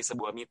lari dari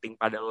sebuah meeting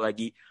padahal lo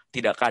lagi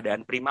tidak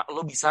keadaan prima,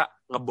 lo bisa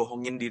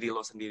ngebohongin diri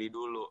lo sendiri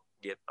dulu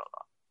gitu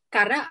loh.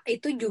 Karena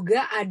itu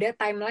juga ada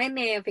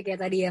timeline-nya ya, Fik, ya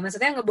tadi ya.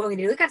 Maksudnya ngebohongin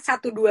diri itu kan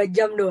 1-2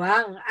 jam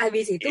doang.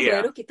 Habis itu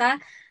baru kita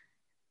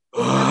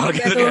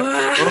gitu kan.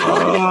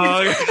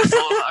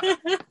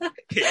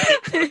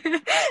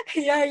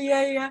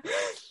 Iya.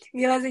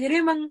 Gila sih. Jadi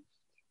emang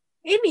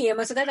ini ya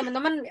maksudnya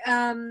teman-teman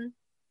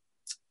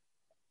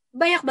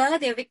banyak banget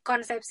ya, Fik,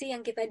 konsepsi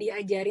yang kita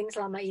diajarin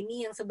selama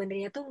ini yang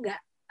sebenarnya tuh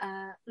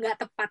nggak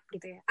tepat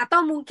gitu ya.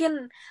 Atau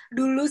mungkin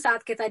dulu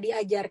saat kita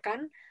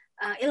diajarkan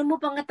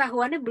ilmu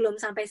pengetahuannya belum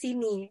sampai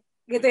sini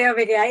gitu ya,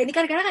 Fik ya. Ini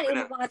kan karena kan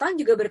ilmu pengetahuan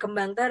juga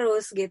berkembang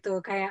terus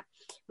gitu. Kayak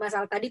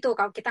masalah tadi tuh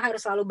kalau kita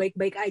harus selalu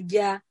baik-baik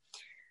aja.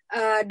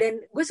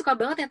 Dan gue suka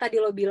banget yang tadi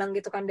lo bilang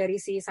gitu kan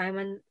dari si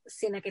Simon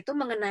Sinek itu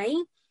mengenai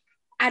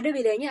ada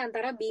bedanya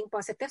antara being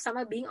positive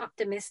sama being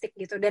optimistic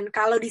gitu. Dan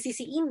kalau di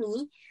sisi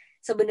ini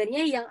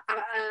sebenarnya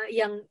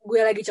yang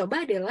gue lagi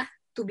coba adalah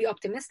to be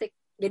optimistic.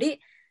 Jadi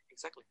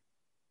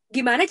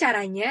gimana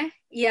caranya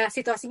ya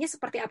situasinya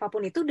seperti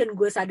apapun itu dan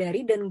gue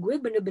sadari dan gue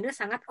bener-bener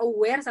sangat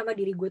aware sama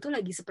diri gue tuh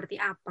lagi seperti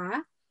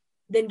apa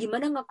dan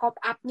gimana nge-cope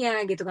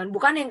up-nya gitu kan.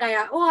 Bukan yang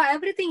kayak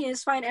everything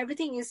is fine,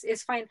 everything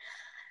is fine.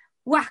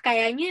 Wah,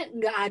 kayaknya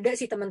nggak ada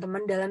sih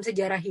teman-teman dalam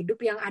sejarah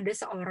hidup yang ada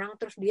seorang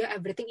terus dia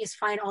everything is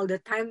fine all the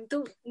time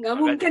tuh nggak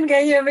mungkin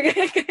kayaknya.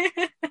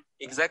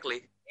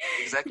 Exactly.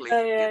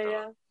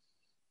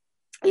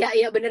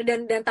 Ya bener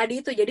dan tadi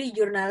itu jadi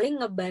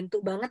journaling ngebantu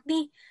banget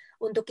nih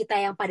untuk kita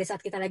yang pada saat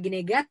kita lagi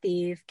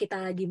negatif,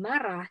 kita lagi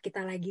marah,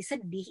 kita lagi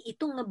sedih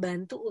itu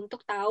ngebantu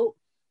untuk tahu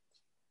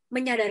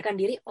menyadarkan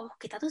diri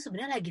kita tuh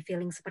sebenarnya lagi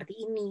feeling seperti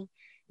ini.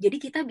 Jadi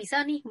kita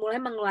bisa nih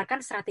mulai mengeluarkan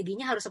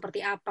strateginya harus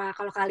seperti apa.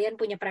 Kalau kalian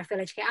punya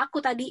privilege kayak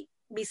aku tadi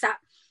bisa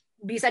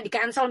bisa di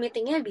cancel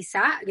meetingnya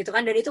bisa gitu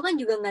kan, dan itu kan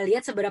juga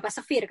ngelihat seberapa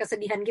severe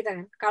kesedihan kita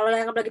kan. Kalau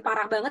yang lagi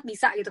parah banget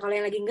bisa gitu, kalau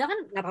yang lagi enggak kan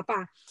nggak apa-apa.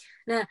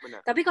 Nah Benar.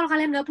 tapi kalau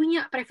kalian nggak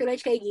punya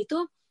privilege kayak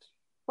gitu,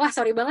 wah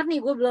sorry banget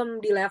nih, gue belum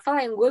di level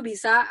yang gue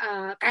bisa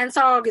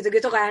cancel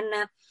gitu-gitu kan.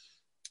 Nah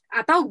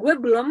atau gue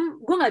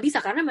nggak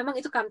bisa karena memang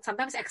itu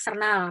sometimes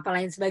eksternal apa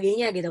lain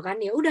sebagainya gitu kan.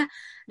 Ya udah,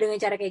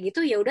 dengan cara kayak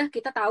gitu ya udah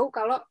kita tahu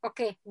kalau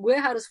oke, gue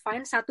harus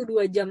find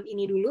 1-2 jam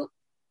ini dulu,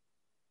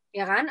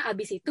 ya kan,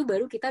 abis itu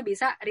baru kita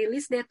bisa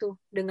rilis deh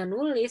tuh dengan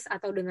nulis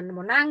atau dengan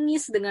mau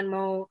nangis, dengan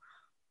mau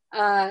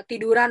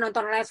tiduran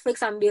nonton Netflix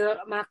sambil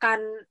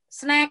makan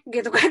snack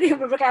gitu kan.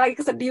 Yang bener kayak lagi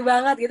kesedih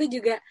banget gitu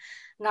juga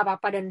nggak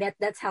apa-apa, dan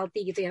that's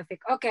healthy gitu ya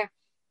Vic. Oke.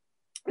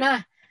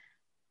 Nah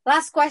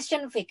last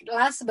question Vic,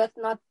 last but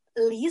not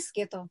least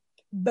gitu,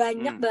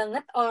 banyak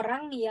banget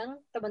orang yang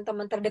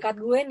teman-teman terdekat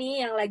gue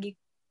nih yang lagi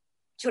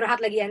curhat,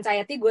 lagi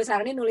anxiety, gue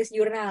saranin nulis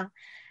jurnal,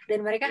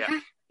 dan mereka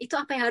hah itu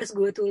apa yang harus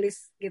gue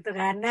tulis gitu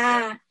kan.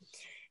 Nah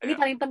ini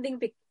paling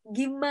penting Pik,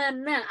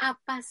 gimana,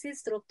 apa sih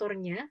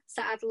strukturnya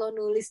saat lo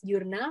nulis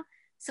jurnal,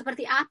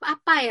 seperti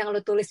apa yang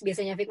lo tulis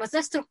biasanya Pik,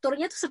 maksudnya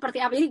strukturnya tuh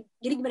seperti apa,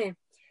 jadi gimana ya,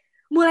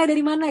 mulai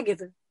dari mana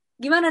gitu,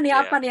 gimana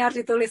nih apa nih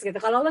harus ditulis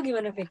gitu, kalau lo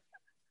gimana Pik?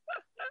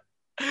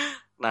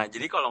 Nah,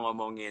 jadi kalau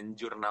ngomongin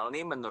jurnal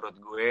nih menurut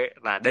gue,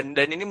 nah dan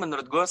ini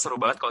menurut gue seru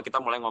banget kalau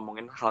kita mulai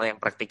ngomongin hal yang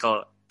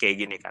praktikal kayak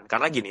gini kan.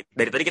 Karena gini,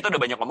 dari tadi kita udah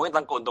banyak ngomongin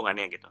tentang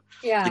keuntungannya gitu.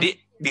 Ya. Jadi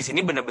di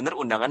sini bener-bener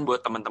undangan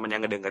buat teman-teman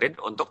yang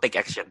ngedengerin untuk take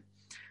action.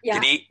 Ya.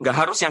 Jadi nggak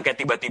harus yang kayak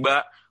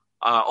tiba-tiba,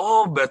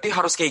 oh berarti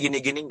harus kayak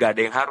gini-gini, nggak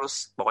ada yang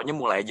harus. Pokoknya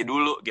mulai aja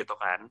dulu gitu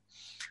kan.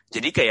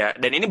 Jadi kayak,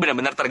 dan ini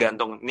benar-benar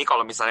tergantung. Nih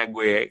kalau misalnya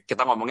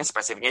kita ngomongin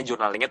spesifiknya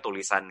journalingnya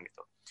tulisan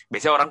gitu.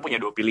 Biasanya orang punya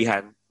 2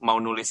 pilihan. Mau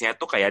nulisnya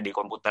tuh kayak di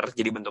komputer,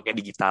 jadi bentuknya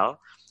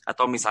digital.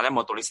 Atau misalnya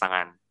mau tulis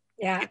tangan.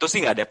 Ya. Itu sih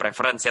nggak ada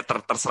preference ya,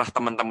 terserah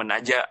teman-teman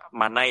aja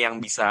mana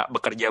yang bisa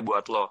bekerja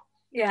buat lo.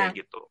 Ya.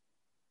 Kayak gitu.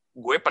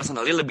 Gue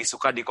personally lebih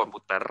suka di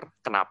komputer.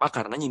 Kenapa?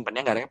 Karena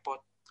nyimpennya nggak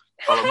repot.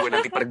 Kalau gue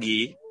nanti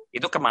pergi,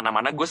 itu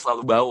kemana-mana gue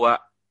selalu bawa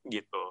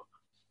gitu.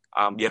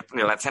 Biar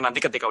let's say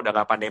nanti ketika udah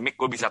gak pandemik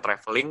gue bisa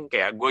traveling,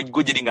 kayak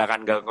gue jadi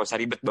gak usah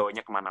ribet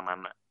bawanya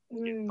kemana-mana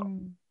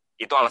gitu.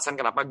 Itu alasan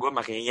kenapa gue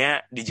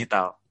makanya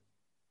digital.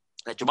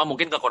 Nah cuma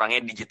mungkin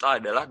kekurangannya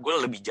digital adalah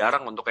gue lebih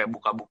jarang untuk kayak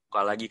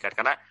buka-buka lagi kan,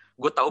 karena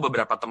gue tahu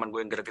beberapa teman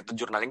gue yang gerak itu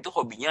journaling tuh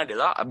hobinya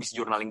adalah abis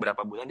journaling berapa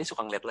bulan dia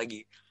suka ngeliat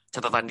lagi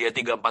catatan dia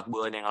 3-4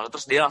 bulan yang lalu,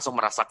 terus dia langsung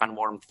merasakan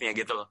warmth-nya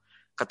gitu loh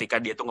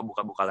ketika dia tuh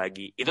ngebuka-buka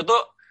lagi. Itu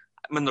tuh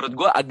menurut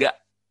gue agak,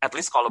 at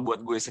least kalau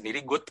buat gue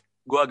sendiri,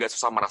 gue agak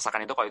susah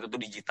merasakan itu kalau itu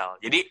tuh digital.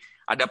 Jadi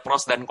ada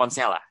pros dan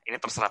cons-nya lah.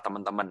 Ini terserah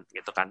teman-teman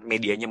gitu kan.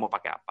 Medianya mau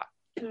pakai apa.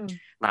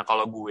 Nah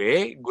kalau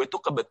gue tuh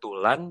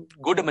kebetulan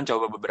gue udah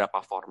mencoba beberapa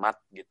format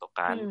gitu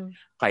kan.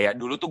 Kayak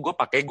dulu tuh gue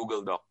pakai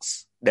Google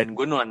Docs. Dan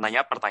gue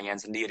nanya pertanyaan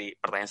sendiri.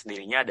 Pertanyaan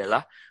sendirinya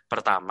adalah,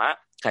 pertama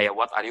kayak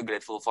what are you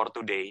grateful for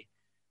today?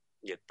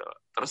 Gitu.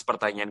 Terus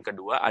pertanyaan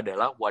kedua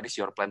adalah what is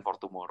your plan for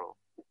tomorrow?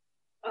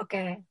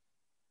 Oke.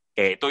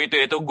 Oke,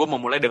 itu gue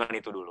memulai dengan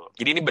itu dulu.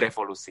 Jadi ini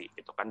berevolusi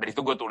gitu kan. Dari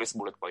itu gue tulis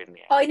bullet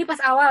point-nya. Oh ini pas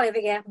awal ya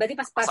Vic ya? Berarti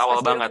pas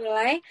awal banget.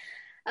 Mulai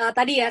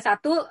tadi ya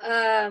satu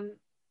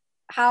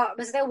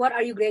maksudnya what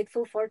are you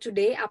grateful for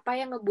today? Apa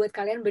yang ngebuat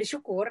kalian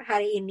bersyukur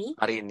hari ini?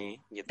 Hari ini.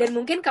 Gitu. Dan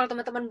mungkin kalau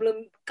teman-teman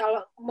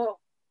kalau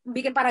mau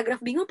bikin paragraf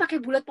bingung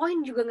pakai bullet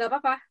point juga nggak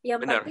apa-apa.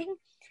 Yang penting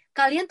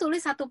kalian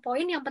tulis 1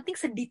 poin, yang penting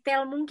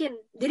sedetail mungkin.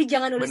 Jadi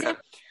jangan nulisnya,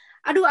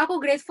 aduh aku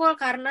grateful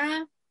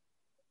karena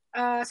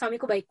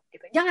suamiku baik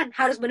gitu. Jangan,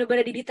 harus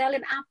benar-benar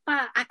didetailin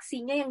apa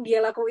aksinya yang dia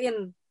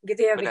lakuin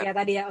gitu ya Vic ya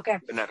tadi ya. Oke.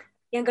 Benar.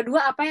 Yang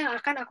kedua apa yang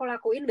akan aku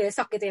lakuin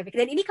besok gitu ya Vic.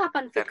 Dan ini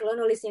kapan Vic lo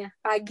nulisnya?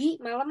 Pagi,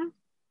 malam?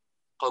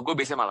 Kalau gue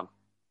biasanya malam.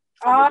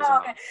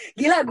 Okay.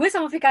 Gila, gue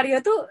sama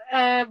Vicario tuh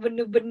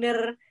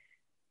bener-bener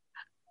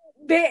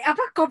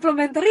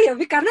complementary ya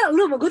Vic, karena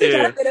lu sama gue tuh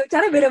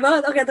cara beda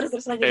banget. Oke,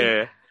 terus lanjut.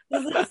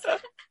 Terus.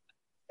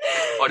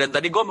 Oh, dan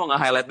tadi gue mau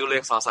nge-highlight dulu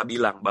yang Salsa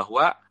bilang,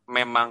 bahwa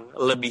memang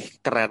lebih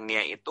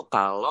kerennya itu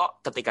kalau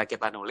ketika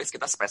kita nulis,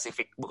 kita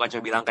spesifik. Bukan cuma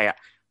bilang kayak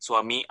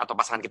suami atau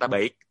pasangan kita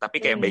baik, tapi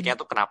kayak baiknya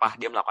tuh kenapa,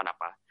 dia melakukan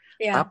apa.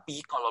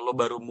 Tapi kalau lo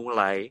baru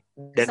mulai,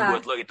 dan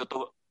buat lo itu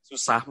tuh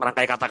susah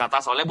merangkai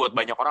kata-kata, soalnya buat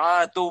banyak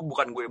orang, tuh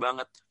bukan gue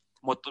banget.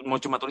 Mau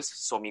cuma tulis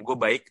suami gue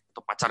baik,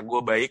 atau pacar gue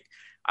baik,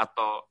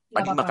 atau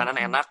pagi makanan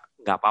enak,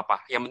 gak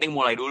apa-apa. Yang penting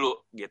mulai dulu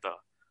gitu.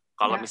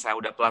 Kalau misalnya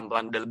udah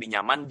pelan-pelan udah lebih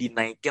nyaman,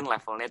 dinaikin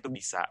levelnya itu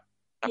bisa.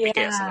 Tapi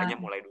kayak sengaja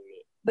mulai dulu.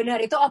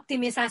 Benar, itu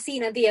optimisasi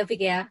nanti ya,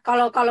 Vic ya.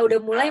 Kalau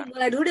udah mulai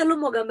dulu deh, lu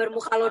mau gambar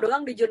muka lo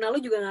doang di jurnal lu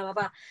juga nggak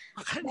apa-apa.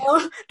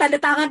 Mau tanda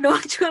tangan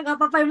doang juga nggak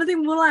apa-apa. Yang penting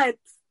mulai.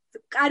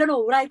 I don't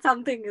know, write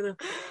something gitu.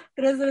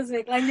 Terus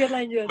Vic,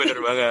 lanjut. Bener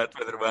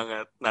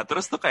banget. Nah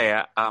terus tuh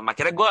kayak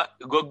akhirnya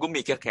gue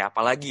mikir kayak apa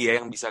lagi ya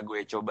yang bisa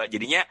gue coba.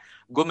 Jadinya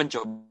gue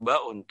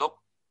mencoba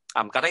untuk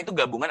karena itu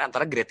gabungan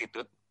antara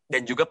gratitude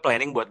dan juga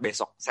planning buat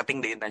besok,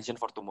 setting the intention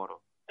for tomorrow.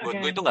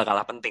 Buat gue itu gak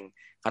kalah penting.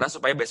 Karena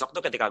supaya besok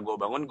tuh ketika gue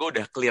bangun, gue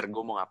udah clear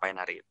gue mau ngapain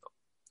hari itu.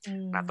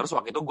 Nah, terus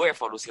waktu itu gue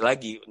evolusi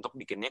lagi untuk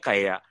bikinnya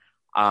kayak,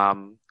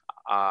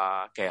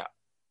 kayak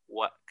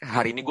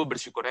hari ini gue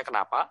bersyukurnya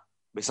kenapa,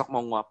 besok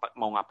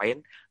mau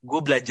ngapain, gue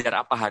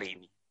belajar apa hari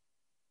ini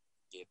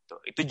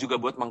gitu. Itu juga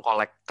buat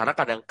mengkolek,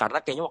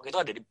 karena kayaknya waktu itu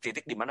ada di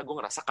titik dimana gue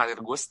ngerasa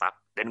karir gue stuck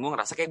dan gue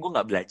ngerasa kayak gue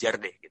nggak belajar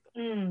deh gitu.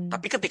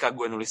 Tapi ketika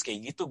gue nulis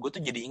kayak gitu, gue tuh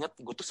jadi inget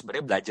gue tuh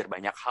sebenarnya belajar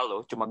banyak hal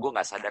loh, cuma gue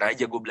nggak sadar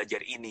aja gue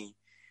belajar ini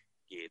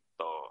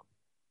gitu.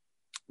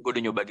 Gue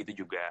udah nyoba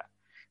gitu juga.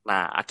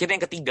 Nah, akhirnya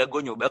yang ketiga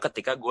gue nyoba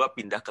ketika gue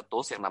pindah ke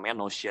tools yang namanya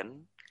Notion.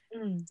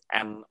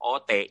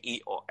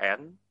 Notion.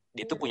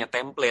 Dia tuh punya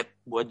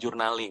template buat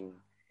journaling.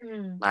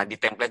 Nah,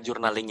 di template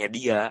journalingnya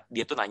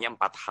dia tuh nanya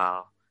 4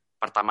 hal.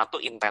 Pertama tuh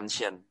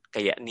intention,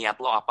 kayak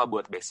niat lo apa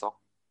buat besok.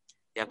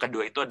 Yang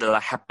kedua itu adalah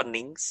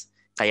happenings,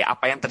 kayak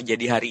apa yang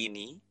terjadi hari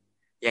ini.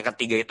 Yang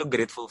ketiga itu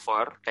grateful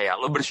for, kayak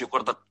lo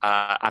bersyukur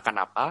akan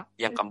apa.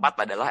 Yang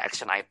keempat adalah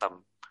action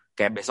item,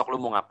 kayak besok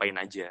lo mau ngapain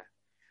aja.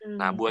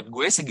 Nah, buat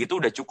gue segitu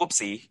udah cukup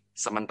sih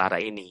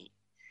sementara ini.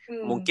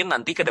 Mungkin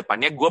nanti ke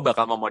depannya gue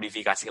bakal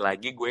memodifikasi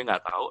lagi, gue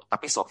nggak tahu.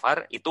 Tapi so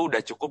far itu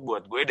udah cukup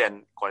buat gue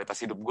dan kualitas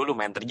hidup gue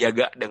lumayan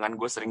terjaga dengan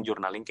gue sering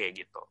journaling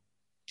kayak gitu.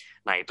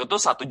 Nah, itu tuh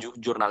satu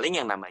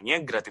journaling yang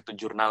namanya gratitude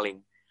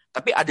journaling.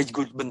 Tapi ada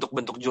juga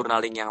bentuk-bentuk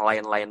journaling yang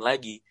lain-lain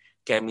lagi.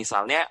 Kayak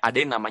misalnya ada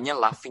yang namanya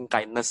loving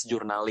kindness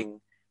journaling.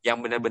 Yang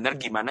benar-benar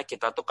gimana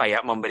kita tuh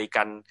kayak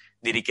memberikan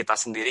diri kita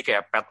sendiri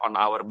kayak pat on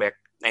our back.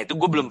 Nah, itu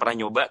gue belum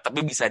pernah nyoba,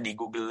 tapi bisa di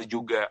Google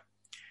juga.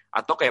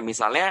 Atau kayak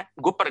misalnya,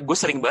 gue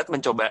sering banget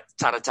mencoba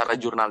cara-cara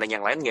journaling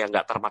yang lain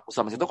nggak terpaku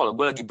sama situ kalau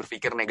gue lagi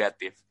berpikir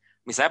negatif.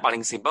 Misalnya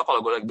paling simpel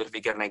kalau gue lagi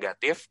berpikir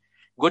negatif,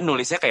 gue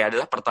nulisnya kayak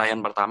adalah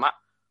pertanyaan pertama,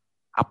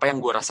 apa yang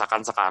gue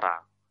rasakan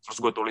sekarang?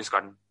 Terus gue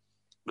tuliskan,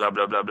 bla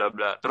bla bla bla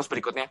bla. Terus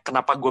berikutnya,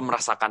 kenapa gue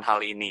merasakan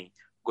hal ini?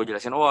 Gue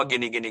jelasin, oh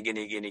gini.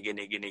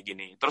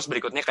 Terus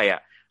berikutnya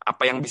kayak,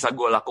 apa yang bisa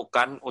gue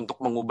lakukan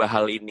untuk mengubah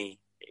hal ini?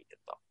 Kayak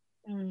gitu.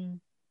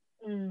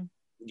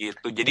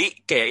 Gitu.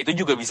 Jadi kayak itu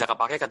juga bisa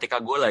kepake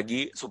ketika gue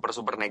lagi super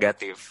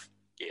negatif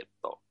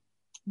gitu.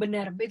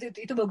 Benar,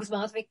 itu bagus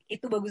banget, Vic.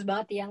 Itu bagus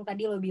banget yang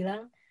tadi lo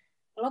bilang,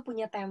 lo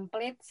punya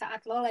template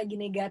saat lo lagi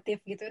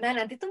negatif gitu. Nah,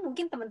 nanti tuh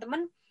mungkin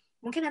teman-teman,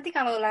 mungkin nanti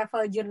kalau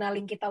level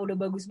journaling kita udah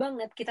bagus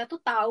banget, kita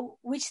tuh tahu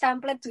which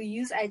template to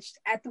use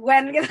at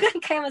when gitu kan.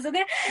 Kayak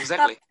maksudnya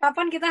Exactly.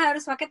 kapan kita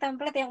harus pakai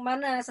template yang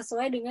mana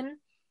sesuai dengan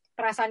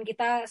perasaan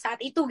kita saat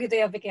itu gitu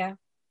ya, Vic ya.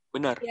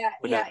 Benar.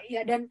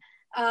 Ya,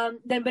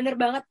 dan bener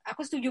banget,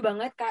 aku setuju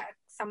banget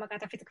sama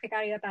kata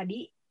Vikario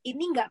tadi.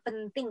 Ini nggak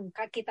penting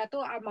kita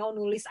tuh mau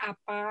nulis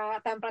apa,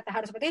 template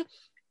harus seperti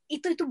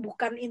itu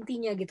bukan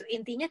intinya gitu.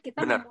 Intinya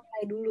kita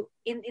memulai dulu.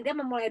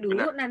 Intinya memulai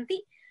dulu. Benar.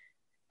 Nanti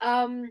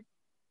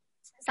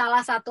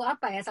salah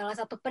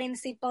satu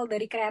prinsipal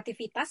dari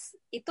kreativitas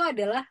itu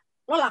adalah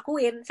lo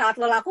lakuin. Saat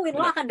lo lakuin,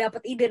 lo akan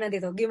dapet ide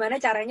nanti tuh. Gimana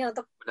caranya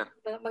untuk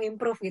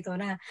mengimprove gitu.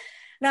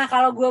 Nah,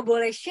 kalau gue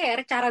boleh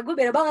share, cara gue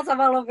beda banget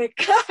sama lo, Vic.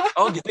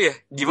 Oh gitu ya?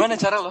 Gimana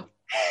cara lo?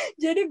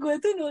 Jadi gue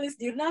tuh nulis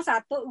jurnal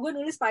gue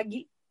nulis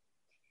pagi.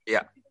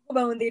 Iya. Gue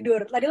bangun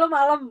tidur. Tadi lo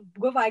malam,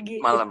 gue pagi.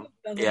 Malam.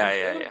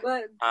 Iya.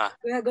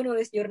 Gue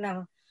nulis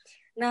jurnal.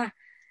 Nah,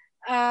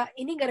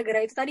 ini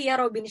gara-gara itu tadi ya,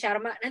 Robin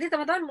Sharma. Nanti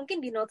teman-teman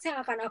mungkin di notes yang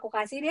akan aku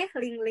kasih deh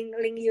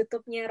link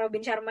YouTube-nya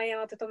Robin Sharma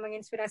yang waktu itu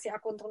menginspirasi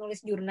aku untuk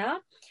nulis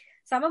jurnal.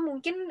 Sama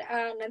mungkin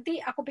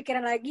nanti aku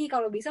pikiran lagi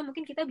kalau bisa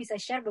mungkin kita bisa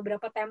share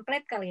beberapa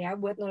template kali ya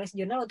buat nulis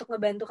jurnal untuk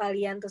ngebantu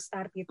kalian to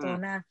start gitu.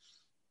 Nah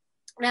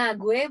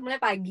gue mulai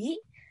pagi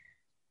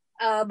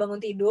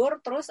bangun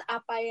tidur, terus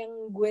apa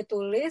yang gue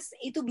tulis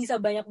itu bisa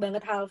banyak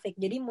banget hal fake.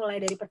 Jadi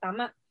mulai dari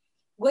pertama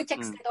gue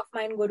cek state of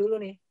mind gue dulu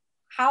nih.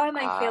 How am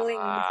I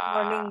feeling this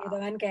morning gitu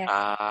kan, kayak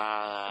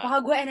apakah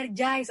gue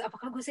energized,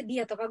 apakah gue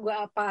sedih, ataukah gue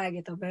apa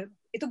gitu.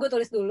 Itu gue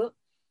tulis dulu.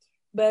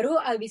 Baru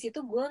abis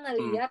itu gue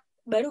ngeliat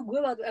baru gue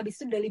waktu abis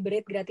itu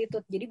deliberate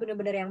gratitude, jadi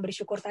benar-benar yang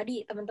bersyukur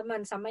tadi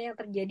teman-teman sama yang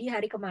terjadi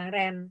hari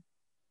kemarin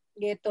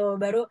gitu.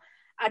 Baru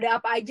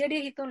ada apa aja deh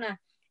itu. Nah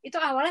itu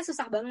awalnya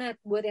susah banget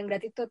buat yang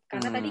gratitude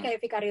karena tadi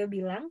kayak Vikario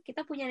bilang,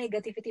 kita punya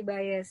negativity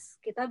bias,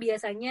 kita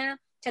biasanya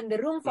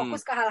cenderung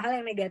fokus ke hal-hal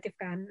yang negatif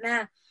kan.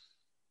 Nah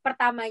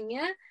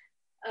pertamanya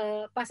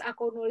pas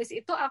aku nulis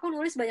itu aku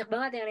nulis banyak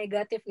banget yang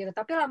negatif gitu,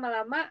 tapi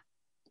lama-lama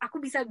aku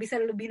bisa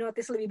lebih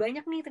notice lebih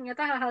banyak nih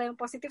ternyata hal-hal yang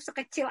positif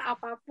sekecil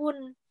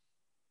apapun.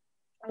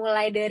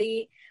 Mulai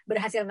dari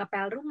berhasil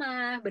ngepel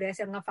rumah,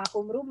 berhasil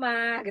ngevakum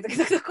rumah,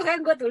 gitu-gitu.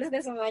 Kan gue tulis deh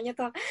semuanya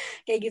tuh,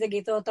 kayak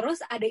gitu-gitu. Terus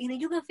ada ini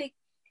juga, Vic.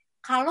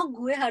 Kalau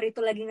gue hari itu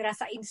lagi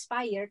ngerasa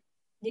inspired,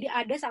 jadi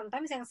ada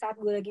sometimes yang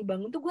saat gue lagi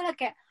bangun tuh gue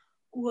lagi kayak,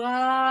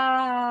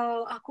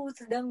 wow, aku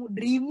sedang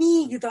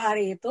dreamy gitu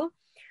hari itu.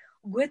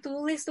 Gue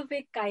tulis tuh,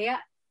 Vic,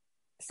 kayak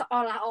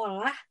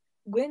seolah-olah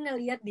gue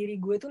ngelihat diri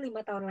gue tuh 5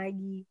 tahun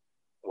lagi.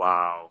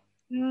 Wow.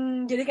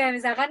 Jadi kayak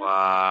misalkan,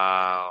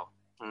 wow.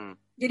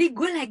 Jadi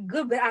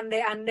gue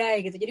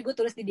berandai-andai gitu. Jadi gue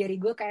tulis di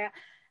diary gue kayak,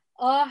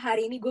 oh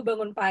hari ini gue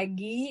bangun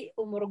pagi,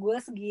 umur gue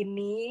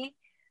segini,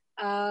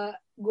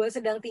 gue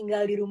sedang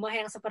tinggal di rumah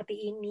yang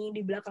seperti ini.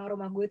 Di belakang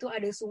rumah gue tuh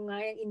ada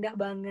sungai yang indah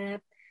banget.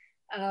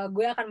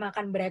 Gue akan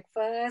makan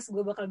breakfast,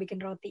 gue bakal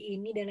bikin roti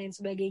ini dan lain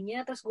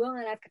sebagainya. Terus gue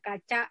ngeliat ke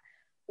kaca,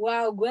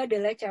 wow, gue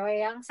adalah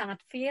cewek yang sangat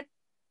fit.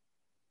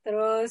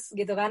 Terus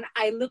gitu kan,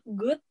 I look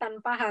good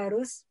tanpa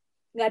harus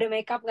nggak ada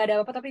makeup, nggak ada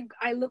apa, tapi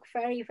I look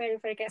very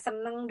very very kayak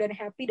seneng dan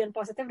happy dan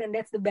positif, dan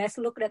that's the best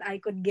look that I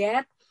could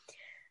get.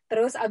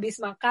 Terus abis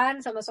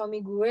makan sama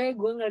suami gue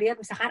ngelihat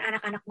misalkan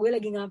anak-anak gue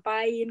lagi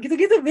ngapain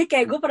gitu-gitu, Bik,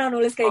 kayak gue pernah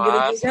nulis kayak gitu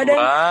Wah, juga. seru Dan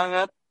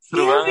banget.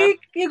 Seru iya, banget. Bik,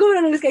 ya gue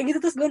pernah nulis kayak gitu.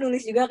 Terus gue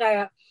nulis juga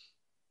kayak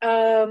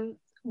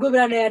gue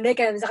berandai-andai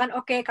kayak misalkan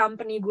oke,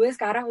 company gue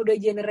sekarang udah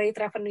generate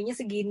revenue-nya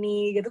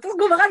segini gitu. Terus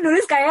gue bahkan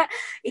nulis kayak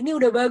ini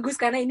udah bagus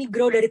karena ini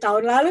grow dari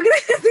tahun lalu gitu.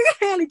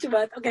 Kayak lucu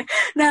banget. Oke.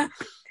 Nah,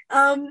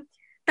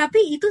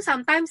 tapi itu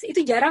sometimes, itu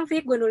jarang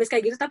Vic gue nulis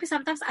kayak gitu, tapi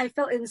sometimes I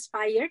feel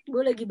inspired,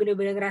 gue lagi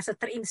bener-bener ngerasa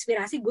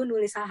terinspirasi, gue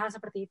nulis hal-hal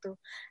seperti itu.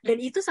 Dan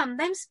itu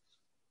sometimes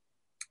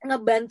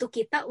ngebantu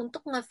kita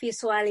untuk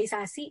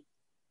ngevisualisasi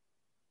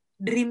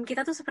dream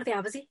kita tuh seperti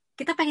apa sih,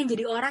 kita pengen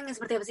jadi orang yang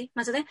seperti apa sih,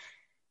 maksudnya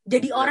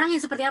jadi Benar. orang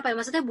yang seperti apa ya,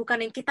 maksudnya bukan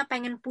yang kita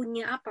pengen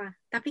punya apa,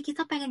 tapi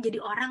kita pengen jadi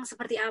orang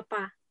seperti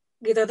apa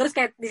gitu. Terus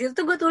kayak di situ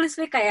tuh gue tulis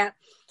Vic kayak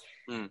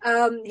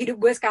hidup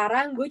gue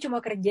sekarang, gue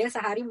cuma kerja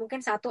sehari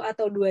mungkin 1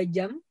 atau 2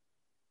 jam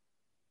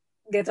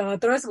gitu.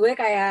 Terus gue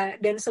kayak,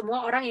 dan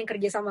semua orang yang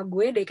kerja sama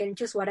gue, they can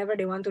choose whatever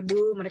they want to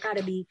do, mereka ada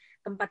di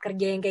tempat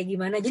kerja yang kayak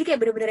gimana, jadi kayak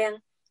bener-bener yang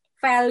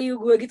value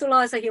gue gitu loh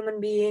as a human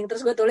being.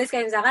 Terus gue tulis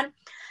kayak misalkan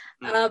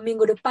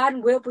minggu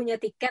depan gue punya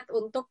tiket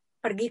untuk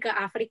pergi ke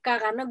Afrika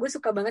karena gue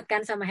suka banget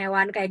kan sama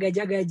hewan kayak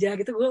gajah-gajah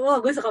gitu.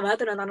 Gue suka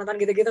banget tuh nonton-nonton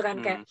gitu-gitu kan,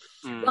 kayak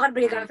gue akan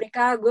pergi ke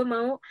Afrika, gue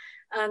mau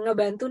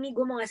ngebantu nih,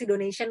 gue mau ngasih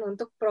donation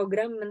untuk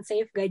program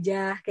men-save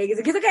gajah kayak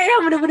gitu-gitu, kayak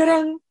yang bener-bener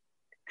yang.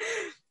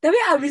 Tapi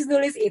abis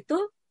nulis itu,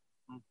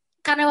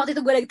 karena waktu itu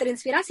gue lagi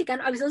terinspirasi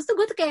kan, abis itu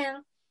gue tuh kayak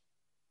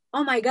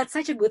oh my god,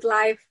 such a good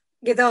life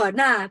gitu.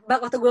 Nah,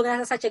 waktu gue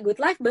ngerasa such a good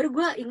life, baru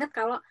gue inget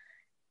kalau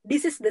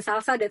this is the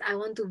salsa that I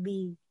want to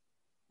be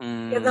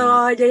gitu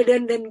loh.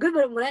 Jadi dan gue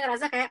baru mulai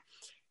ngerasa kayak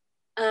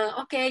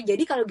oke,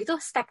 jadi kalau gitu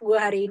step gue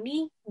hari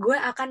ini, gue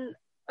akan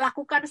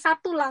lakukan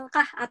satu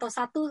langkah atau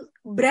satu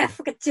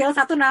breath kecil,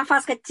 satu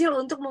nafas kecil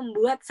untuk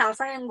membuat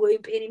salsa yang gue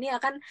impiin ini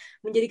akan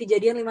menjadi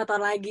kejadian 5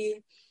 tahun lagi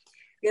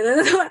gitu.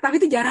 Tapi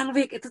itu jarang,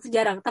 Vic, itu tuh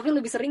jarang. Tapi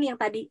lebih sering yang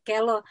tadi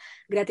kayak lo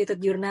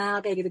gratitude journal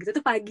kayak gitu-gitu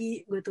tuh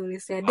pagi gue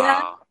tulis ya. Dan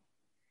Wow.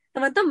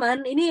 teman-teman,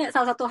 ini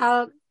salah satu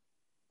hal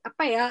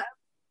apa ya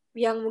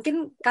yang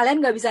mungkin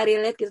kalian nggak bisa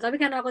relate gitu, tapi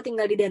karena aku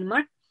tinggal di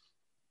Denmark,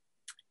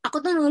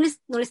 aku tuh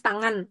nulis nulis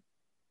tangan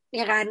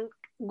ya kan.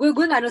 Gue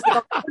nggak nulis di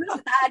komputer, nulis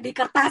di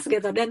kertas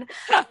gitu. Dan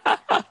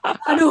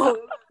aduh,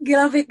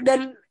 gila, Vic.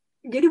 Dan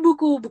jadi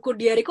buku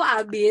diariku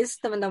habis,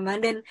 teman-teman.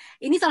 Dan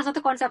ini salah satu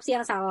konsepsi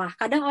yang salah.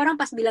 Kadang orang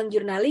pas bilang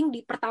journaling,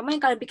 di pertama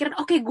yang kalian pikirin,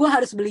 oke, gue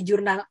harus beli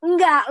jurnal.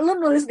 Enggak, lu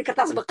nulis di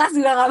kertas bekas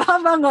juga nggak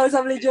apa-apa, nggak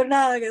usah beli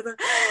jurnal gitu.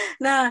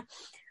 Nah,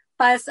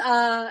 pas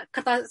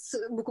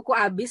kertas bukuku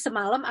habis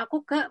semalam,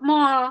 aku ke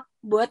mall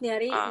buat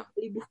nyari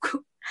beli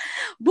buku.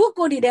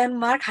 Buku di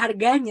Denmark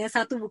harganya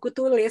satu buku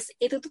tulis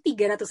itu tuh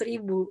 300.000.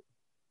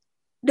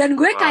 Dan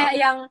gue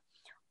kayak yang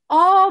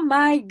oh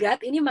my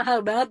god, ini mahal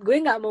banget,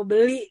 gue nggak mau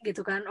beli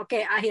gitu kan. Oke,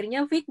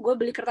 akhirnya Vic, gue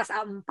beli kertas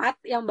A4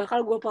 yang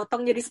bakal gue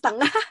potong jadi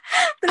setengah.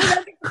 Terus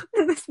nanti gue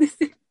tulis di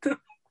situ.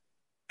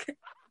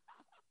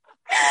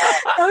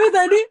 Tapi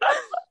tadi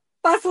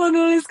pas lo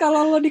nulis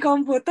kalau lo di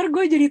komputer,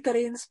 gue jadi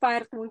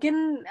terinspired.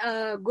 Mungkin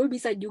gue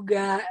bisa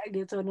juga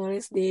gitu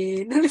nulis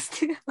di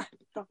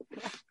laptop.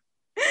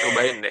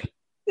 Cobain deh.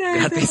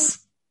 Ya,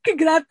 Gratis. itu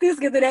gratis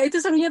gitu deh. Itu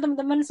serunya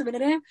teman-teman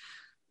sebenarnya.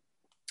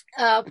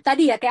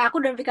 Tadi ya kayak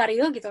aku dan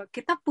Vicario gitu,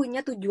 kita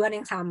punya tujuan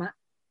yang sama.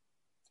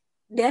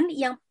 Dan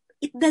yang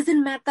it doesn't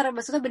matter,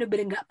 maksudnya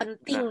bener-bener gak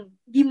penting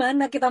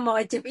gimana kita mau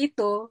achieve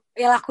itu,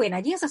 ya lakuin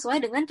aja yang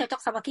sesuai dengan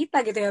cocok sama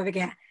kita gitu ya, Vic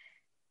ya.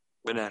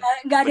 Benar.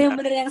 Gak ada yang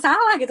bener yang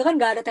salah gitu kan,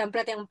 gak ada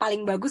template yang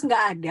paling bagus,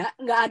 gak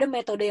ada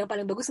metode yang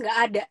paling bagus,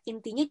 gak ada.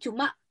 Intinya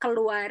cuma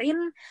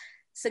keluarin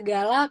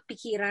segala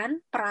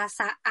pikiran,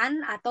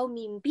 perasaan, atau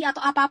mimpi,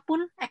 atau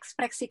apapun,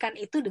 ekspresikan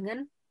itu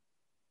dengan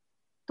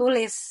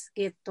tulis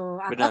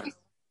gitu. Atau Benar.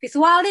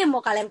 visual nih,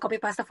 mau kalian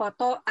copy paste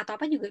foto atau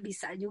apa juga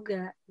bisa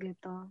juga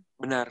gitu.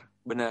 Benar.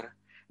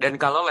 Dan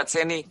kalau let's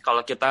say nih,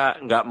 kalau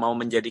kita nggak mau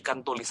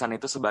menjadikan tulisan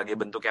itu sebagai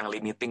bentuk yang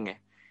limiting ya,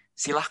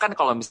 silahkan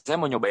kalau misalnya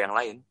mau nyoba yang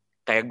lain.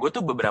 Kayak gue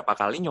tuh beberapa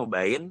kali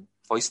nyobain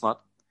voice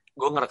note,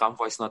 gue ngerekam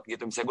voice note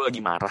gitu, misalnya gue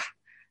lagi marah,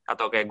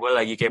 atau kayak gue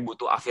lagi kayak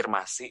butuh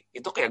afirmasi,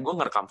 itu kayak gue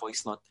ngerekam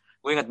voice note.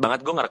 Gue inget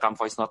banget gue ngerekam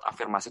voice note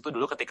afirmasi itu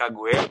dulu ketika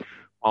gue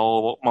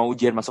mau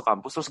ujian masuk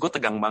kampus, terus gue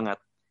tegang banget.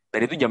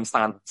 Dan itu jam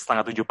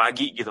setengah 7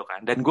 pagi gitu kan.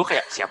 Dan gue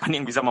kayak siapa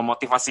nih yang bisa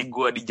memotivasi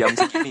gue di jam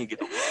segini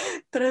gitu.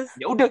 Terus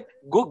Ya udah,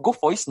 gue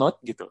voice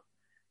note gitu.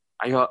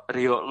 Ayo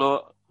Rio,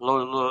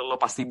 lo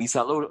pasti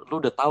bisa, lo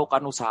udah tahu kan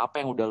usaha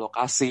apa yang udah lo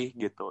kasih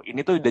gitu. Ini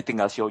tuh udah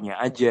tinggal show-nya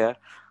aja,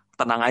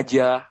 tenang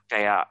aja,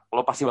 kayak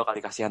lo pasti bakal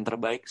dikasih yang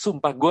terbaik.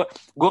 Sumpah, gue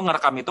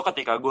ngerekam itu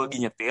ketika gue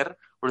lagi nyetir,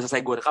 udah selesai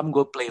gue rekam,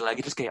 gue play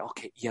lagi, terus kayak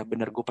oke, iya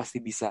bener, gue pasti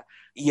bisa.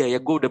 Iya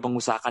ya, gue udah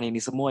mengusahakan ini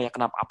semua ya,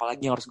 kenapa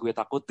apalagi yang harus gue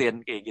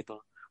takutin, kayak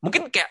gitu.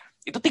 Mungkin kayak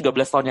itu 13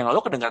 tahun yang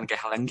lalu kedengaran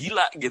kayak hal yang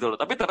gila gitu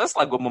loh. Tapi terus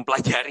setelah gue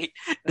mempelajari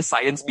the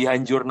science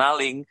behind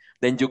journaling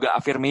dan juga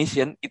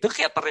affirmation, itu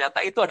kayak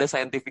ternyata itu ada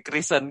scientific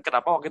reason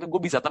kenapa waktu itu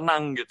gue bisa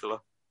tenang gitu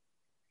loh.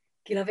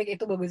 Gila Fik,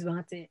 itu bagus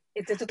banget sih.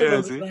 Itu tuh Iya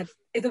bagus sih. banget.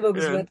 Itu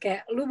bagus Iya. banget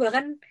kayak lu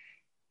bahkan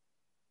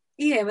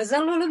iya,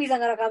 maksudnya lu bisa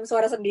ngerekam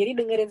suara sendiri,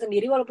 dengerin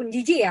sendiri walaupun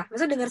jijik ya.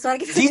 Maksudnya denger suara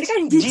kita sendiri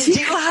kan jijik.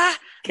 Jijik lah.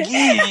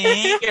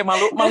 Gih, kayak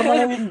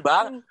malu-maluin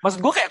bang. Maksud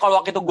gue kayak kalau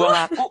waktu itu gue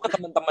ngaku ke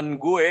temen-temen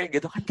gue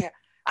gitu kan kayak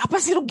apa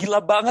sih lu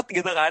gila banget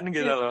gitu kan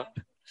gitu Iya, loh.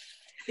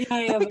 iya,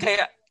 iya Tapi bener.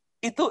 kayak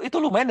itu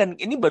lumayan dan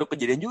ini baru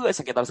kejadian juga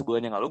sekitar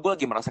sebulan yang lalu. Gue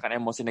lagi merasakan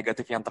emosi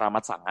negatif yang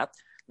teramat sangat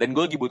dan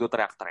gue lagi butuh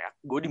teriak-teriak.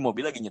 Gue di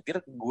mobil lagi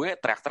nyetir, gue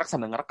teriak-teriak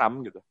sambil ngerekam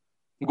gitu.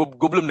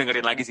 Gue belum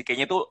dengerin lagi sih,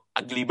 kayaknya tuh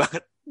ugly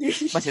banget.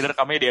 Masih ada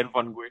rekamnya di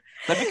handphone gue.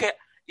 Tapi kayak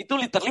itu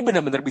literally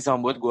benar-benar bisa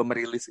membuat gue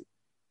merilis sih.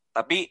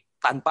 Tapi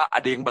tanpa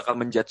ada yang bakal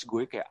menjudge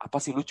gue kayak apa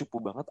sih lu cupu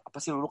banget, apa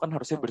sih lu kan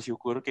harusnya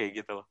bersyukur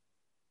kayak gitu loh.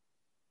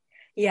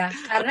 Iya,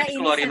 karena Tapi ini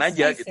dikeluarin safe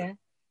aja space gitu. ya.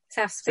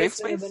 Safe space Safe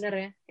space. bener-bener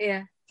ya. Iya.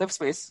 Safe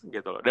space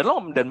gitu loh.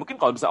 Dan mungkin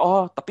kalau bisa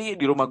tapi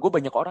di rumah gue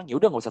banyak orang ya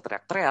udah nggak usah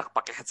teriak-teriak,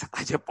 pakai headset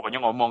aja pokoknya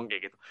ngomong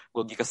kayak gitu.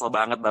 Gue lagi kesel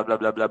banget bla bla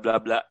bla bla bla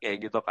bla kayak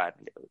gitu kan.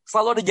 Gitu.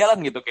 Selalu ada jalan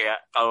gitu kayak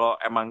kalau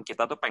emang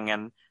kita tuh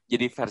pengen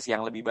jadi versi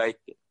yang lebih baik.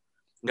 Gitu.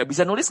 Nggak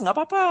bisa nulis nggak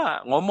apa-apa,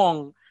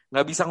 ngomong.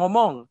 Nggak bisa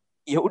ngomong,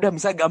 ya udah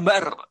misalnya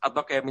gambar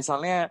atau kayak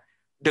misalnya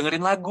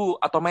dengerin lagu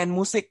atau main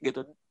musik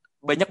gitu.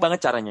 Banyak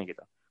banget caranya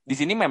gitu. Di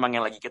sini memang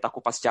yang lagi kita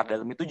kupas secara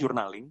dalam itu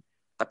journaling.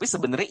 Tapi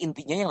sebenarnya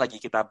intinya yang lagi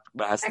kita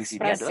bahas di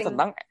sini adalah Expressing.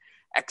 tentang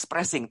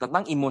expressing,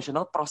 tentang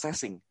emotional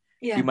processing.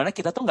 Iya, Dimana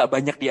kita tuh nggak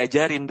banyak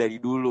diajarin dari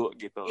dulu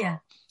gitu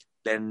iya. loh.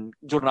 Dan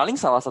journaling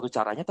salah satu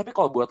caranya, tapi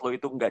kalau buat lo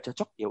itu nggak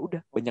cocok, ya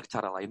udah banyak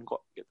cara lain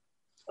kok. Gitu.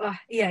 Wah,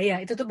 iya, iya.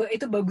 Itu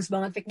bagus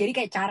banget Fik. Jadi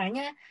kayak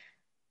caranya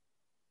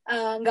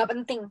nggak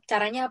penting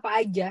caranya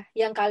apa aja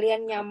yang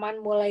kalian nyaman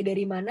mulai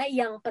dari mana,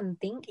 yang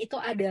penting itu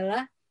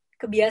adalah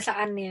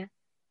kebiasaannya.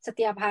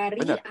 Setiap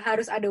hari Bener,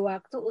 harus ada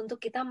waktu untuk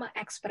kita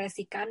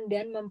mengekspresikan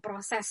dan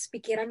memproses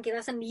pikiran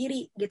kita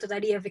sendiri gitu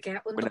tadi ya Fik ya,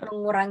 untuk bener,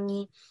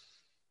 mengurangi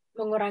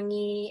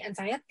mengurangi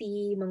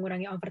anxiety,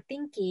 mengurangi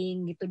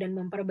overthinking gitu, dan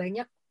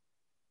memperbanyak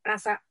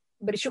rasa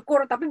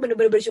bersyukur, tapi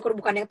benar-benar bersyukur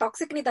bukan yang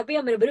toksik nih, tapi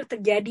yang benar-benar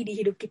terjadi di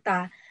hidup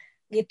kita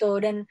gitu.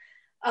 Dan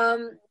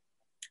um,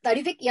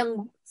 tadi Vic,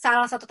 yang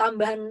salah satu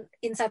tambahan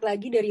insight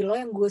lagi dari lo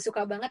yang gue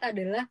suka banget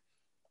adalah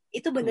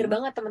itu bener hmm,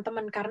 banget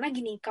teman-teman, karena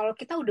gini, kalau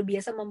kita udah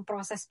biasa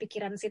memproses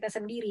pikiran kita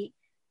sendiri,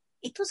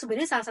 itu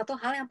sebenarnya salah satu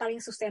hal yang paling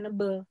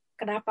sustainable.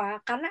 Kenapa?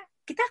 Karena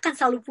kita akan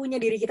selalu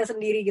punya diri kita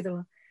sendiri gitu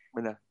loh.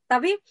 bener,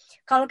 Tapi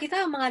kalau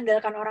kita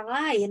mengandalkan orang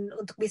lain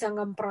untuk bisa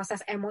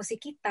memproses emosi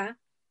kita,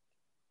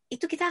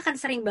 itu kita akan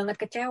sering banget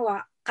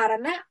kecewa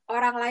karena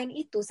orang lain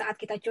itu saat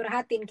kita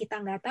curhatin, kita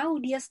nggak tahu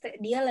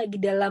dia lagi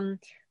dalam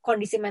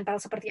kondisi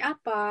mental seperti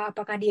apa,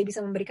 apakah dia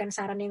bisa memberikan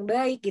saran yang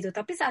baik gitu.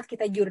 Tapi saat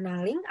kita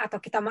journaling atau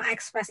kita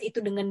mengekspres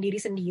itu dengan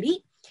diri sendiri,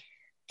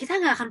 kita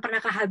nggak akan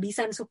pernah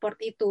kehabisan support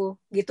itu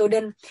gitu.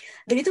 Dan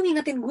itu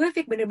ngingetin gue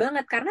Fik, bener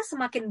banget, karena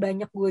semakin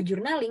banyak gue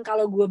journaling,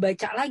 kalau gue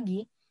baca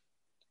lagi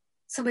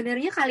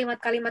sebenarnya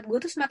kalimat-kalimat gue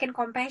tuh semakin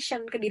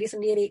compassion ke diri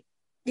sendiri.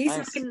 Jadi nice,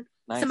 semakin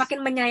nice. semakin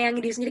menyayangi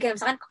diri sendiri. Kayak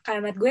misalkan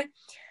kalimat gue,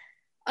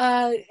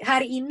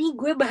 hari ini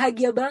gue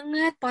bahagia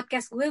banget,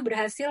 podcast gue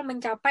berhasil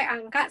mencapai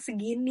angka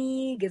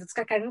segini gitu.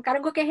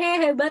 Karena gue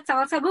kayak hebat,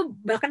 salsa, gue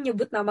bahkan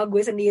nyebut nama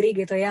gue sendiri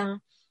gitu, yang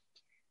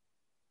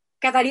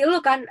kayak tadi lu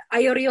kan,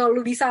 ayo Rio,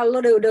 lu bisa, lu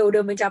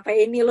udah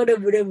mencapai ini, lu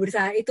udah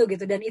berusaha itu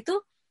gitu. Dan itu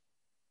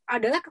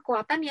adalah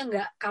kekuatan yang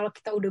nggak, kalau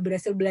kita udah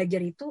berhasil belajar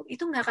itu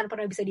nggak akan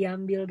pernah bisa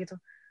diambil gitu.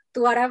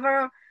 To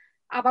whatever,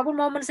 apapun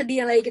momen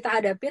sedih yang lagi kita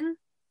hadapin,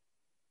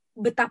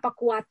 betapa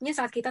kuatnya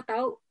saat kita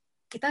tahu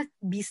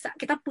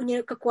kita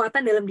punya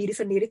kekuatan dalam diri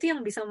sendiri itu yang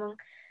bisa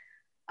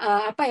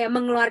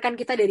mengeluarkan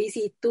kita dari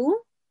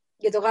situ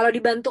gitu. Kalau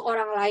dibantu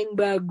orang lain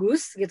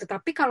bagus gitu,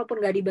 tapi kalaupun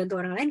nggak dibantu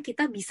orang lain,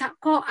 kita bisa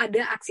kok,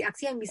 ada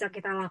aksi-aksi yang bisa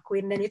kita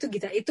lakuin. Dan itu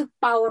kita, itu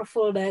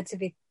powerful banget sih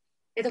Vic.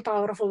 Itu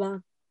powerful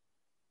banget.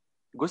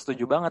 Gue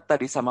setuju banget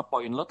tadi sama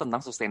poin lo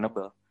tentang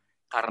sustainable.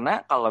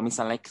 Karena kalau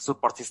misalnya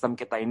support system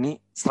kita ini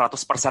 100%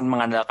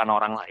 mengandalkan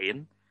orang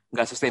lain,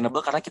 nggak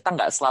sustainable karena kita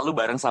nggak selalu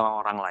bareng sama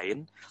orang lain.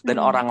 Dan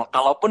Hmm,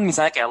 kalaupun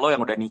misalnya kayak lo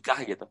yang udah nikah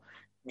gitu,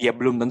 dia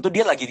belum tentu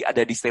dia lagi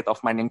ada di state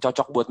of mind yang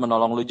cocok buat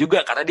menolong lo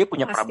juga karena dia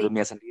punya pasti,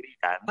 problemnya sendiri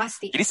kan.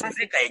 pasti, Jadi pasti.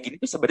 sebenarnya kayak gini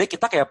tuh sebenarnya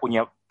kita kayak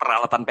punya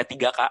peralatan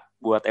P3K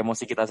buat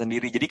emosi kita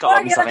sendiri. Jadi Wah, kalau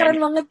gila misalnya keren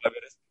ini banget.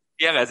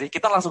 iya nggak sih?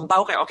 Kita langsung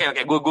tahu kayak oke,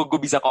 gue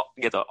bisa kok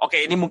gitu.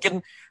 Oke, ini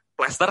mungkin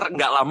plaster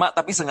nggak lama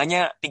tapi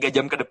seenggaknya 3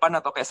 jam ke depan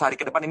atau kayak sehari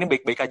ke depan ini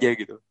baik-baik aja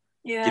gitu.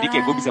 Jadi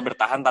kayak gue bisa Ya,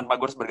 bertahan tanpa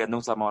gue harus bergantung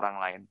sama orang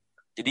lain.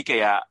 Jadi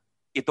kayak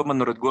itu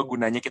menurut gue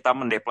gunanya kita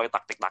mendeploy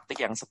taktik-taktik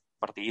yang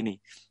seperti ini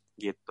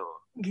gitu.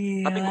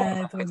 Tapi gue mau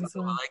gila, itu nambahin bagus satu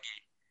hal banget. lagi.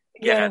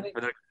 Iya Gimana kan? Vic?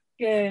 Bener.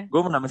 Gimana? Gue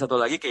mau nambahin satu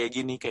lagi kayak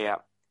gini. Kayak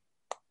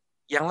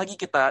yang lagi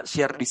kita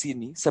share di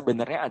sini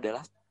sebenarnya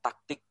adalah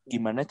taktik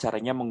gimana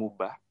caranya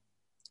mengubah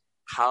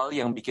hal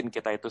yang bikin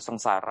kita itu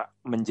sengsara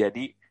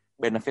menjadi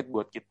benefit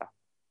buat kita.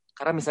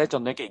 Karena misalnya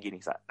contohnya kayak gini,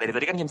 Sa. Dari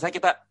tadi kan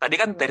misalnya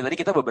dari tadi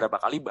kita beberapa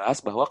kali bahas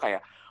bahwa kayak,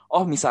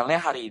 oh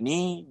misalnya hari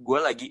ini gue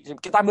lagi,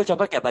 kita ambil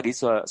contoh kayak tadi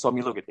suami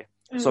lu gitu ya.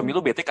 Suami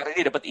Hmm. lu bete karena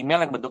dia dapat email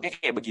yang bentuknya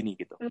kayak begini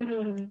gitu.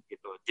 Hmm.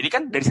 Gitu. Jadi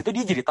kan dari situ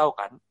dia jadi tahu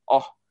kan,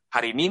 oh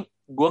hari ini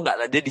gue nggak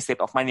ada di state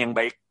of mind yang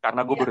baik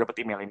karena gue Iya. baru dapet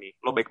email ini.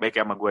 Lo baik-baik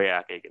ya sama gue ya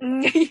kayak gitu.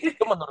 Iya.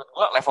 Itu menurut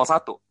gue level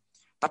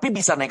 1. Tapi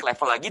bisa naik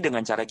level lagi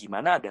dengan cara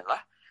gimana adalah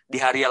di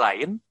hari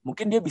lain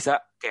mungkin dia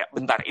bisa kayak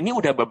bentar ini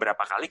udah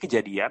beberapa kali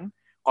kejadian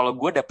kalau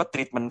gue dapet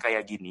treatment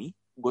kayak gini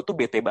gue tuh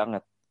bete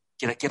banget.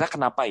 Kira-kira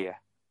kenapa ya?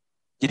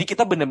 Jadi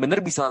kita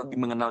bener-bener bisa lebih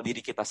mengenal diri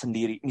kita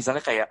sendiri.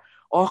 Misalnya kayak,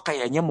 oh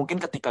kayaknya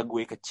mungkin ketika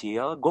gue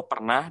kecil, gue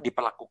pernah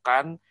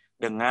diperlakukan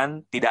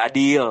dengan tidak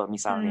adil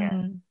misalnya.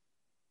 Hmm.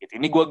 Gitu.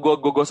 Ini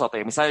gue soto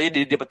ya. Misalnya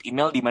dia dapat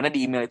email di mana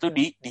di email itu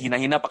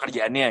dihina-hina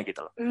pekerjaannya gitu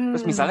loh.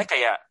 Terus Hmm. misalnya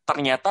kayak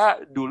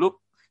ternyata dulu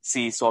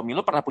si suami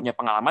lu pernah punya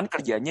pengalaman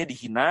kerjanya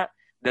dihina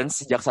dan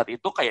sejak saat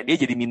itu kayak dia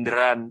jadi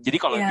minderan. Jadi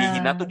kalau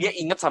dihina tuh Ya. dia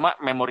inget sama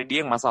memori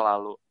dia yang masa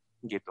lalu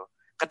gitu.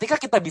 Ketika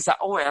kita bisa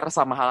aware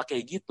sama hal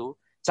kayak gitu,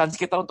 chance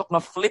kita untuk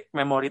nge-flip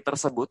memori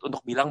tersebut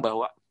untuk bilang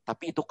bahwa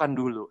tapi itu kan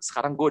dulu,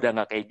 sekarang gue udah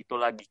nggak kayak gitu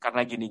lagi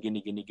karena gini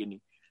gini gini gini.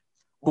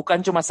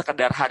 Bukan cuma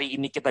sekedar hari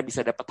ini kita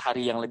bisa dapat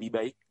hari yang lebih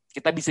baik,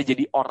 kita bisa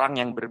jadi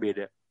orang yang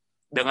berbeda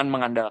dengan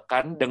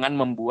mengandalkan, dengan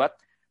membuat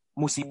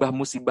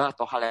musibah-musibah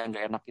atau hal yang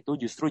gak enak itu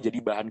justru jadi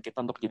bahan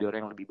kita untuk jadi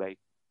orang yang lebih baik.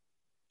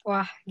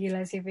 Wah,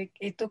 gila sih, Fik.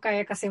 Itu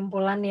kayak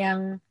kesimpulan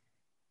yang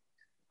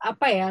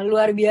apa ya,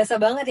 luar biasa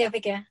banget ya,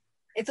 Fik ya.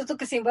 Itu tuh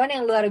kesimpulan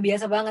yang luar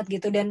biasa banget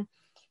gitu. Dan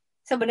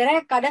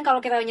sebenarnya kadang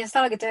kalau kita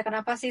nyesal gitu ya,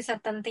 kenapa sih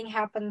certain thing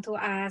happen to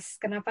us?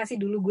 Kenapa sih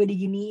dulu gue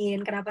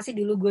diginiin? Kenapa sih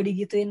dulu gue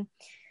digituin?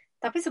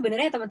 Tapi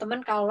sebenarnya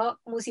teman-teman, kalau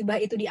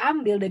musibah itu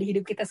diambil dari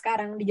hidup kita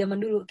sekarang, di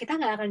zaman dulu, kita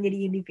nggak akan jadi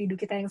individu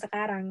kita yang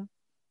sekarang.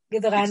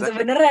 Gitu kan,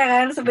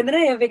 Exactly.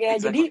 sebenarnya ya Fik ya.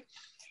 Jadi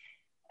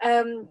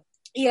Exactly.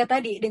 iya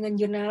tadi dengan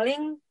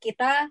journaling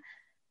kita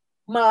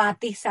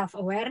melatih self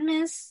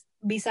awareness,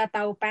 bisa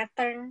tahu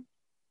pattern,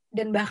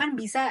 dan bahkan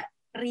bisa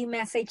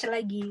remessage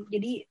lagi.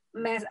 Jadi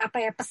apa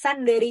ya,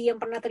 pesan dari yang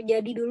pernah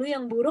terjadi dulu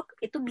yang buruk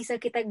itu bisa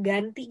kita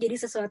ganti jadi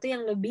sesuatu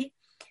yang lebih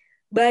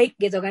baik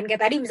gitu kan.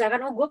 Kayak tadi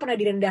misalkan, oh gue pernah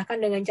direndahkan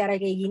dengan cara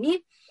kayak gini,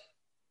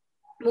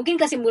 mungkin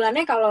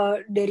kesimpulannya kalau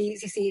dari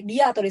sisi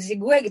dia atau dari sisi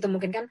gue gitu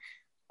mungkin kan,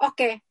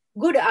 oke,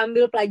 gue udah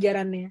ambil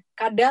pelajarannya.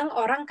 Kadang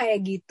orang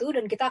kayak gitu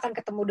dan kita akan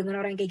ketemu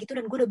dengan orang yang kayak gitu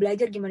dan gue udah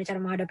belajar gimana cara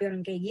menghadapi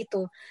orang kayak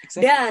gitu.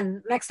 Exactly. Dan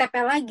next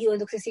step-nya lagi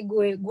untuk sisi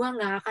gue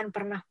nggak akan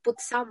pernah put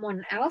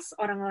someone else,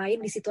 orang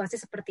lain di situasi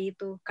seperti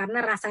itu karena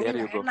rasanya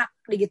nggak enak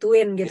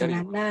digituin gitu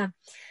kan. Nah,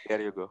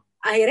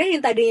 akhirnya yang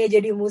tadinya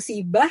jadi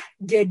musibah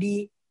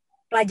jadi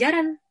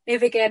pelajaran,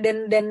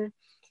 dan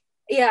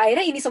iya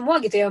akhirnya ini semua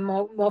gitu ya,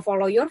 mau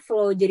follow your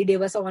flow, jadi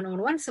dewasa one on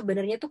one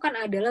sebenarnya itu kan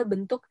adalah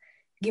bentuk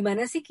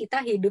gimana sih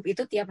kita hidup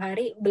itu tiap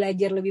hari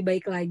belajar lebih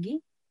baik lagi,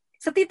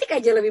 setitik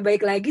aja lebih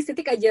baik lagi,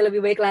 setitik aja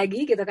lebih baik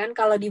lagi gitu kan.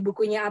 Kalau di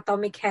bukunya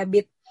Atomic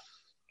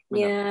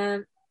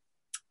Habit-nya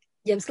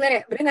James Clear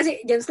ya, bener nggak sih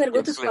James Clear?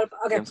 Gue tuh suka,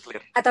 oke.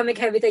 Atomic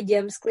Habit-nya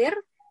James Clear,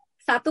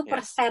 1%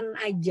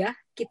 aja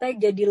kita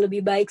jadi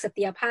lebih baik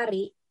setiap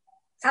hari.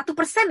 1%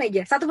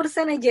 aja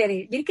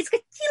nih. Jadi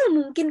kecil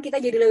mungkin kita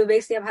jadi lebih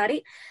baik setiap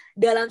hari.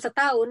 Dalam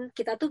setahun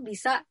kita tuh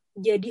bisa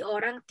jadi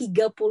orang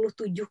 37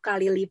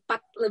 kali lipat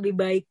lebih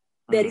baik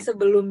dari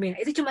sebelumnya.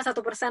 Itu cuma 1%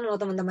 loh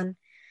teman-teman.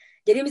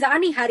 Jadi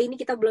misalkan nih hari ini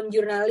kita belum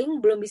journaling,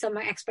 belum bisa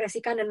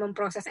mengekspresikan dan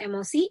memproses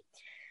emosi,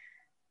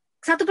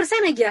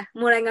 1% aja,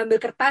 mulai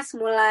ngambil kertas,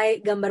 mulai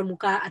gambar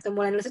muka atau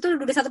mulai nulis, itu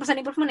udah 1%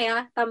 improvement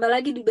ya. Tambah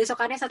lagi di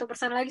besokannya 1%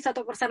 lagi,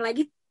 1%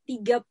 lagi,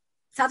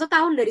 1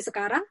 tahun dari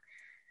sekarang,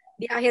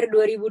 di akhir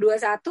 2021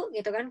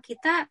 gitu kan,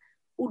 kita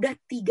udah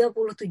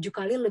 37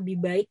 kali lebih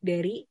baik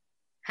dari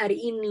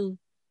hari ini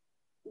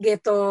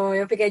gitu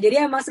ya Fik. Jadi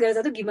emang segala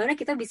satu gimana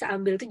kita bisa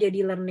ambil itu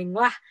jadi learning.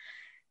 Wah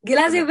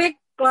gila sih Fik,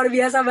 luar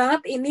biasa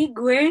banget ini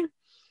gue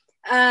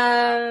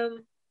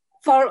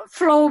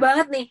flow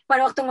banget nih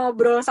pada waktu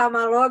ngobrol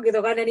sama lo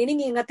gitu kan. Dan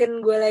ini ngingetin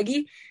gue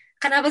lagi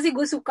kenapa sih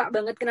gue suka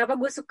banget, kenapa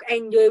gue suka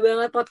enjoy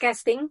banget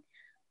podcasting.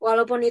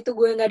 Walaupun itu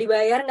gue gak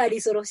dibayar, gak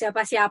disuruh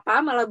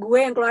siapa-siapa, malah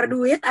gue yang keluar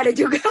duit, ada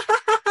juga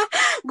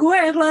gue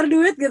yang keluar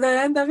duit gitu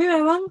kan. Tapi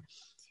memang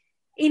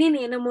ini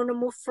nih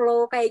nemu-nemu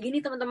flow kayak gini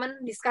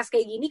teman-teman, discuss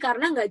kayak gini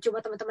karena gak cuma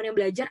teman-teman yang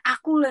belajar,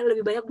 aku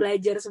lebih banyak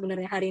belajar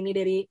sebenarnya hari ini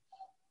dari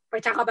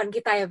percakapan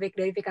kita ya Vic,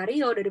 dari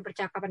Vicario, dari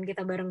percakapan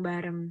kita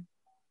bareng-bareng.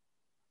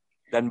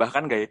 Dan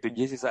bahkan gak itu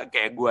aja sih,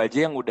 kayak gue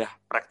aja yang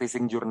udah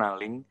practicing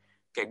journaling,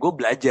 kayak gue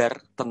belajar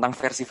tentang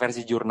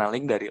versi-versi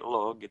journaling dari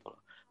lo gitu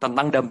loh.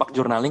 Tentang dampak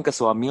journaling ke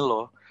suami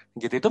lo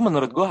gitu. Itu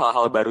menurut gue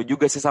hal-hal baru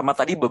juga sih, sama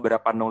tadi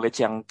beberapa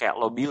knowledge yang kayak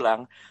lo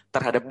bilang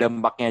terhadap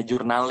dampaknya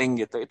journaling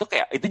gitu. Itu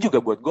kayak itu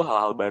juga buat gue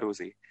hal-hal baru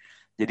sih.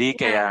 Jadi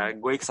kayak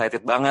gue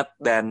excited banget,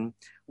 dan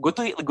gue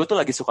tuh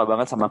lagi suka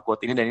banget sama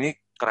quote ini, dan ini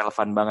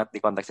relevan banget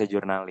di konteksnya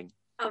journaling.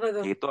 Apa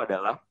tuh? Itu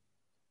adalah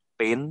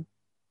pain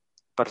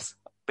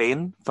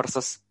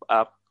versus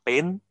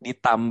pain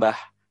ditambah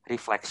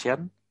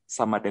reflection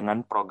sama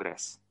dengan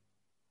progress.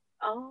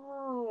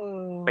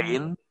 Oh.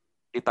 Pain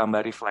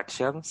ditambah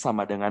reflection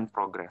sama dengan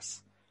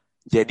progress.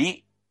 Jadi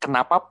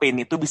kenapa pain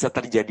itu bisa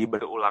terjadi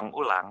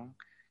berulang-ulang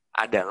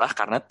adalah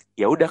karena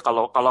ya udah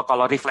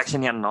kalau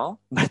reflectionnya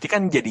 0, berarti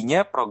kan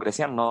jadinya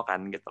progressnya 0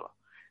 kan gitu loh.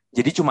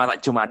 Jadi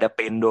cuma ada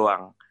pain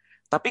doang.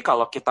 Tapi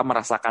kalau kita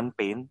merasakan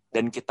pain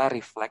dan kita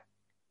reflect,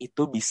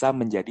 itu bisa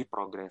menjadi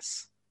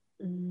progres.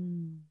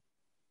 Hmm.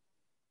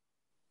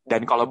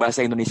 Dan kalau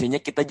bahasa Indonesianya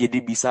kita jadi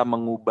bisa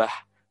mengubah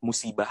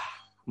musibah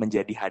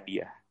menjadi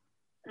hadiah.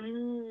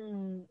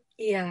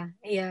 Iya,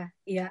 iya,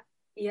 iya,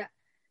 iya.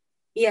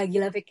 Iya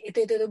gila Fik,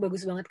 itu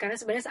bagus banget karena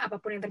sebenarnya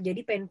apapun yang terjadi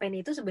pen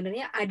itu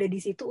sebenarnya ada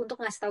di situ untuk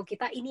ngasih tahu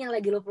kita ini yang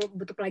lagi lo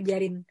butuh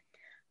pelajarin.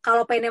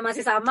 Kalau pennya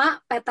masih sama,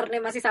 patternnya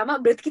masih sama,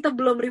 berarti kita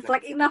belum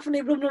reflect enough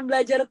nih, belum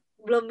belajar,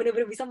 belum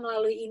benar-benar bisa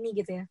melalui ini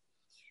gitu ya.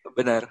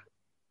 Benar,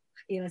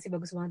 Gila sih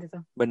bagus banget itu.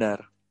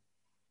 benar.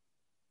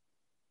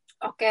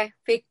 Oke,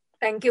 Fik,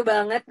 thank you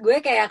banget. Gue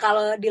kayak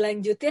kalau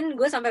dilanjutin,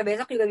 gue sampai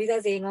besok juga bisa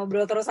sih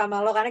ngobrol terus sama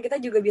lo karena kita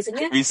juga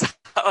biasanya Bisa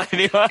lah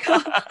ini mah.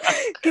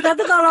 kita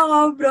tuh kalau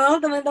ngobrol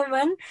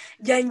teman-teman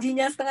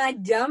janjinya setengah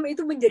jam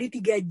itu menjadi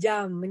 3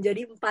 jam,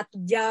 menjadi 4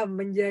 jam,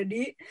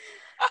 menjadi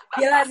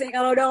gila sih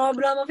kalau udah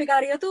ngobrol sama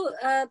Vikario tuh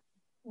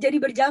jadi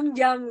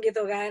berjam-jam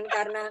gitu kan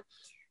karena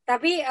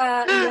tapi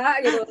enggak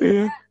gitu.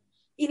 Iya.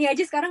 Ini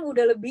aja sekarang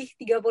udah lebih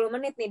 30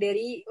 menit nih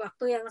dari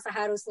waktu yang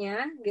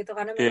seharusnya gitu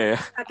karena memang Iya.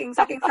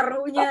 saking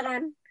serunya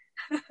kan.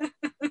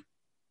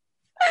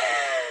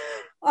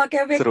 Oke,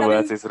 Vic, Seru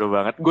banget tapi sih, seru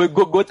banget.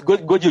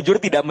 Gue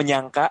jujur tidak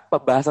menyangka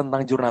pembahasan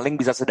tentang journaling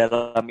bisa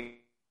sedalam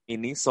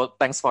ini. So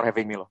thanks for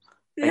having me loh.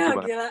 Thank ya you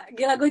banget.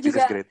 gila gue This is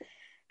juga great.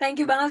 thank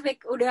you banget Vic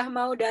udah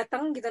mau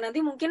datang gitu.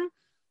 Nanti mungkin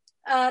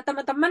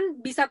teman-teman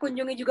bisa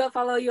kunjungi juga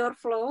Follow Your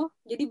Flow.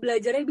 Jadi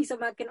belajarnya bisa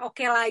makin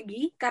oke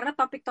lagi karena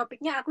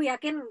topik-topiknya aku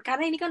yakin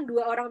karena ini kan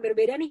dua orang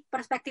berbeda nih,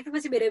 perspektifnya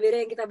masih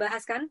beda-beda yang kita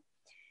bahas kan.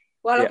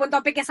 Ya, Walaupun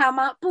topiknya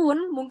sama pun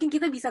mungkin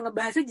kita bisa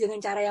ngebahasnya dengan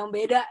cara yang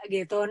beda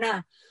gitu. Nah,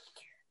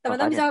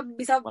 teman-teman makanya.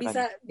 bisa bisa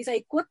bisa Makanya. bisa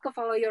ikut ke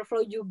Follow Your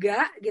Flow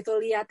juga gitu,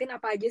 liatin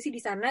apa aja sih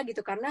di sana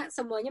gitu karena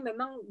semuanya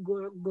memang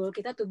goal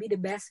kita to be the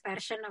best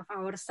version of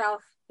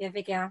ourselves ya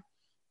Vic ya.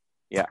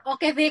 Ya.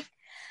 Oke Vic,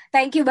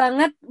 thank you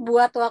banget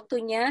buat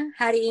waktunya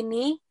hari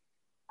ini.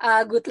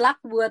 Good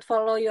luck buat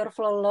Follow Your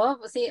Flow lo.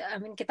 Pasti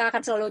kita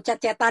akan selalu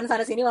chat-chatan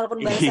sana sini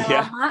walaupun balasnya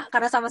Iya. lama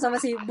karena sama-sama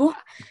sibuk.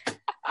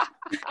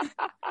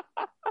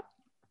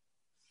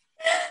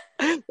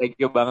 Thank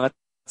you banget,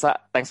 Sa.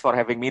 Thanks for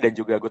having me dan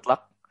juga good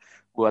luck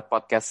buat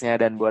podcastnya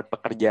dan buat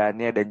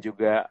pekerjaannya dan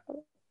juga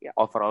ya,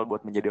 overall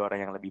buat menjadi orang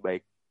yang lebih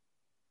baik.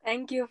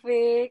 Thank you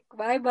Vic.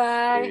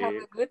 Bye-bye. Have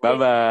a good day.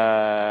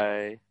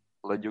 Bye-bye.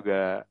 Lo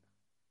juga.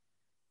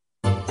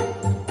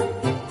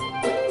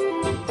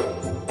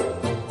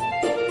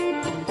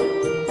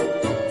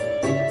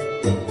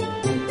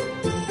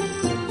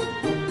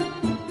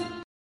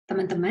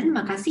 Teman-teman,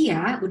 makasih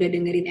ya udah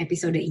dengerin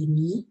episode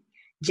ini.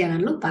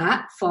 Jangan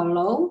lupa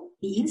follow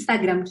di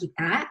Instagram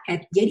kita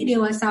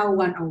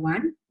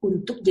 @jadidewasa101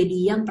 untuk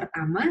jadi yang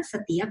pertama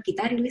setiap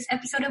kita rilis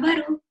episode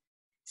baru.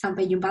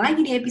 Sampai jumpa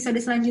lagi di episode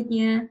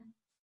selanjutnya.